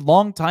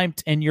time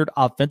tenured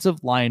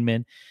offensive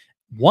lineman.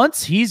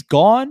 Once he's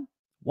gone,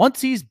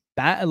 once he's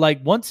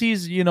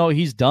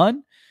he's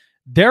done,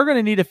 they're going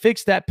to need to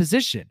fix that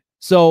position.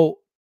 So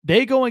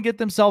they go and get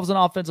themselves an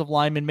offensive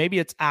lineman, maybe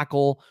a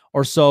tackle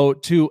or so,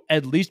 to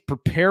at least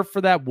prepare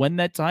for that when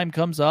that time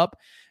comes up,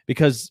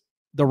 because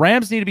the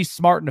Rams need to be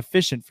smart and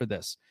efficient for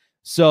this.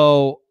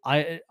 So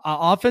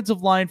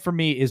offensive line for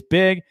me is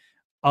big.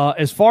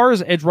 As far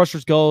as edge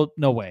rushers go,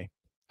 no way.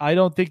 I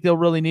don't think they'll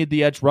really need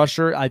the edge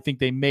rusher. I think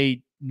they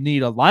may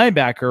need a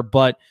linebacker,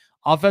 but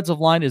offensive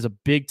line is a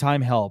big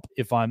time help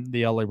if I'm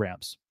the LA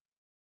Rams.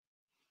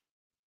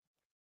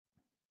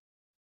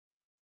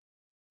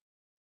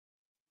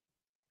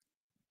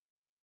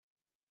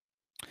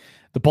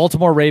 The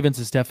Baltimore Ravens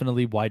is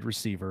definitely wide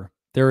receiver.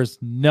 There is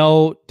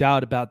no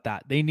doubt about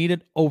that. They need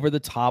an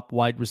over-the-top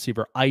wide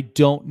receiver. I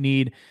don't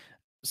need,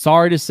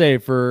 sorry to say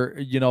for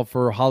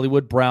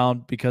Hollywood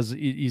Brown, because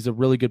he's a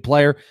really good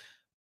player,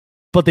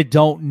 but they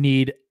don't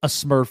need a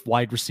Smurf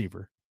wide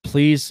receiver.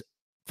 Please,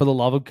 for the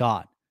love of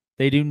God,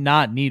 they do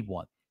not need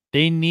one.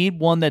 They need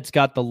one that's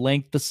got the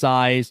length, the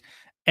size,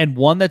 and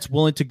one that's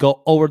willing to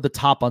go over the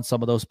top on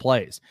some of those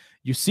plays.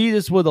 You see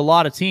this with a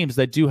lot of teams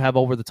that do have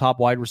over-the-top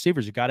wide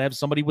receivers. You got to have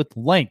somebody with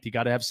length. You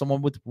got to have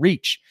someone with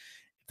reach.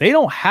 If they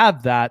don't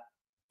have that,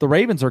 the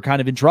Ravens are kind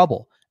of in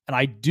trouble. And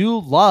I do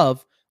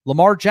love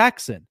Lamar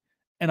Jackson.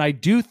 And I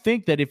do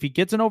think that if he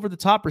gets an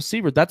over-the-top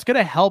receiver, that's going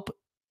to help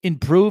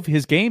improve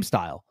his game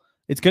style.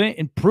 It's going to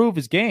improve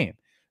his game.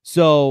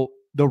 So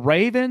the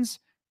Ravens,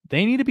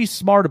 they need to be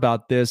smart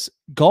about this.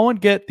 Go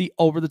and get the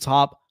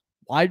over-the-top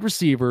wide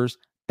receivers.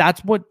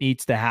 That's what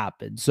needs to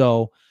happen.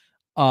 So,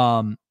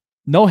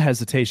 no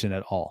hesitation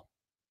at all.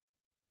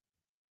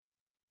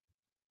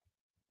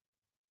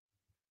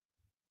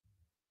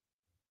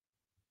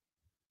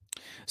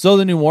 So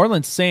the New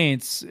Orleans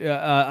Saints,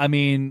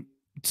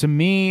 to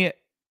me,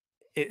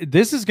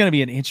 this is going to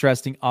be an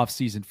interesting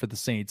offseason for the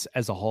Saints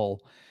as a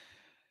whole.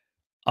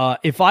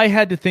 If I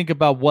had to think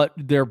about what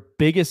their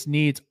biggest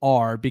needs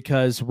are,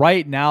 because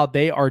right now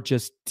they are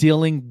just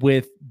dealing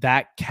with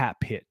that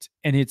cap hit,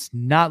 and it's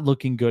not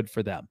looking good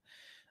for them.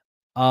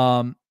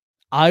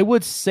 I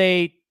would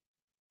say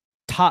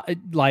toss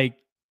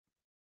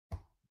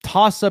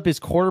up his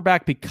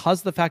quarterback,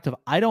 because of the fact of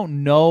I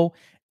don't know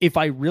if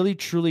I really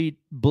truly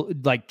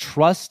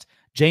trust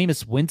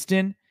Jameis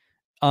Winston.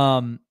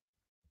 Now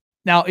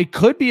it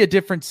could be a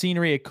different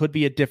scenery, it could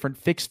be a different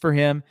fix for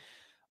him,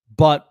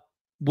 but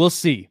we'll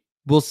see.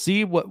 We'll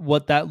see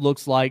what that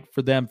looks like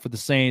for them, for the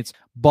Saints.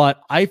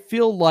 But I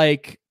feel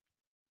like,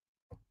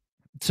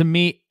 to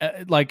me,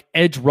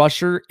 edge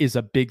rusher is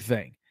a big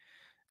thing.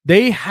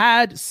 They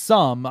had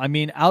some,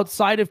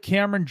 outside of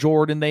Cameron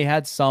Jordan, they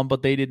had some,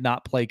 but they did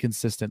not play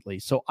consistently.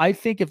 So I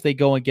think if they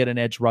go and get an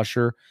edge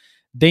rusher,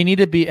 They need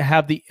to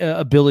have the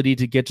ability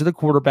to get to the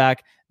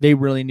quarterback. They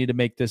really need to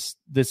make this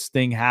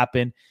thing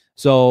happen.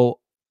 So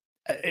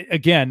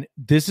again,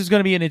 this is going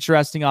to be an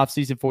interesting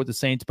offseason for the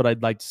Saints, but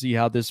I'd like to see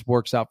how this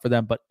works out for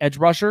them. But edge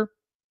rusher,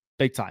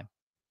 big time.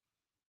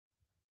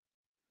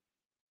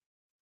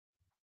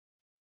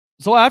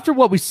 So after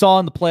what we saw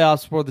in the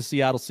playoffs for the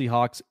Seattle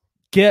Seahawks,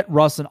 get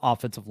Russ an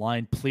offensive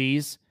line,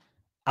 please.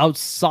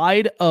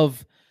 Outside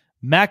of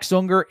Max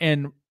Unger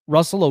and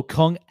Russell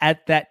Okung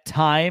at that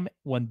time,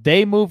 when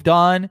they moved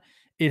on,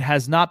 it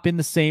has not been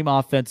the same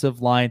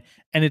offensive line,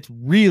 and it's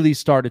really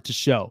started to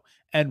show.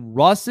 And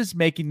Russ is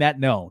making that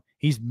known.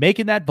 He's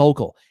making that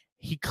vocal.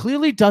 He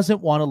clearly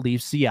doesn't want to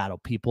leave Seattle,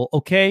 people.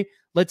 Okay,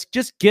 let's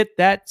just get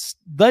that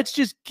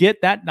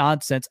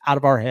nonsense out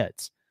of our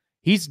heads.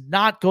 He's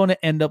not going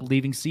to end up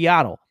leaving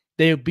Seattle.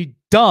 They would be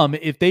dumb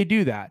if they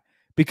do that,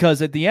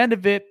 because at the end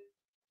of it,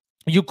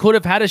 you could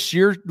have had a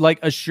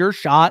sure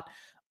shot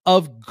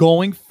of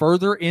going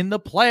further in the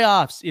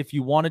playoffs if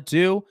you wanted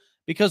to,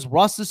 because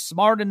Russ is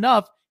smart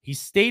enough. He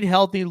stayed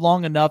healthy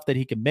long enough that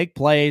he can make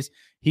plays.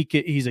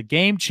 He's a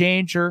game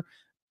changer.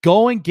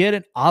 Go and get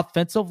an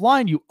offensive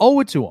line. You owe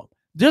it to him.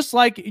 Just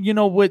like,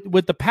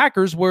 with the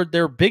Packers, where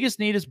their biggest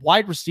need is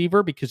wide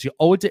receiver because you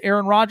owe it to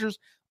Aaron Rodgers,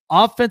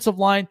 offensive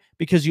line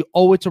because you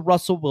owe it to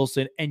Russell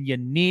Wilson, and you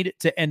need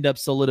to end up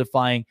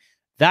solidifying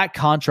that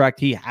contract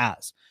he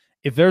has.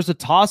 If there's a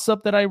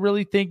toss-up that I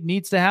really think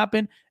needs to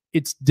happen,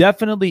 it's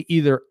definitely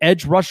either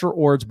edge rusher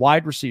or it's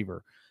wide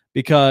receiver,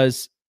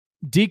 because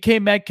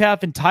DK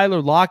Metcalf and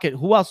Tyler Lockett,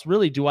 who else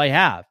really do I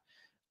have?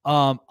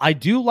 I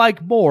do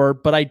like Moore,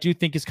 but I do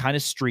think it's kind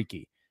of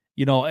streaky.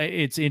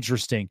 It's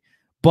interesting.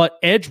 But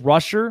edge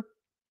rusher,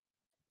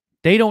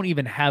 they don't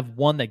even have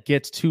one that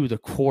gets to the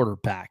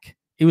quarterback.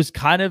 It was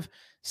kind of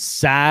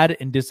sad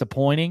and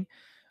disappointing,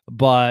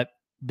 but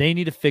they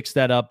need to fix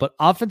that up. But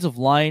offensive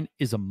line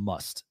is a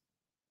must.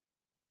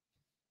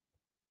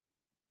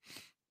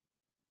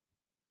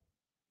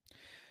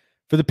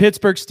 For the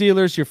Pittsburgh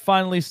Steelers, you're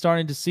finally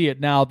starting to see it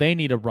now. They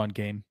need a run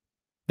game.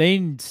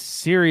 They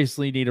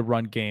seriously need a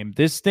run game.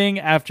 This thing,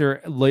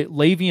 after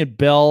Le'Veon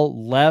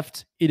Bell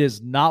left, it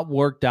has not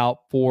worked out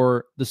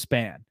for the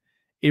span.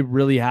 It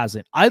really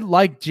hasn't. I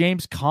like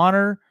James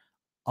Conner,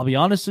 I'll be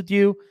honest with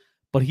you,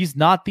 but he's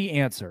not the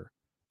answer.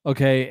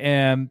 Okay,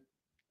 and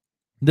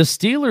the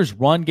Steelers'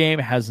 run game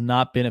has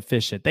not been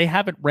efficient. They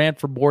haven't ran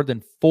for more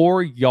than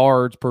 4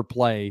 yards per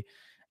play,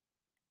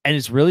 and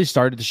it's really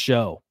started to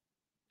show.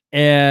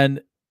 And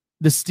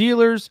the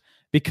Steelers,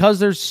 because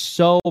they're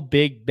so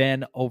Big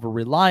Ben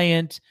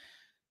over-reliant,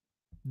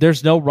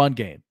 there's no run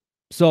game.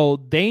 So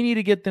they need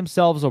to get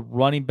themselves a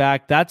running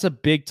back. That's a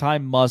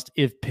big-time must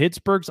if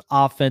Pittsburgh's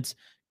offense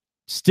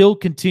still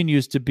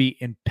continues to be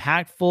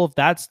impactful.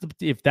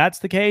 If that's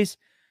the case,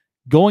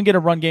 go and get a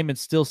run game and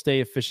still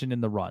stay efficient in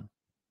the run.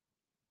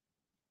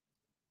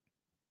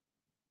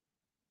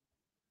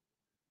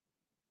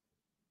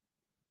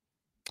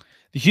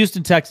 The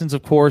Houston Texans,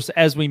 of course,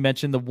 as we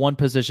mentioned, the one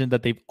position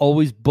that they've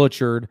always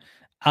butchered.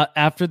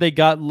 After they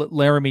got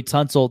Laramie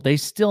Tunsil, they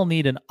still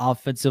need an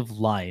offensive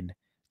line.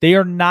 They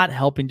are not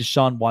helping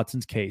Deshaun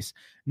Watson's case.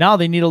 Now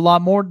they need a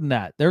lot more than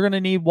that. They're going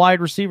to need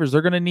wide receivers.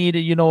 They're going to need,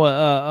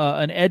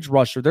 an edge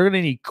rusher. They're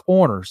going to need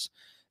corners.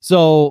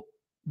 So,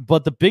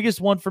 but the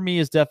biggest one for me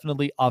is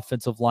definitely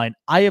offensive line.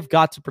 I have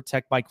got to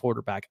protect my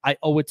quarterback. I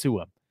owe it to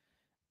him.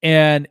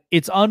 And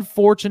it's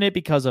unfortunate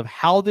because of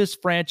how this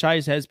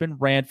franchise has been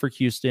ran for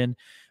Houston,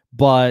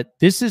 but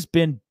this has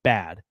been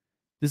bad.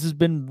 This has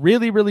been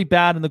really, really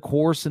bad in the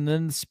course and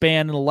then the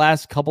span in the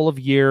last couple of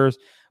years,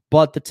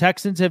 but the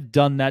Texans have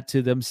done that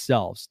to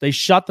themselves. They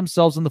shot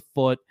themselves in the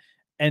foot,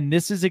 and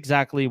this is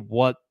exactly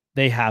what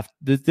they have.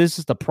 This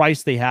is the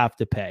price they have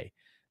to pay.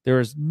 There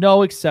is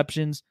no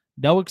exceptions,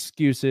 no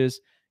excuses.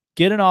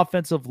 Get an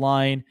offensive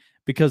line,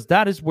 because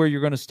that is where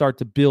you're going to start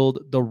to build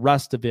the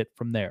rest of it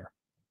from there.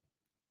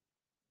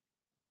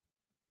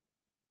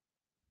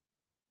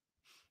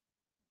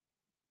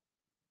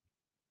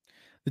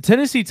 The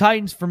Tennessee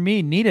Titans, for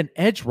me, need an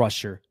edge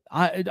rusher.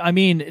 I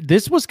mean,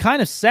 this was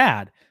kind of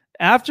sad.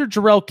 After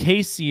Jarrell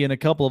Casey and a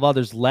couple of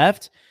others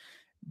left,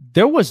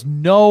 there was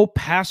no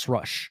pass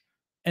rush,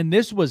 and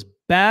this was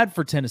bad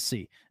for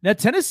Tennessee. Now,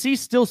 Tennessee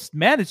still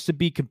managed to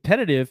be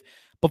competitive,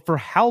 but for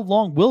how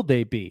long will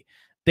they be?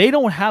 They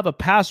don't have a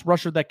pass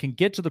rusher that can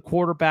get to the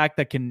quarterback,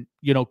 that can,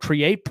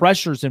 create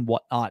pressures and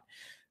whatnot.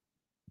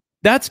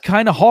 That's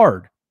kind of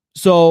hard.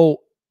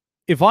 So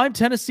if I'm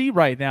Tennessee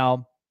right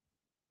now,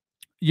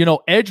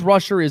 edge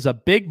rusher is a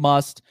big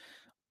must.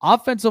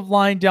 Offensive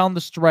line down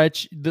the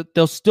stretch,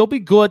 they'll still be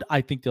good.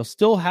 I think they'll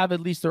still have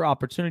at least their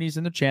opportunities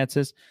and their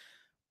chances,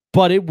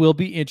 but it will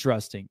be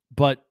interesting.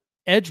 But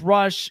edge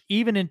rush,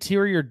 even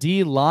interior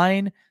D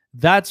line,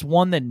 that's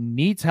one that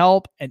needs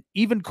help, and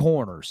even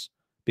corners,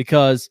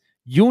 because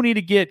you need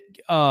to get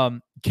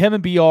Kevin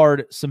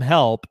Byard some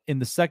help in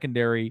the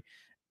secondary,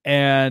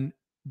 and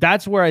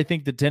that's where I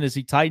think the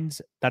Tennessee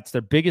Titans, that's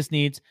their biggest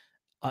needs.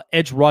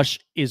 Edge rush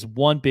is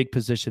one big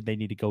position they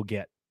need to go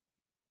get.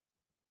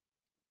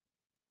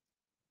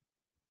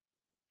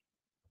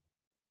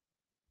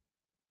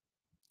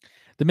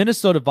 the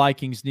Minnesota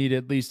Vikings need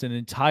at least an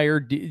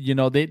entire,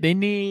 they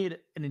need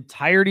an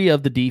entirety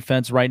of the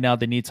defense right now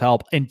that needs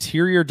help.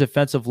 Interior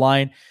defensive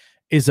line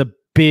is a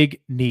big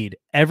need.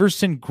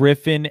 Everson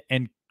Griffin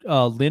and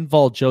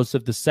Linval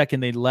Joseph, the second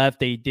they left,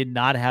 they did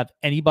not have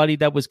anybody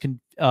that was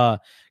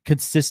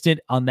consistent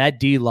on that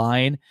D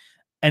line,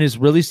 and has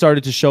really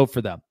started to show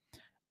for them.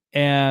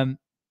 And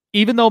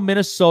even though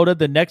Minnesota,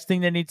 the next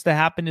thing that needs to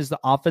happen is the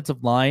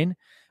offensive line,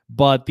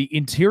 but the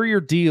interior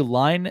D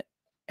line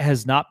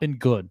has not been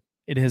good.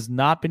 It has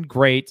not been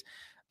great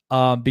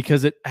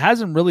because it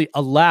hasn't really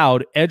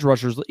allowed edge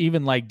rushers,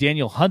 even like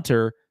Daniel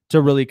Hunter,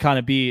 to really kind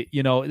of be,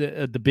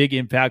 the big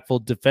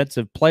impactful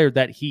defensive player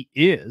that he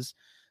is.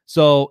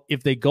 So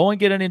if they go and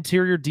get an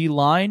interior D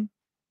line,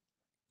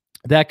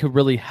 that could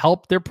really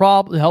help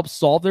help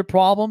solve their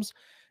problems.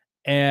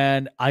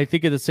 And I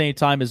think at the same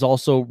time is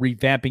also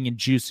revamping and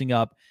juicing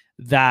up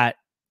that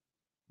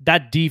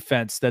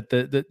defense that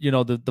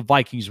the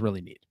Vikings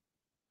really need.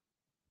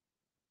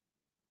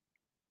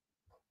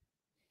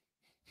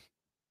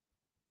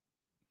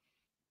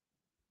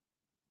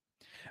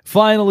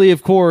 Finally,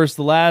 of course,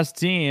 the last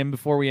team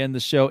before we end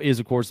the show is,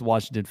 of course, the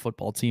Washington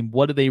football team.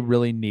 What do they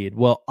really need?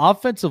 Well,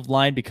 offensive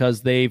line,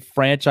 because they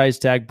franchise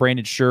tag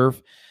Brandon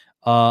Scherf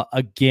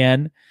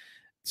again.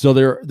 So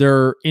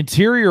their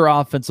interior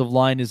offensive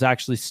line is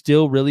actually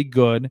still really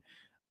good.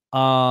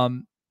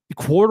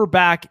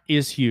 Quarterback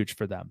is huge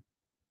for them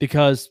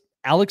because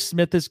Alex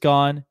Smith is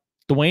gone.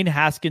 Dwayne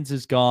Haskins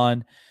is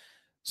gone.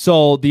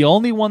 So the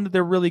only one that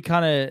they're really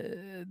kind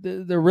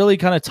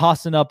of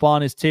tossing up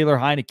on is Taylor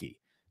Heinicke.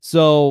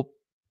 So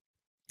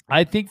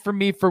I think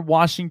for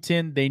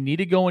Washington, they need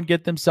to go and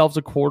get themselves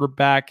a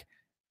quarterback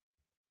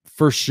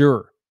for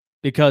sure,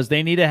 because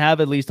they need to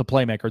have at least a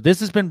playmaker. This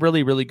has been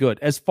really, really good.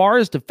 As far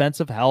as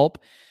defensive help,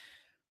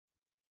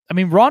 I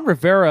mean, Ron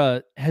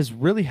Rivera has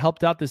really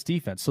helped out this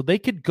defense. So they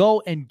could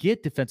go and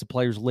get defensive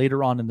players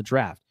later on in the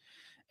draft.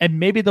 And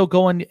maybe they'll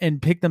go in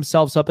and pick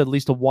themselves up at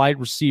least a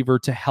wide receiver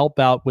to help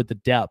out with the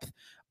depth.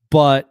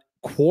 But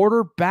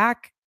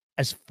quarterback,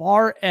 as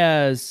far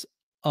as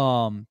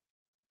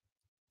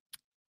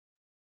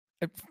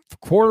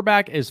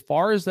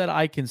that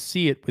I can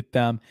see it with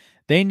them,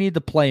 they need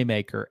the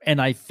playmaker. And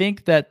I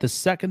think that the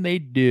second they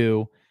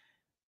do,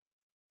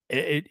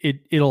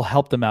 it'll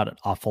help them out an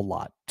awful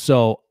lot.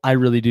 So I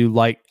really do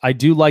like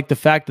the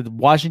fact that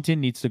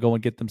Washington needs to go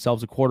and get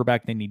themselves a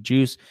quarterback. They need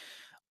juice.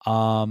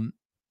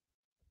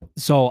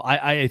 So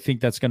I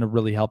think that's going to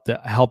really help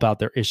out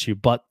their issue.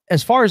 But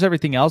as far as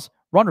everything else,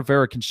 Ron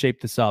Rivera can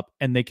shape this up,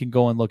 and they can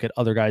go and look at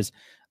other guys,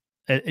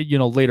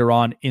 later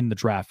on in the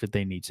draft if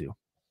they need to.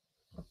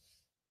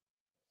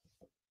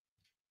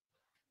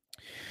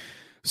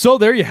 So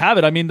there you have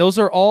it. I mean, those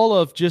are all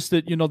of just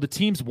the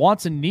team's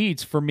wants and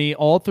needs for me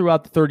all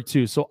throughout the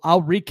 32. So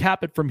I'll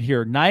recap it from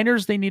here.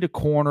 Niners, they need a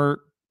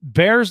corner.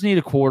 Bears need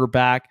a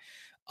quarterback.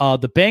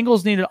 The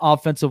Bengals need an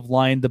offensive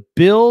line. The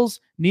Bills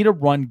need a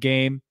run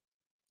game.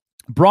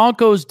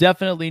 Broncos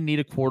definitely need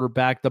a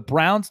quarterback. The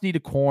Browns need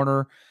a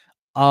corner.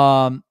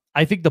 I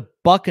think the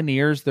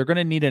Buccaneers, they're going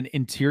to need an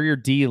interior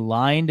D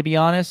line, to be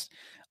honest.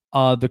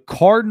 The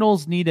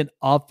Cardinals need an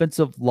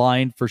offensive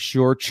line for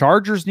sure.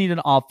 Chargers need an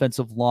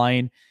offensive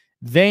line.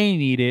 They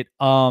need it.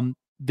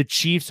 The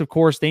Chiefs, of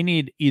course, they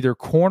need either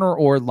corner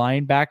or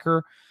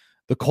linebacker.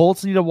 The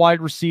Colts need a wide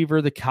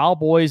receiver. The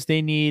Cowboys,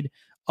 they need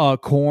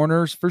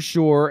corners for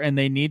sure, and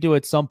they need to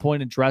at some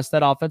point address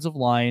that offensive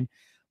line.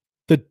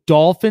 The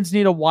Dolphins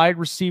need a wide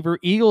receiver.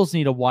 Eagles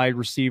need a wide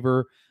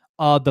receiver.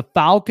 The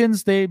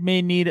Falcons, they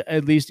may need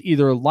at least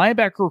either a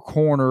linebacker or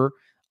corner,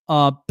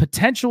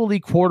 potentially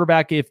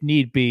quarterback if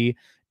need be.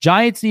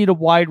 Giants need a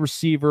wide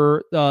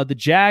receiver. The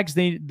Jags,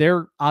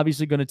 they're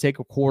obviously going to take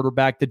a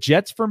quarterback. The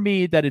Jets, for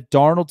me, that if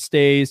Darnold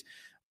stays,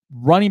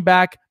 running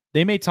back,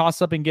 they may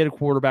toss up and get a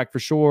quarterback for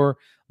sure.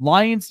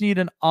 Lions need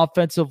an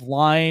offensive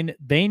line.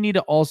 They need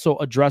to also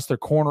address their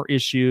corner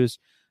issues.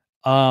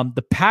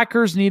 The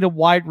Packers need a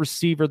wide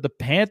receiver. The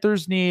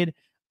Panthers need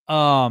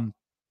a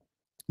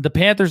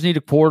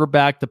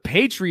quarterback. The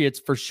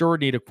Patriots for sure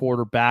need a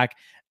quarterback.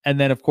 And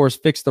then, of course,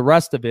 fix the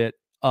rest of it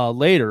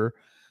later.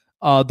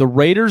 The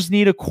Raiders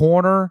need a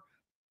corner,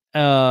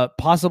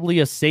 possibly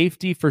a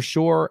safety for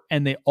sure.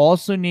 And they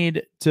also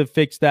need to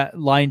fix that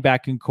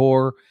linebacking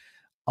core.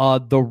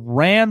 The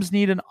Rams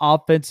need an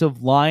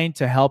offensive line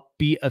to help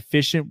be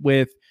efficient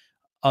with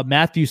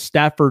Matthew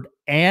Stafford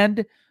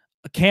and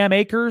Cam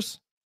Akers.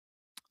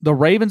 The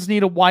Ravens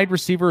need a wide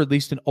receiver, at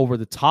least an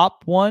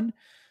over-the-top one.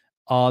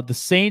 The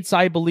Saints,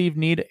 I believe,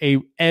 need a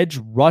edge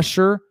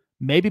rusher,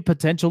 maybe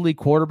potentially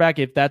quarterback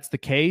if that's the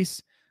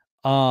case.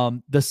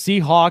 The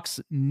Seahawks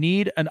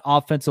need an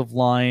offensive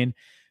line,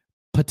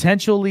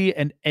 potentially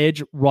an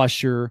edge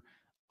rusher.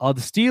 The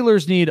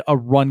Steelers need a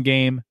run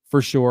game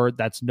for sure.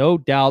 That's no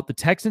doubt. The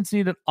Texans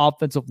need an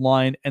offensive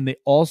line, and they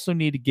also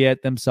need to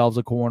get themselves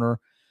a corner.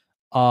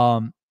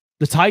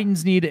 The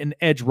Titans need an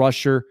edge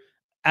rusher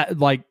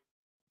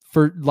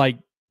for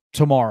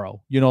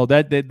tomorrow.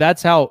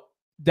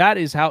 That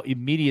is how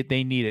immediate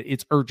they need it.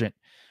 It's urgent.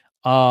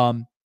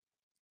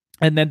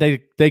 and then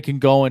they can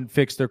go and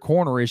fix their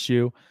corner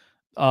issue.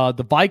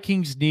 The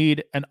Vikings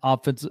need an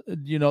offense.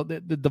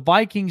 The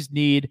Vikings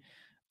need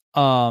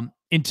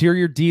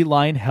interior D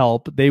line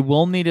help. They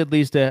will need at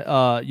least an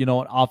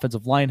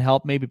offensive line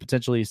help, maybe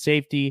potentially a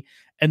safety.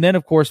 And then,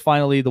 of course,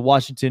 finally, the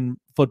Washington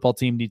football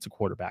team needs a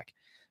quarterback.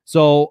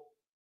 So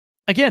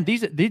again,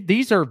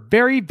 these are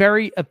very,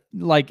 very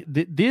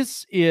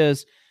this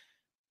is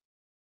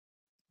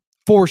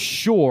for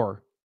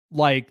sure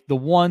like the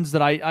ones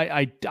that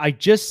I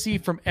just see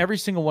from every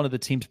single one of the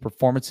team's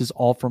performances,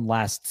 all from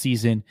last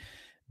season.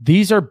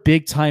 These are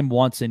big time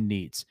wants and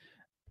needs.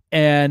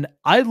 And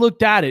I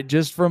looked at it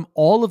just from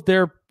all of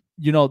their,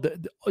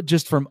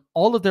 just from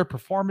all of their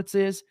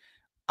performances.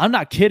 I'm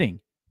not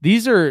kidding.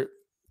 This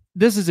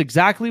is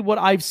exactly what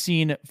I've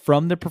seen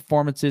from the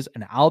performances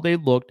and how they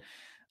looked.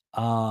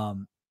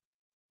 And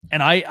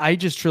I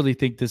just truly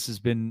think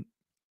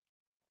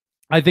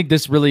I think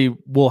this really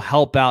will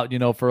help out,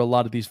 for a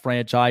lot of these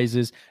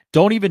franchises.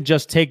 Don't even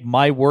just take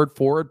my word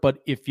for it, but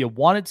if you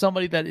wanted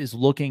somebody that is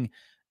looking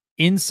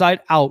inside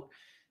out,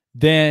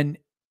 then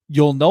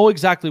you'll know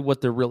exactly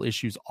what their real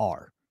issues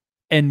are.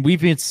 And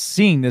we've been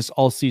seeing this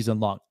all season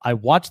long. I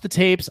watch the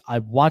tapes, I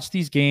watch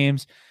these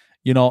games,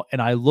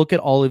 and I look at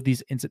all of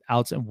these ins and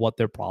outs and what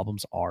their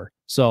problems are.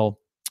 So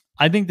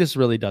I think this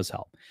really does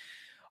help.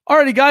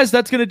 Alrighty, guys,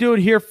 that's going to do it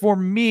here for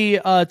me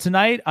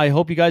tonight. I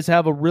hope you guys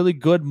have a really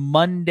good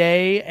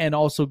Monday and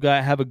also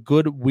have a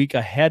good week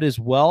ahead as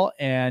well.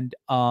 And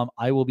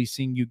I will be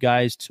seeing you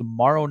guys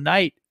tomorrow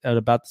night at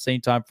about the same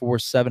time for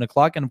 7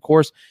 o'clock. And of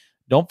course,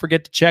 don't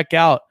forget to check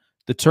out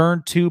the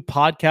Turn 2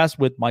 podcast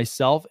with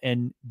myself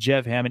and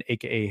Jeff Hammond,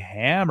 aka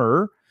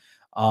Hammer.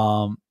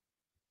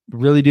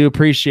 Really do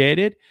appreciate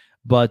it.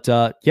 But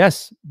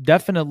yes,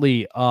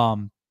 definitely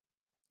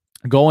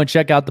go and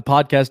check out the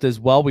podcast as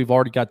well. We've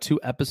already got 2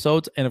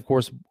 episodes. And of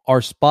course, our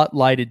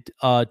spotlighted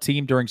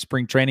team during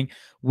spring training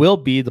will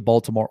be the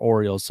Baltimore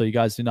Orioles. So you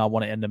guys do not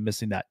want to end up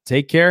missing that.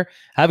 Take care.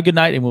 Have a good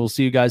night, and we'll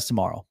see you guys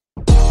tomorrow.